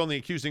woman's only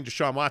accusing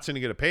Deshaun Watson to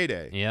get a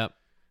payday. Yep.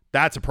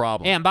 That's a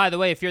problem. And by the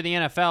way, if you're the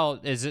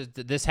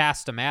NFL, this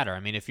has to matter.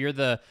 I mean, if you're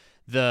the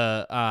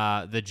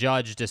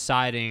judge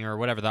deciding or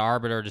whatever, the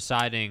arbiter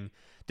deciding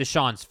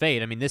Deshaun's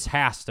fate, I mean, this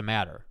has to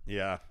matter.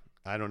 Yeah,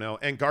 I don't know.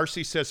 And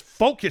Garcia says,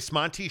 focus,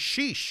 Monty.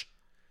 Sheesh.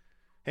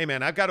 Hey,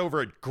 man, I've got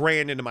over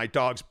 $1,000 into my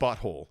dog's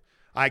butthole.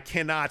 I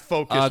cannot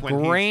focus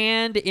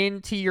 $1,000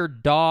 into your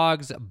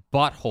dog's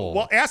butthole.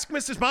 Well, ask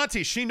Mrs.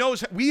 Monty. She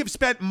knows we have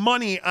spent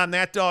money on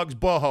that dog's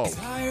butthole.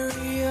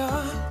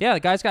 Yeah,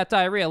 the guy's got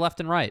diarrhea left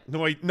and right.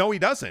 No, he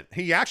doesn't.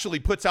 He actually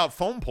puts out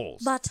foam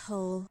poles.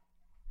 Butthole.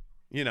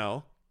 You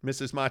know,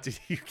 Mrs. Monty,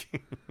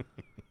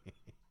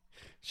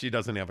 she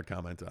doesn't have a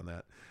comment on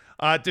that.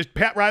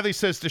 Pat Riley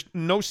says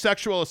no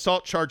sexual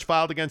assault charge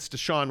filed against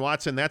Deshaun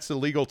Watson. That's the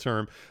legal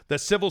term. The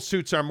civil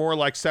suits are more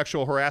like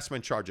sexual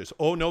harassment charges.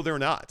 Oh, no, they're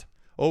not.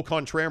 Au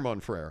contraire, mon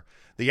frere.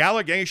 The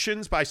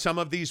allegations by some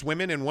of these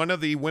women, and one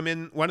of the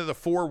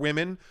 4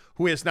 women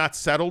who has not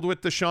settled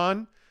with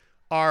Deshaun,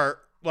 are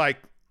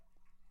like,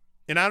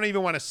 and I don't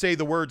even want to say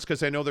the words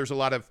because I know there's a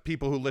lot of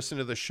people who listen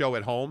to the show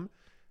at home.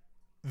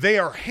 They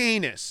are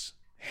heinous,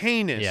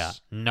 yeah,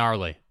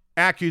 gnarly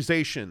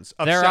accusations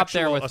of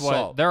sexual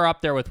assault. They're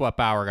up there with what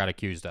Bauer got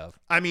accused of.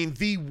 I mean,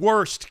 the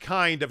worst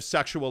kind of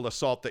sexual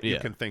assault that you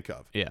can think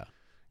of. Yeah.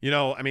 You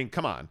know, I mean,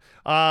 come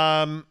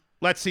on.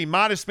 Let's see.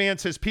 Modest Man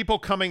says people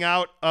coming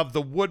out of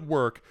the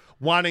woodwork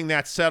wanting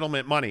that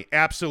settlement money.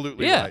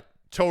 Absolutely right.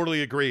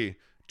 Totally agree.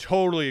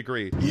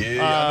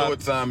 Yeah, I know what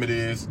time it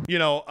is. You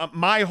know,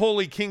 My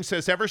Holy King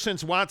says ever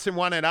since Watson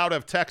wanted out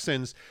of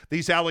Texans,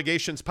 these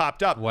allegations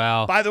popped up.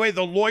 Wow. By the way,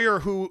 the lawyer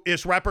who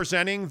is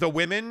representing the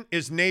women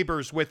is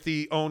neighbors with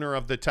the owner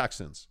of the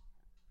Texans.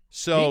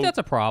 So I think that's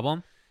a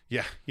problem.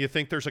 Yeah. You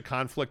think there's a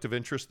conflict of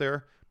interest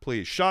there?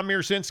 Please. Sean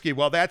Mirzinski,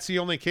 well, that's the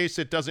only case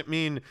that doesn't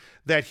mean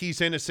that he's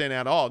innocent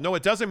at all. No,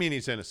 it doesn't mean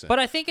he's innocent. But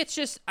I think it's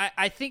just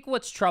I think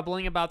what's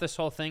troubling about this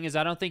whole thing is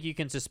I don't think you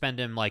can suspend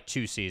him like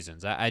 2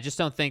 seasons. I just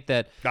don't think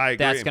that's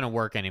going to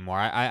work anymore.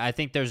 I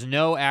think there's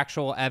no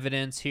actual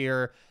evidence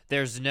here.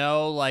 There's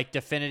no like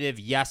definitive,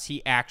 yes,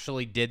 he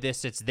actually did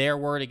this. It's their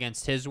word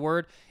against his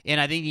word.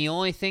 And I think the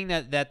only thing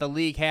that the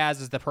league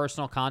has is the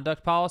personal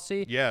conduct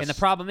policy. Yes. And the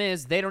problem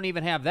is they don't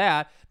even have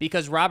that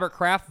because Robert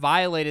Kraft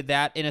violated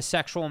that in a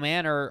sexual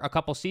manner a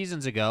couple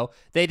seasons ago.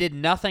 They did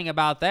nothing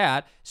about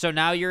that. So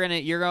now you're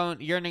gonna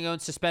go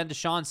and suspend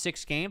Deshaun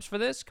 6 games for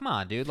this? Come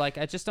on, dude. Like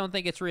I just don't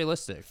think it's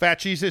realistic. Fat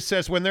Jesus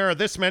says when there are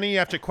this many, you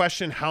have to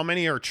question how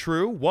many are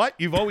true. What?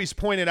 You've always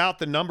pointed out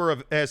the number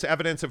of as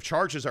evidence of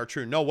charges are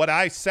true. No, what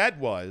I said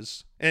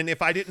was, and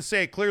if I didn't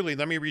say it clearly,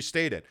 let me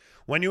restate it.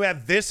 When you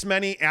have this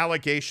many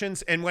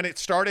allegations, and when it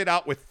started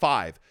out with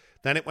 5,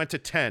 then it went to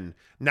 10.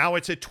 Now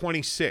it's at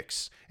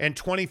 26 and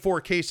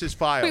 24 cases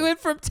filed. We went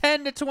from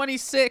 10 to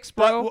 26,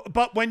 bro.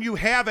 But when you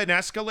have an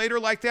escalator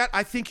like that,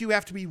 I think you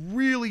have to be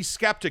really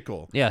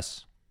skeptical.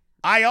 Yes.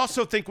 I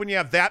also think when you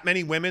have that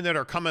many women that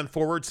are coming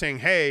forward saying,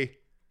 hey,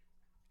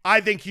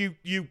 I think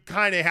you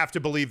kind of have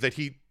to believe that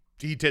he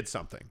did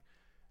something.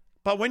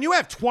 But when you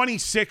have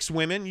 26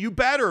 women, you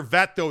better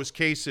vet those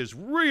cases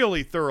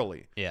really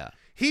thoroughly. Yeah.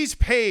 He's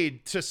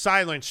paid to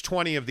silence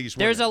 20 of these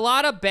women. There's a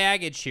lot of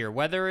baggage here,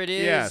 whether it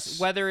is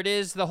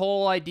the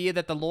whole idea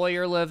that the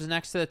lawyer lives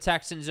next to the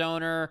Texans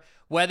owner,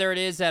 whether it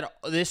is that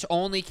this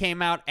only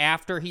came out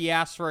after he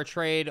asked for a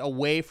trade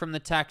away from the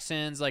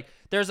Texans. Like,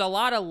 there's a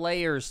lot of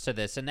layers to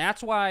this, and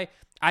that's why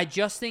I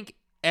just think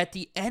at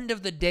the end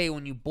of the day,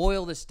 when you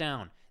boil this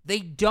down, they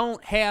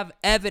don't have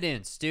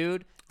evidence,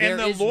 dude. There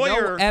is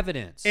no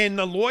evidence. And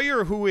the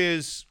lawyer who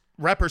is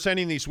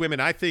representing these women,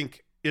 I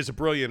think, is a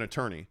brilliant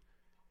attorney.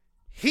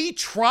 He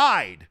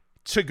tried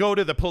to go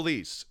to the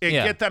police and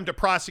get them to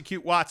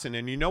prosecute Watson.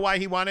 And you know why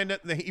he wanted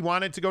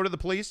to go to the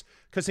police?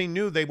 Because he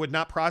knew they would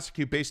not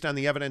prosecute based on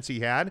the evidence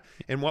he had.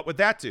 And what would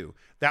that do?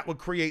 That would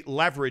create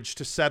leverage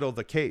to settle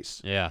the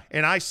case. Yeah.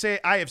 And I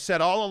have said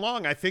all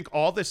along, I think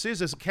all this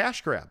is a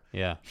cash grab.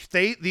 Yeah.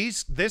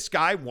 This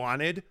guy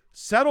wanted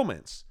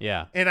settlements.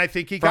 Yeah. And I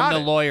think he got it.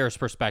 From the lawyer's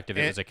perspective,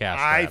 it was a cash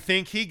grab. I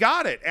think he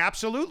got it.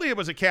 Absolutely, it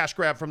was a cash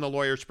grab from the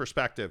lawyer's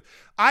perspective.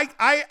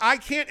 I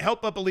can't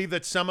help but believe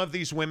that some of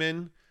these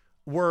women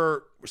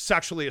were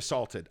sexually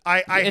assaulted.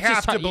 I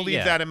have to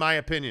believe that, in my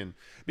opinion,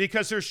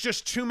 because there's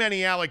just too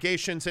many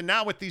allegations. And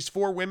now with these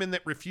 4 women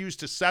that refuse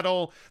to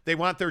settle, they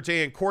want their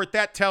day in court.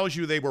 That tells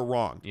you they were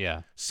wrong.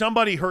 Yeah.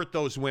 Somebody hurt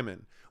those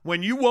women.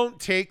 When you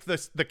won't take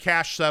the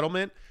cash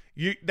settlement,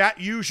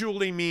 that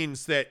usually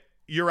means that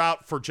you're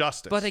out for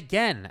justice. But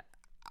again,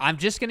 I'm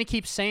just going to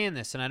keep saying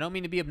this, and I don't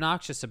mean to be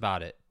obnoxious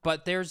about it,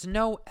 but there's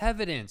no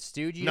evidence,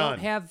 dude. You don't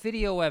have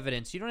video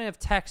evidence. You don't have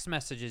text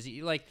messages.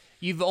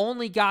 You've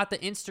only got the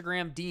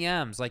Instagram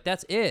DMs. Like,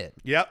 that's it.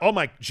 Yeah. Oh,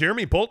 my.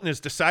 Jeremy Bolton has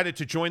decided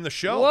to join the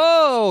show.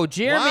 Whoa,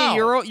 Jeremy,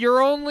 wow.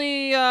 you're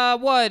only,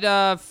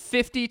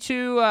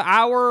 52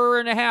 hour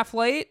and a half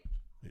late?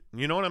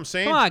 You know what I'm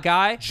saying? Come on,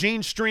 guy.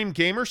 Gene Stream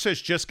Gamer says,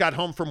 just got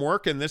home from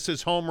work, and this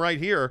is home right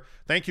here.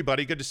 Thank you,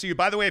 buddy. Good to see you.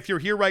 By the way, if you're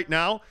here right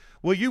now,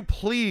 will you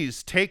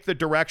please take the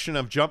direction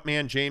of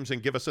Jumpman James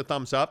and give us a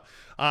thumbs up?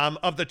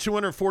 Of the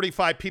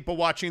 245 people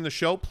watching the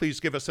show, please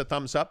give us a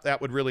thumbs up.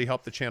 That would really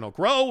help the channel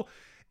grow.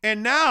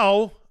 And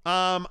now,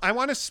 I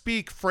want to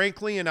speak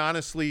frankly and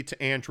honestly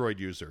to Android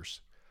users.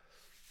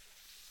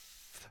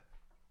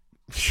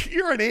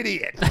 You're an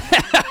idiot.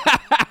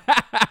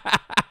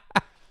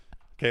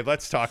 Okay,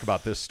 let's talk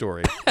about this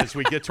story as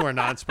we get to our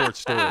non-sports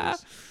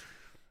stories.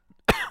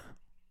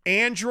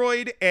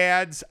 Android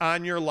ads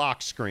on your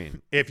lock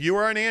screen. If you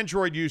are an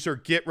Android user,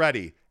 get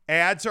ready.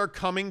 Ads are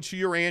coming to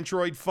your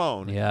Android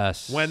phone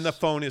when the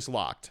phone is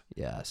locked.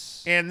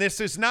 Yes. And this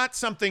is not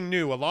something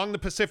new. Along the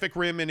Pacific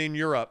Rim and in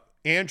Europe,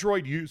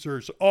 Android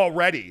users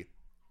already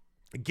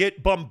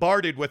get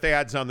bombarded with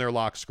ads on their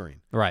lock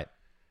screen. Right.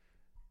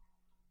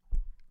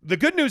 The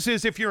good news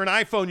is if you're an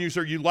iPhone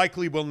user, you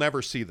likely will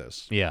never see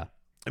this. Yeah.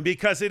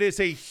 Because it is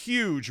a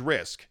huge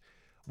risk.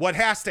 What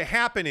has to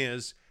happen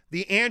is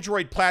the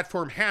Android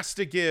platform has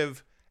to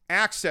give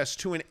access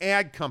to an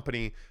ad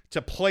company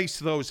to place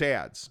those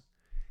ads.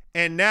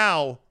 And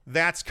now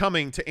that's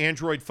coming to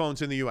Android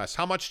phones in the U.S.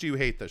 How much do you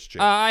hate this, Jay?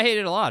 I hate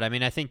it a lot. I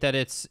mean, I think that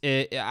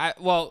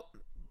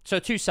so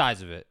two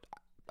sides of it.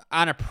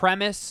 On the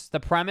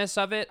premise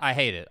of it, I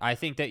hate it. I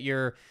think that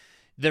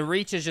the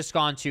reach has just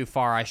gone too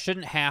far. I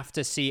shouldn't have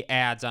to see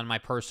ads on my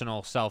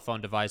personal cell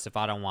phone device if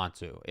I don't want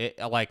to.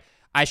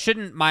 I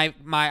shouldn't. My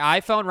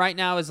iPhone right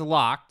now is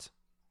locked.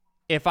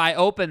 If I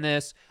open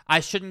this, I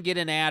shouldn't get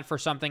an ad for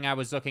something I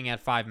was looking at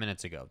 5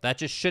 minutes ago. That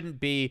just shouldn't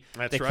be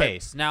the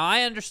case. Now,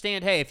 I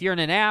understand, hey, if you're in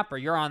an app or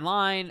you're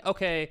online,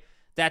 okay,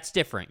 that's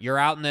different. You're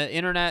out in the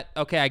internet,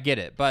 okay, I get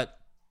it. But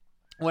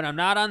when I'm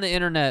not on the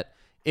internet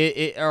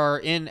or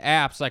in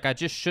apps, like I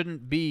just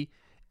shouldn't be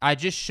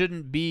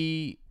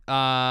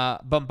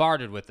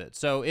bombarded with it.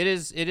 So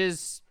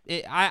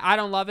I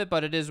don't love it,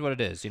 but it is what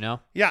it is, you know?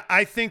 Yeah,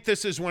 I think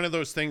this is one of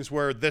those things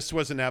where this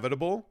was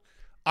inevitable.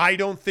 I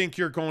don't think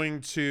you're going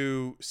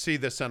to see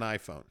this on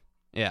iPhone.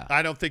 Yeah.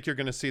 I don't think you're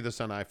going to see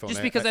this on iPhone.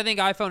 Just because I think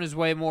iPhone is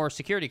way more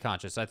security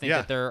conscious. I think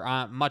that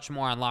they're much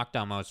more on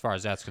lockdown mode as far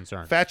as that's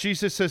concerned. Fat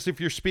Jesus says if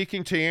you're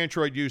speaking to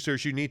Android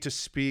users, you need to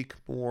speak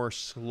more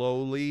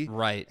slowly.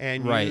 Right.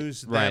 And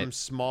use them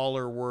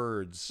smaller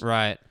words.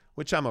 Right.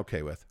 Which I'm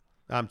okay with.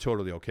 I'm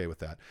totally okay with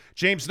that.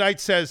 James Knight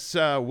says,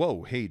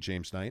 hey,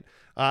 James Knight,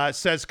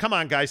 says, come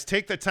on, guys,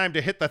 take the time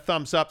to hit the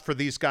thumbs up for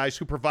these guys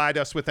who provide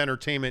us with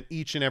entertainment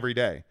each and every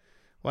day.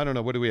 Well, I don't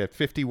know. What do we have?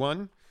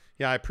 51?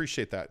 Yeah, I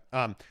appreciate that.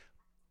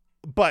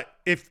 But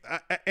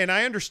and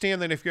I understand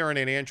that if you're on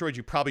an Android,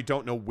 you probably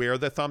don't know where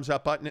the thumbs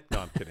up button is. No,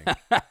 I'm kidding.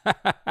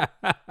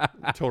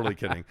 I'm totally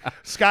kidding.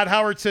 Scott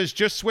Howard says,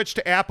 just switch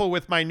to Apple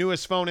with my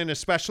newest phone, and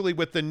especially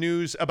with the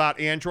news about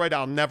Android,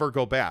 I'll never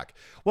go back.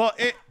 Well,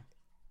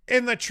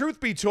 and the truth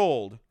be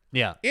told,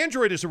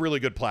 Android is a really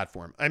good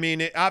platform. I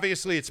mean,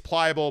 obviously it's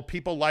pliable.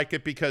 People like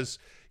it because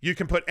you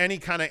can put any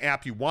kind of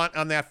app you want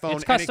on that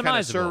phone, any kind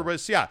of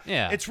service. Yeah.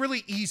 It's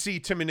really easy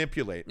to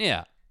manipulate.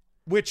 Yeah.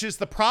 Which is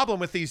the problem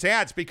with these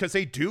ads because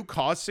they do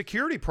cause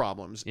security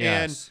problems.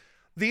 Yes.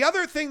 And the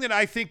other thing that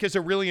I think is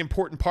a really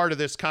important part of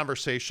this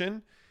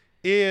conversation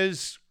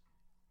is,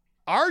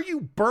 are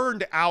you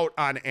burned out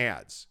on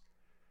ads?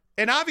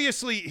 And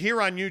obviously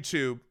here on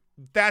YouTube,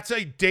 that's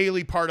a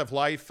daily part of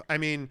life. I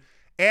mean,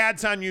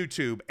 ads on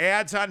YouTube,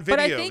 ads on videos. But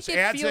I think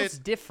it feels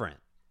different.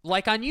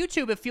 Like on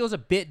YouTube, it feels a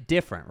bit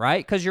different,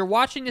 right? Because you're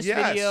watching this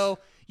video,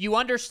 you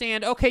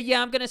understand, okay,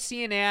 yeah, I'm going to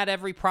see an ad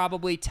every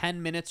probably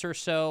 10 minutes or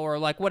so, or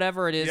like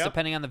whatever it is,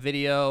 depending on the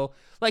video.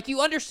 Like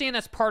you understand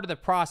that's part of the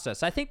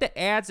process. I think the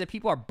ads that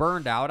people are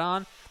burned out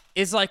on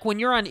is like when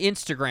you're on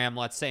Instagram,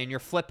 let's say, and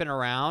you're flipping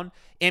around,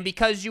 and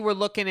because you were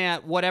looking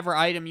at whatever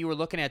item you were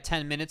looking at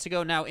 10 minutes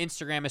ago, now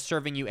Instagram is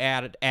serving you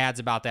ads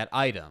about that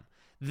item.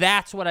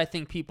 That's what I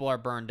think people are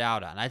burned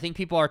out on. I think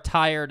people are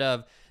tired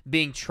of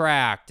being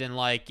tracked and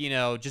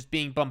just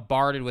being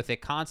bombarded with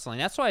it constantly.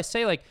 That's why I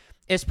say, like,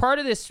 as part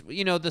of this,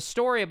 the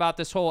story about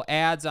this whole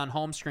ads on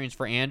home screens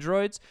for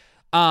Androids,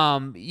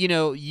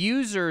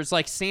 users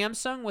like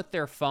Samsung with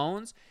their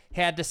phones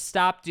had to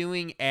stop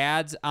doing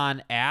ads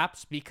on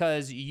apps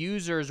because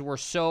users were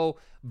so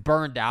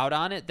burned out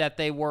on it that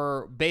they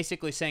were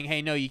basically saying,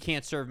 hey, no, you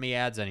can't serve me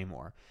ads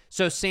anymore.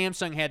 So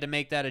Samsung had to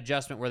make that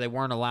adjustment where they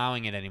weren't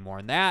allowing it anymore.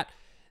 And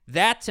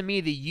that to me,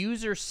 the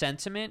user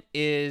sentiment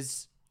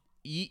is,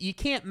 you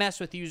can't mess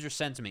with user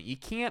sentiment. You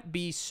can't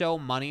be so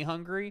money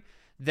hungry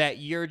that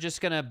you're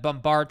just going to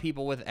bombard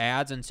people with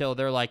ads until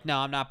they're like, no,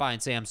 I'm not buying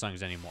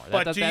Samsungs anymore.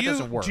 That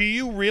doesn't work. Do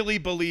you really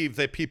believe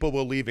that people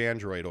will leave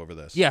Android over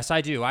this? Yes,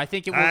 I do. I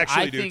think it will.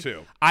 I do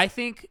too. I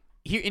think,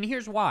 and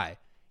here's why.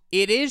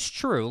 It is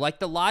true. Like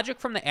the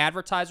logic from the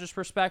advertiser's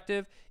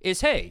perspective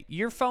is, hey,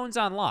 your phone's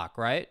on lock,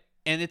 right?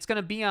 And it's going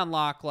to be on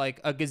lock like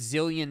a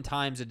gazillion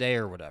times a day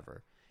or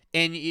whatever.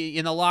 And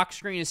the lock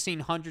screen is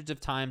seen hundreds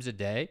of times a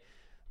day.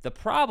 The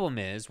problem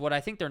is, what I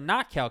think they're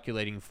not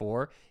calculating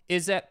for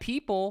is that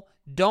people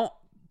don't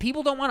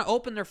people don't want to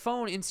open their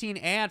phone and see an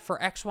ad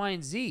for X, Y,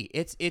 and Z.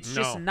 It's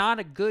just not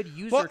a good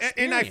user experience.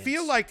 And I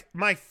feel like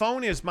my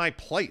phone is my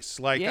place.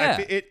 Like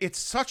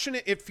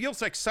it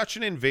feels like such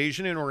an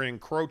invasion or an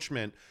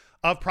encroachment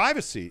of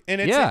privacy,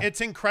 and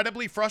it's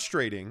incredibly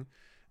frustrating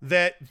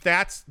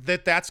that's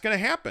going to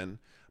happen.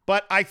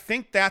 But I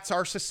think that's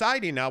our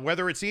society now.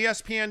 Whether it's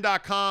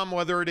ESPN.com,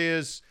 whether it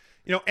is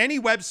any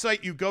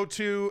website you go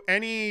to,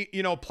 any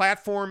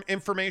platform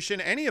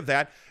information, any of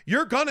that,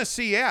 you're gonna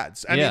see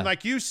ads. I mean,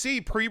 like you see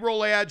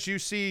pre-roll ads, you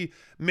see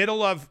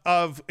middle of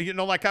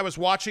like I was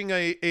watching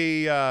a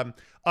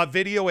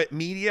video at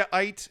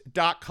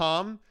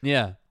Mediaite.com.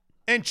 Yeah,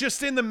 and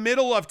just in the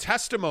middle of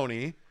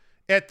testimony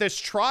at this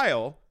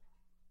trial,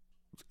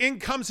 in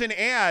comes an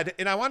ad,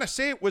 and I want to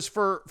say it was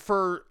for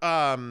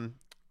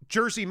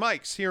Jersey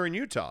Mike's here in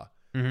Utah.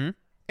 Mm-hmm.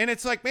 And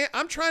it's like, man,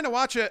 I'm trying to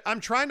watch a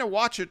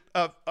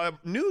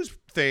news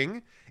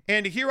thing,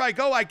 and here I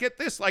go, I get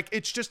this. Like,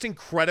 it's just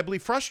incredibly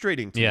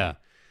frustrating to me.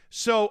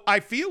 So I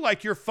feel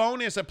like your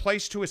phone is a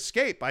place to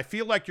escape. I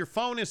feel like your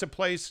phone is a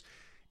place,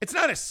 it's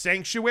not a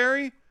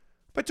sanctuary,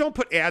 but don't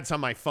put ads on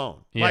my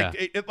phone. Yeah.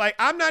 Like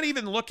I'm not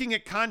even looking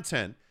at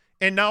content,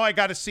 and now I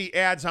got to see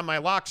ads on my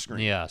lock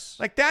screen. Yes.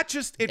 Like that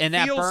just, it and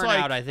feels that burnout,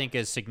 like, I think,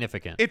 is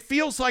significant. It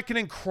feels like an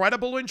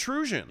incredible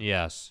intrusion.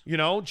 Yes.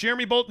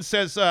 Jeremy Bolton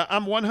says,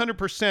 I'm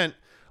 100%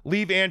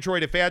 leave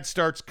Android if ads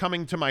starts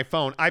coming to my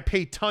phone. I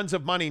pay tons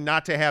of money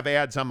not to have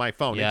ads on my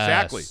phone. Yes.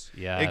 Exactly.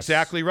 Yes.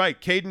 Exactly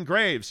right. Caden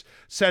Graves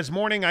says,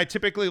 morning, I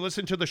typically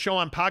listen to the show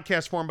on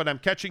podcast form, but I'm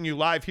catching you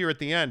live here at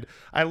the end.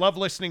 I love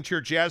listening to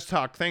your jazz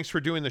talk. Thanks for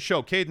doing the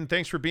show. Caden,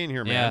 thanks for being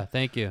here, man. Yeah,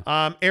 thank you.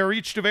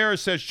 Erich Tavares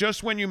says,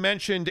 just when you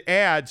mentioned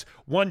ads,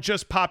 one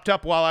just popped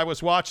up while I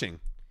was watching.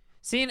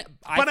 See,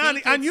 but on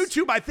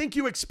YouTube, I think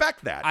you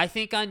expect that. I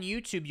think on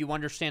YouTube, you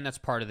understand that's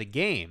part of the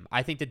game.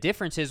 I think the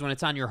difference is when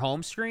it's on your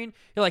home screen,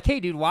 you're like, hey,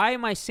 dude, why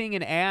am I seeing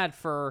an ad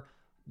for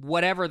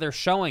whatever they're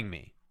showing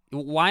me?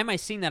 Why am I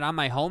seeing that on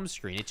my home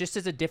screen? It just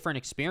is a different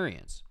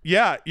experience.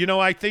 Yeah,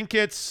 I think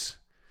it's...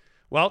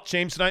 Well,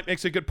 James Knight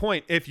makes a good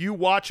point. If you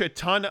watch a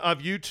ton of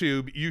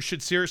YouTube, you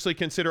should seriously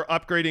consider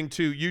upgrading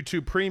to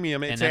YouTube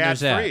Premium. It's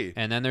ad-free.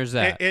 And then there's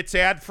that. It's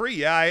ad-free.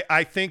 Yeah,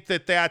 I think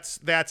that's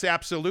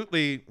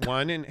absolutely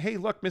one. And, hey,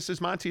 look, Mrs.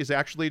 Monty has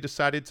actually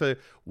decided to...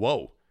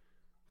 Whoa.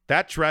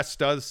 That dress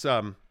does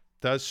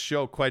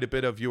show quite a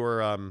bit of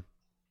your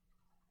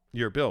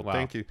build. Wow.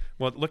 Thank you.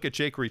 Well, look at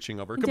Jake reaching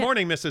over. Good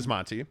morning, Mrs.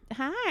 Monty.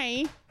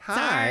 Hi. Hi.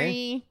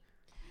 Sorry.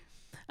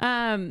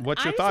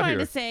 What's your I thought just wanted here?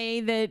 to say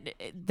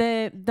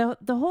that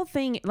the whole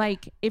thing,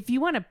 like, if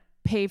you want to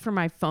pay for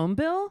my phone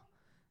bill,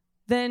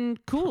 then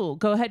cool,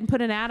 go ahead and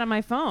put an ad on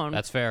my phone.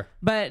 That's fair.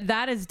 But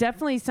that is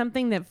definitely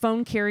something that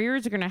phone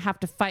carriers are going to have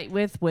to fight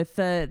with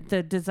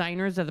the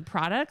designers of the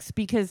products,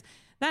 because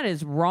that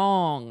is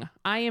wrong.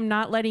 I am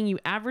not letting you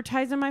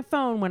advertise on my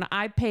phone when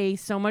I pay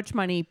so much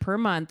money per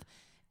month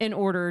in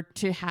order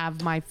to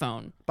have my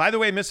phone. By the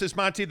way, Mrs.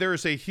 Monty, there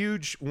is a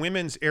huge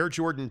women's Air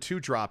Jordan 2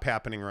 drop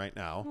happening right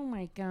now. Oh,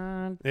 my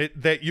God.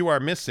 That you are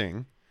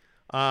missing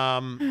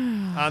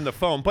on the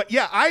phone. But,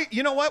 yeah,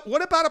 you know what?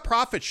 What about a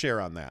profit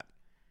share on that?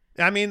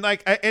 I mean,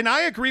 like, and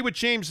I agree with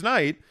James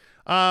Knight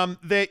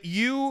that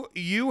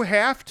you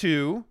have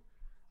to.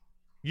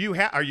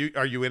 Are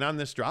you in on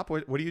this drop?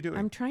 What are you doing?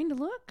 I'm trying to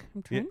look.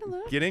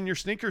 Get in your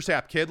sneakers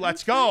app, kid.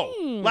 Let's go.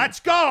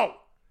 Let's go.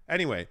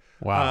 Anyway.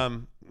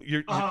 Wow.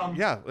 This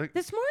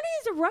morning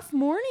is a rough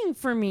morning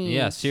for me.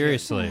 Yeah,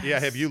 seriously. Yeah,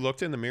 have you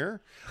looked in the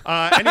mirror?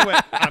 Anyway,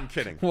 I'm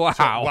kidding. Wow.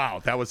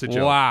 Wow, that was a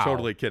joke. Wow.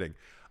 Totally kidding.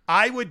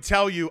 I would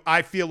tell you,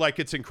 I feel like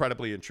it's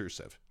incredibly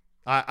intrusive.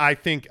 I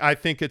think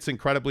it's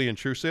incredibly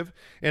intrusive,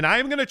 and I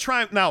am going to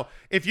try now.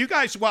 If you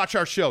guys watch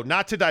our show,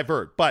 not to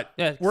divert, but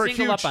we're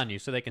single up on you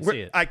so they can see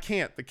it. I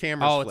can't. The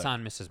camera's flipped. it's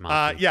on Mrs.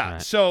 Monty. Yeah.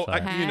 Right. So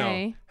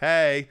Hey.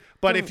 hey.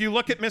 But if you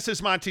look at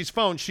Mrs. Monty's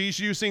phone, she's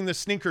using the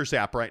sneakers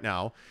app right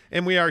now,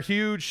 and we are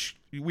huge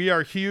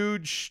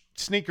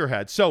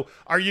sneakerheads. So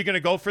are you going to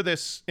go for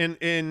this? Are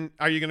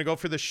you going to go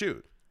for the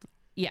shoot?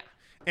 Yeah.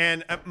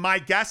 And my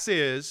guess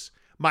is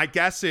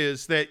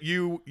that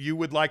you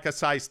would like a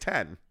size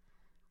 10.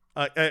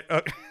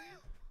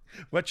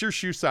 What's your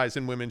shoe size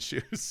in women's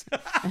shoes?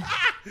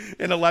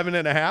 An 11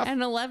 and a half?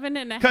 An 11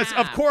 and a half. Because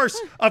of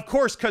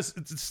course, because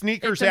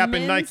sneakers app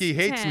and Nike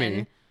hates 10.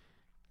 me.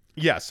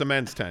 Yes, a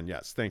men's 10.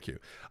 Yes, thank you.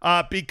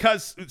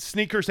 Because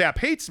sneakers app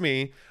hates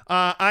me,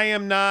 I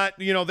am not,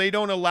 they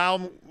don't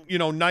allow,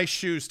 nice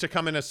shoes to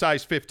come in a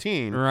size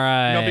 15.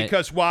 Right.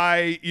 Because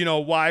why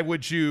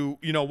would you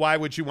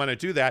want to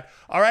do that?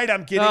 All right,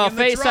 I'm getting in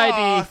the Face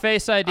draw.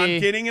 Face ID.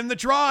 I'm getting in the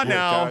draw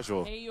now.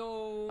 Casual.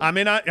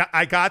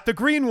 I got the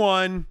green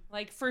one.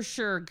 Like, for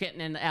sure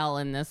getting an L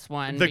in this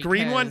one. The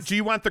green one? Do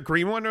you want the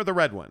green one or the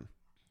red one?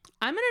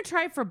 I'm going to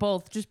try for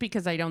both just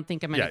because I don't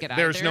think I'm going to get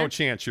either. There's no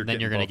chance you're then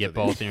getting you're going to get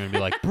both both, and you're going to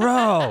be like,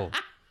 bro.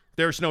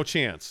 There's no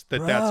chance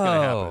that that's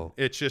going to happen.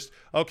 It's just,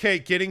 okay,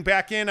 getting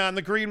back in on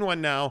the green one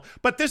now.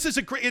 But this is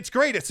it's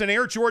great. It's an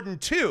Air Jordan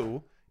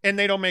 2, and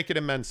they don't make it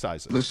in men's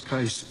sizes. This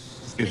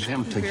case It's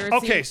empty.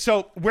 Okay,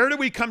 so where do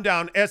we come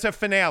down as a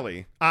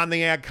finale on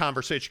the ad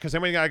conversation? Because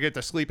then we got to get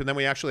to sleep, and then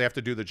we actually have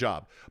to do the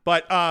job.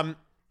 But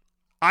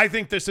I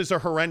think this is a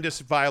horrendous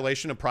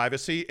violation of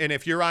privacy, and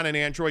if you're on an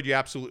Android, you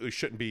absolutely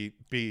shouldn't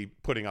be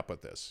putting up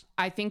with this.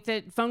 I think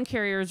that phone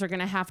carriers are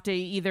going to have to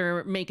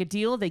either make a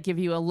deal, they give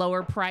you a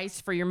lower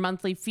price for your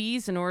monthly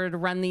fees in order to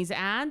run these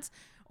ads,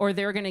 or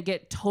they're going to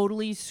get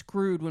totally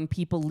screwed when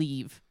people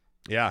leave.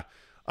 Yeah.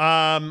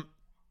 And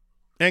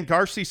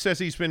Garci says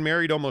he's been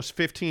married almost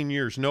 15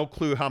 years. No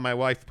clue how my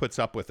wife puts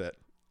up with it.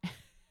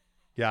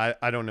 Yeah,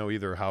 I don't know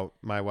either how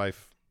my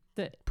wife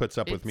puts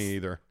up with me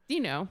either.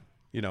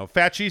 You know,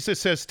 Fat Jesus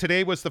says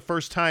today was the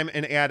first time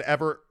an ad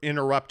ever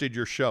interrupted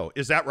your show.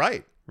 Is that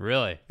right?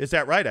 Really? Is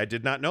that right? I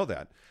did not know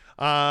that.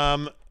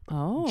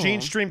 Gene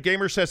Stream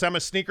Gamer says I'm a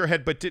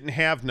sneakerhead but didn't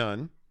have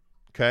none.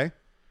 Okay.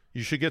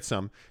 You should get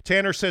some.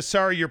 Tanner says,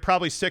 sorry, you're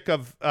probably sick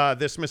of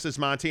this, Mrs.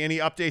 Monty. Any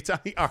updates on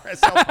the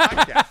RSL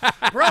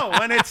podcast? Bro,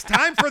 when it's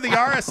time for the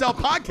RSL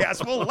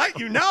podcast, we'll let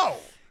you know.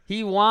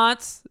 He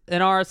wants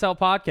an RSL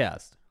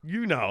podcast.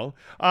 You know.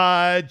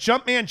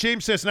 Jumpman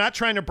James says, not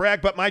trying to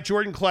brag, but my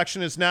Jordan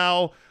collection is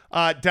now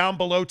down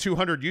below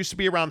 200. Used to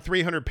be around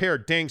 300 pair.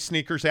 Dang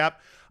sneakers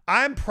app.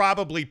 I'm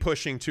probably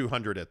pushing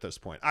 200 at this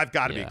point. I've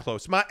got to be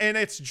close. And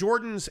it's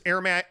Jordan's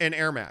Air Max and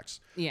Air Max.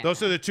 Yeah.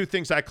 Those are the two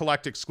things I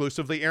collect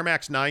exclusively. Air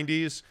Max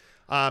 90s,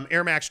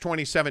 Air Max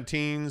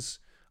 2017s,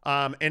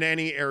 and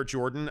any Air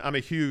Jordan. I'm a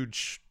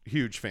huge,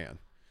 huge fan.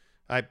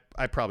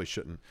 I probably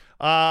shouldn't.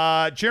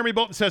 Jeremy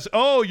Bolton says,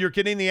 oh, you're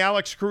getting the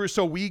Alex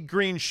Caruso weed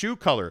green shoe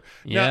color.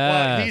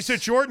 Yes. Now, he's a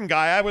Jordan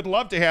guy. I would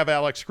love to have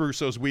Alex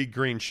Caruso's weed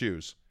green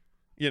shoes.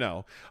 You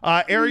know,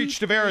 Erich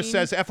Tavera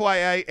says,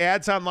 FYI,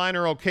 ads online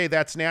are okay.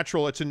 That's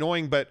natural. It's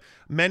annoying, but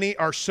many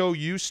are so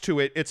used to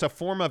it. It's a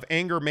form of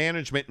anger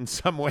management in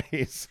some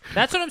ways.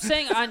 That's what I'm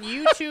saying. On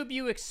YouTube,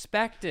 you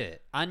expect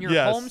it. On your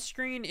home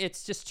screen,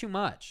 it's just too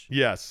much.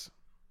 Yes.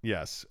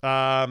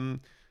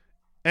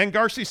 And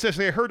Garci says,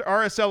 they heard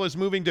RSL is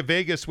moving to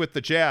Vegas with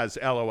the Jazz.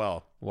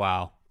 LOL.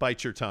 Wow.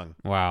 Bite your tongue.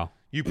 Wow.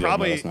 You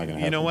probably,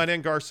 you know what,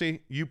 Garci?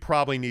 You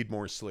probably need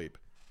more sleep.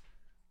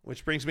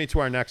 Which brings me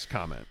to our next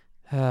comment.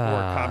 Or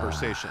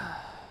conversation.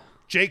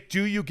 Jake,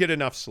 do you get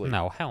enough sleep?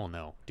 No, hell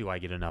no. Do I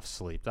get enough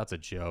sleep? That's a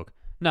joke.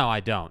 No, I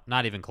don't.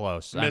 Not even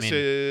close. I'm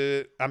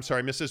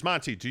sorry, Mrs.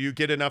 Monty, do you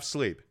get enough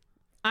sleep?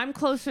 I'm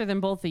closer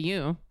than both of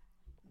you.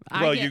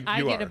 Well, I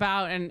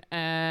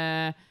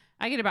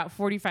get about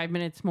 45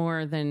 minutes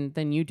more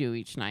than you do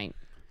each night.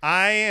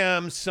 I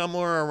am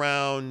somewhere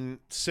around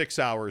 6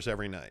 hours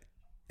every night.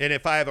 And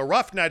if I have a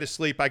rough night of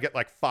sleep, I get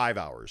like 5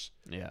 hours.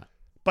 Yeah.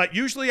 But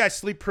usually I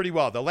sleep pretty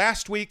well. The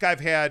last week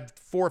I've had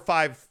 4 or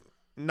 5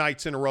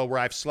 nights in a row where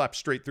I've slept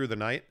straight through the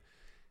night.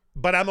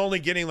 But I'm only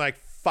getting like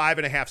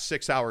 5.5,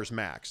 6 hours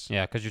max.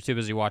 Yeah, because you're too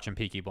busy watching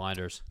Peaky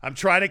Blinders. I'm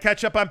trying to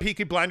catch up on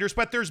Peaky Blinders,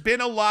 but there's been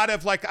a lot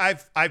of like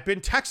I've been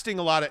texting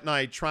a lot at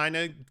night trying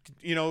to,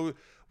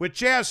 with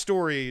jazz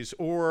stories,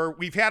 or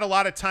we've had a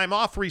lot of time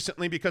off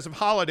recently because of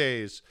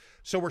holidays.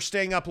 So we're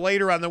staying up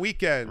later on the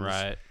weekends.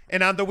 Right.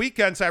 And on the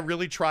weekends, I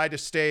really try to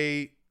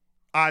stay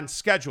on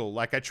schedule.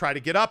 Like I try to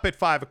get up at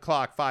 5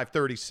 o'clock,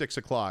 5:30, 6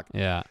 o'clock.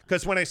 Yeah.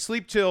 Because when I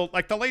sleep till,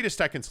 like the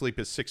latest I can sleep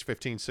is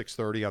 6:15,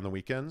 6:30 on the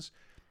weekends.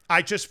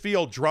 I just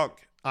feel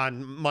drunk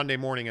on Monday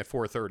morning at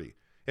 4:30.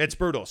 It's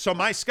brutal. So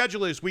my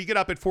schedule is we get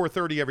up at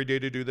 4:30 every day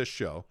to do this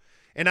show.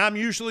 And I'm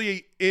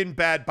usually in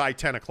bed by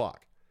 10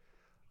 o'clock.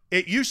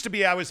 It used to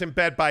be I was in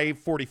bed by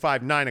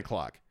 8:45, 9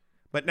 o'clock.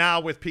 But now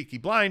with Peaky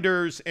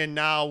Blinders and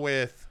now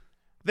with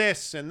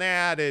this and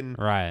that and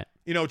right.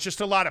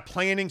 Just a lot of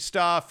planning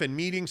stuff and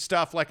meeting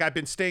stuff. Like I've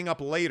been staying up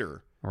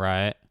later.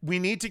 Right. We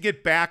need to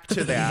get back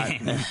to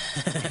that.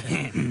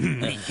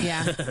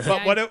 Yeah.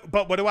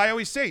 But what do I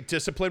always say?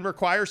 Discipline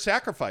requires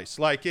sacrifice.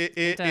 Like it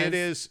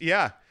is.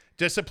 Yeah.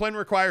 Discipline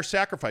requires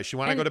sacrifice. You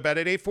want to go to bed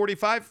at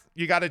 8:45?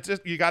 You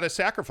got to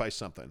sacrifice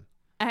something.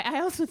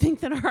 I also think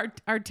that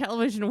our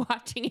television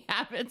watching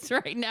habits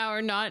right now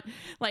are not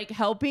like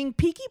helping.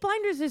 Peaky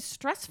Blinders is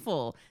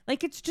stressful.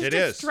 Like it's just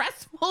a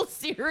stressful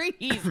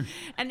series.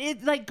 And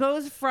it like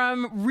goes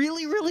from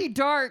really, really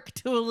dark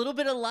to a little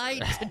bit of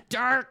light to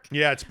dark.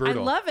 Yeah, it's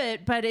brutal. I love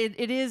it, but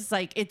it is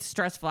like, it's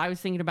stressful. I was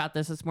thinking about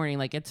this morning,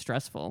 like it's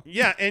stressful.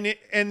 Yeah.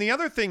 And the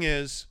other thing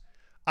is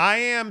I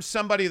am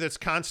somebody that's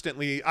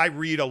constantly, I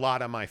read a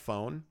lot on my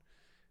phone.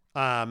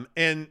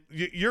 And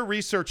your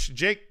research,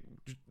 Jake,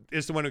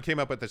 is the one who came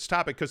up with this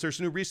topic because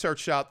there's new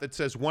research out that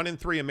says 1 in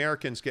 3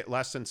 Americans get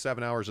less than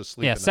 7 hours of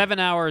sleep. Yeah, 7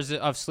 hours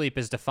of sleep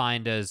is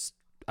defined as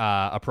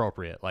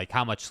appropriate, like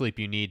how much sleep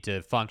you need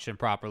to function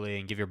properly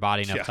and give your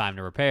body enough time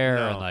to repair.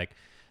 And like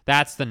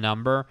that's the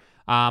number.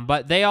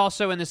 But they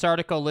also in this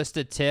article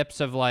listed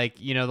tips of like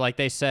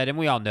they said, and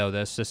we all know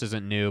this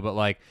isn't new, but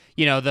like,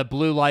 the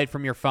blue light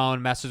from your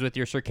phone messes with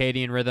your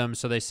circadian rhythm.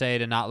 So they say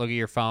to not look at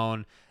your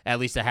phone at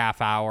least a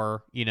half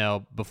hour,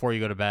 before you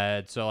go to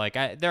bed. So like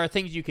there are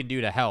things you can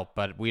do to help,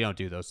 but we don't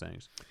do those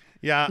things.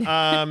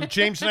 Yeah.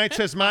 James Knight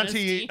says,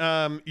 Monty,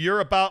 you're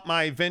about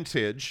my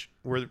vintage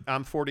where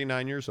I'm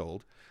 49 years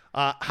old.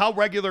 How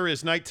regular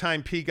is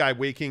nighttime pee guy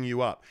waking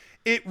you up?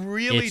 It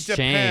really It's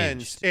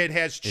depends. changed. It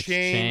has It's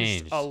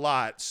changed a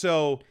lot.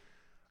 So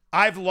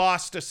I've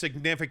lost a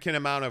significant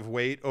amount of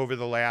weight over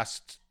the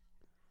last,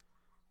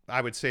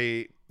 I would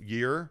say,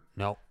 year.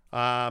 No.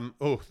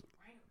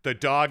 The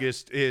dog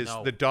is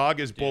No. the dog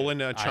is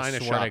bulling a China I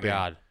swear shopping. to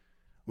God.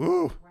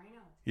 Woo.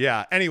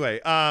 Yeah. Anyway,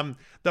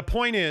 the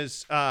point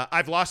is,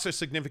 I've lost a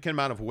significant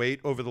amount of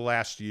weight over the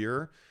last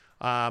year.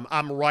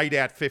 I'm right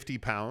at 50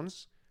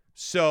 pounds.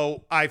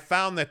 So I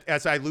found that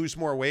as I lose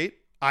more weight,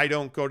 I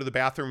don't go to the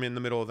bathroom in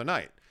the middle of the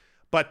night.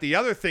 But the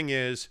other thing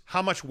is,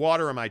 how much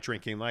water am I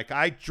drinking? Like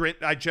I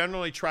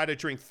generally try to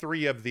drink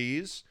 3 of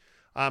these.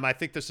 I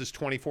think this is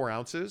 24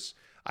 ounces.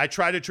 I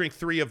try to drink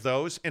 3 of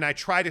those, and I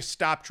try to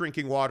stop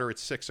drinking water at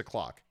 6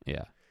 o'clock.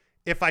 Yeah.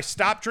 If I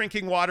stop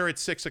drinking water at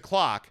 6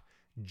 o'clock,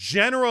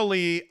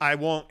 generally I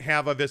won't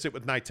have a visit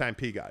with nighttime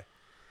pee guy.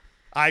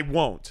 I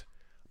won't.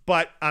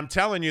 But I'm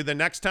telling you, the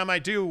next time I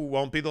do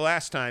won't be the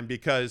last time,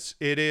 because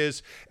it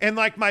is. And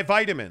like my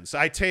vitamins,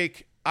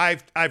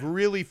 I've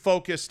really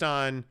focused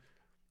on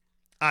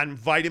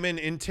vitamin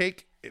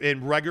intake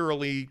and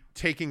regularly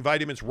taking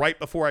vitamins right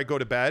before I go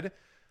to bed.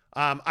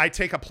 I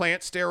take a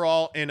plant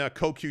sterol and a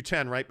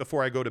CoQ10 right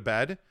before I go to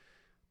bed.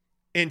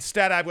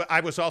 Instead, I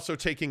was also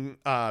taking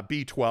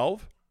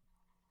B12.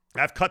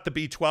 I've cut the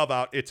B12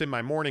 out. It's in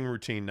my morning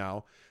routine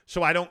now.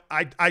 So I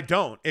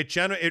don't.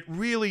 It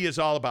really is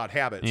all about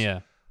habits. Yeah.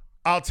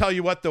 I'll tell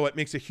you what, though, it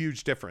makes a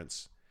huge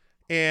difference.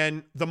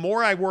 And the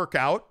more I work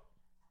out,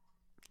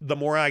 the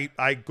more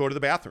I go to the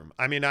bathroom.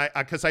 I mean,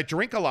 because I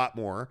drink a lot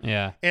more.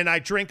 Yeah. And I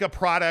drink a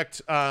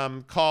product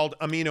called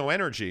Amino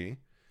Energy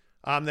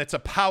that's a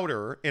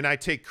powder, and I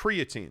take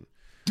creatine.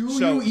 Do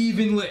you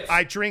even lift?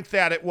 I drink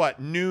that at what,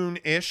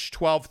 noon-ish,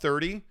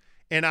 12:30.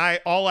 And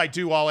all I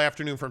do all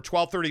afternoon from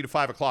 12:30 to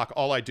 5 o'clock,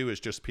 all I do is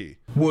just pee.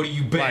 What do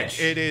you bench?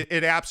 Like,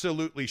 it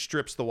absolutely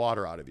strips the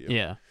water out of you.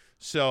 Yeah.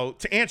 So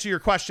to answer your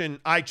question,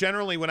 I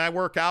generally, when I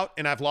work out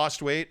and I've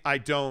lost weight, I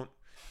don't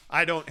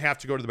have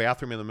to go to the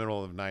bathroom in the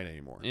middle of the night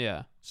anymore.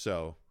 Yeah.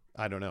 So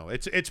I don't know.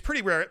 It's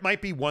pretty rare. It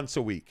might be once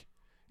a week,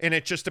 and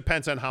it just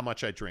depends on how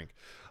much I drink.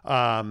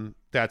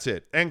 That's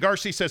it. And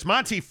Garcia says,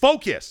 Monty,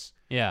 focus.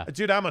 Yeah.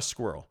 Dude, I'm a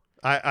squirrel.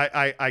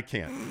 I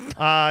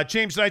can't.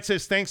 James Knight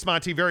says, thanks,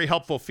 Monty. Very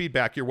helpful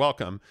feedback. You're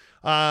welcome.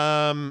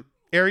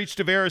 Erich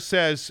Tavares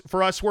says,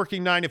 for us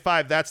working 9 to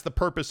 5, that's the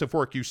purpose of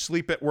work. You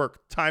sleep at work.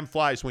 Time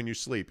flies when you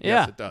sleep.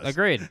 Yeah. Yes, it does.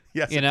 Agreed.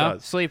 Yes, it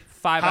does. Sleep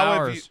 5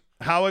 hours.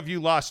 How have you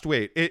lost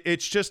weight?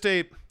 It's just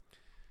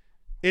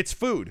it's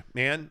food,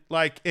 man.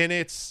 Like, and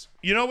it's,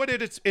 you know what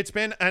it's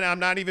been, and I'm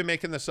not even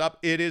making this up.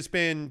 It has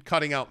been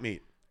cutting out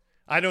meat.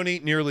 I don't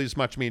eat nearly as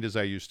much meat as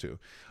I used to.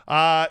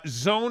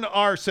 Zone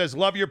R says,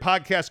 love your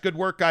podcast. Good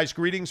work, guys.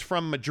 Greetings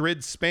from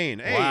Madrid, Spain.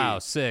 Hey. Wow,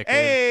 sick.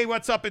 Hey,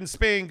 what's up in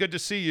Spain? Good to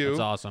see you.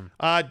 That's awesome.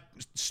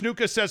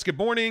 Snooka says, good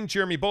morning.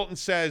 Jeremy Bolton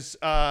says,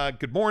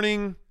 good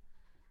morning.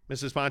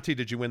 Mrs. Monty,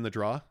 did you win the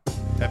draw?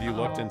 Have you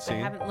looked and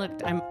seen? I haven't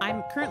looked.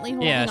 I'm currently holding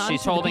on Yeah, to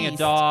she's the holding a beast.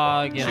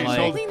 dog. I'm She's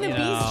holding the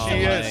beast. She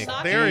is.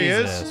 There he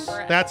is.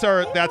 That's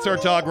our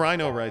dog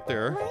Rhino right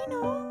there.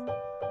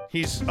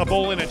 He's a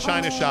bull in a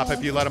china shop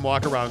if you let him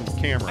walk around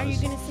cameras. Are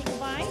you going to say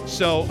goodbye?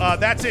 So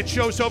that's it.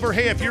 Show's over.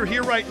 Hey, if you're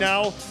here right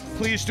now,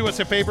 please do us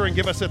a favor and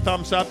give us a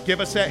thumbs up.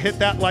 Hit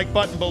that like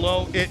button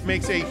below. It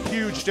makes a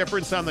huge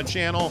difference on the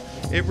channel.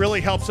 It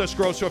really helps us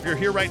grow. So if you're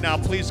here right now,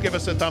 please give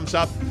us a thumbs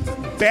up.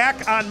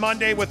 Back on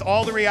Monday with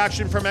all the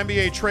reaction from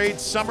NBA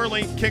trades. Summer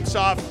League kicks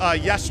off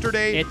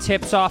yesterday. It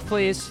tips off,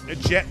 please.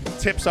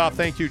 Tips off.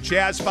 Thank you.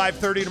 Jazz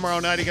 5:30 tomorrow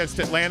night against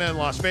Atlanta and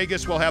Las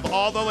Vegas. We'll have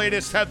all the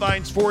latest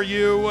headlines for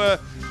you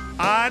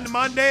on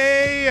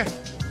Monday.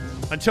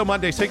 Until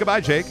Monday, say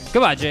goodbye, Jake.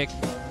 Goodbye, Jake.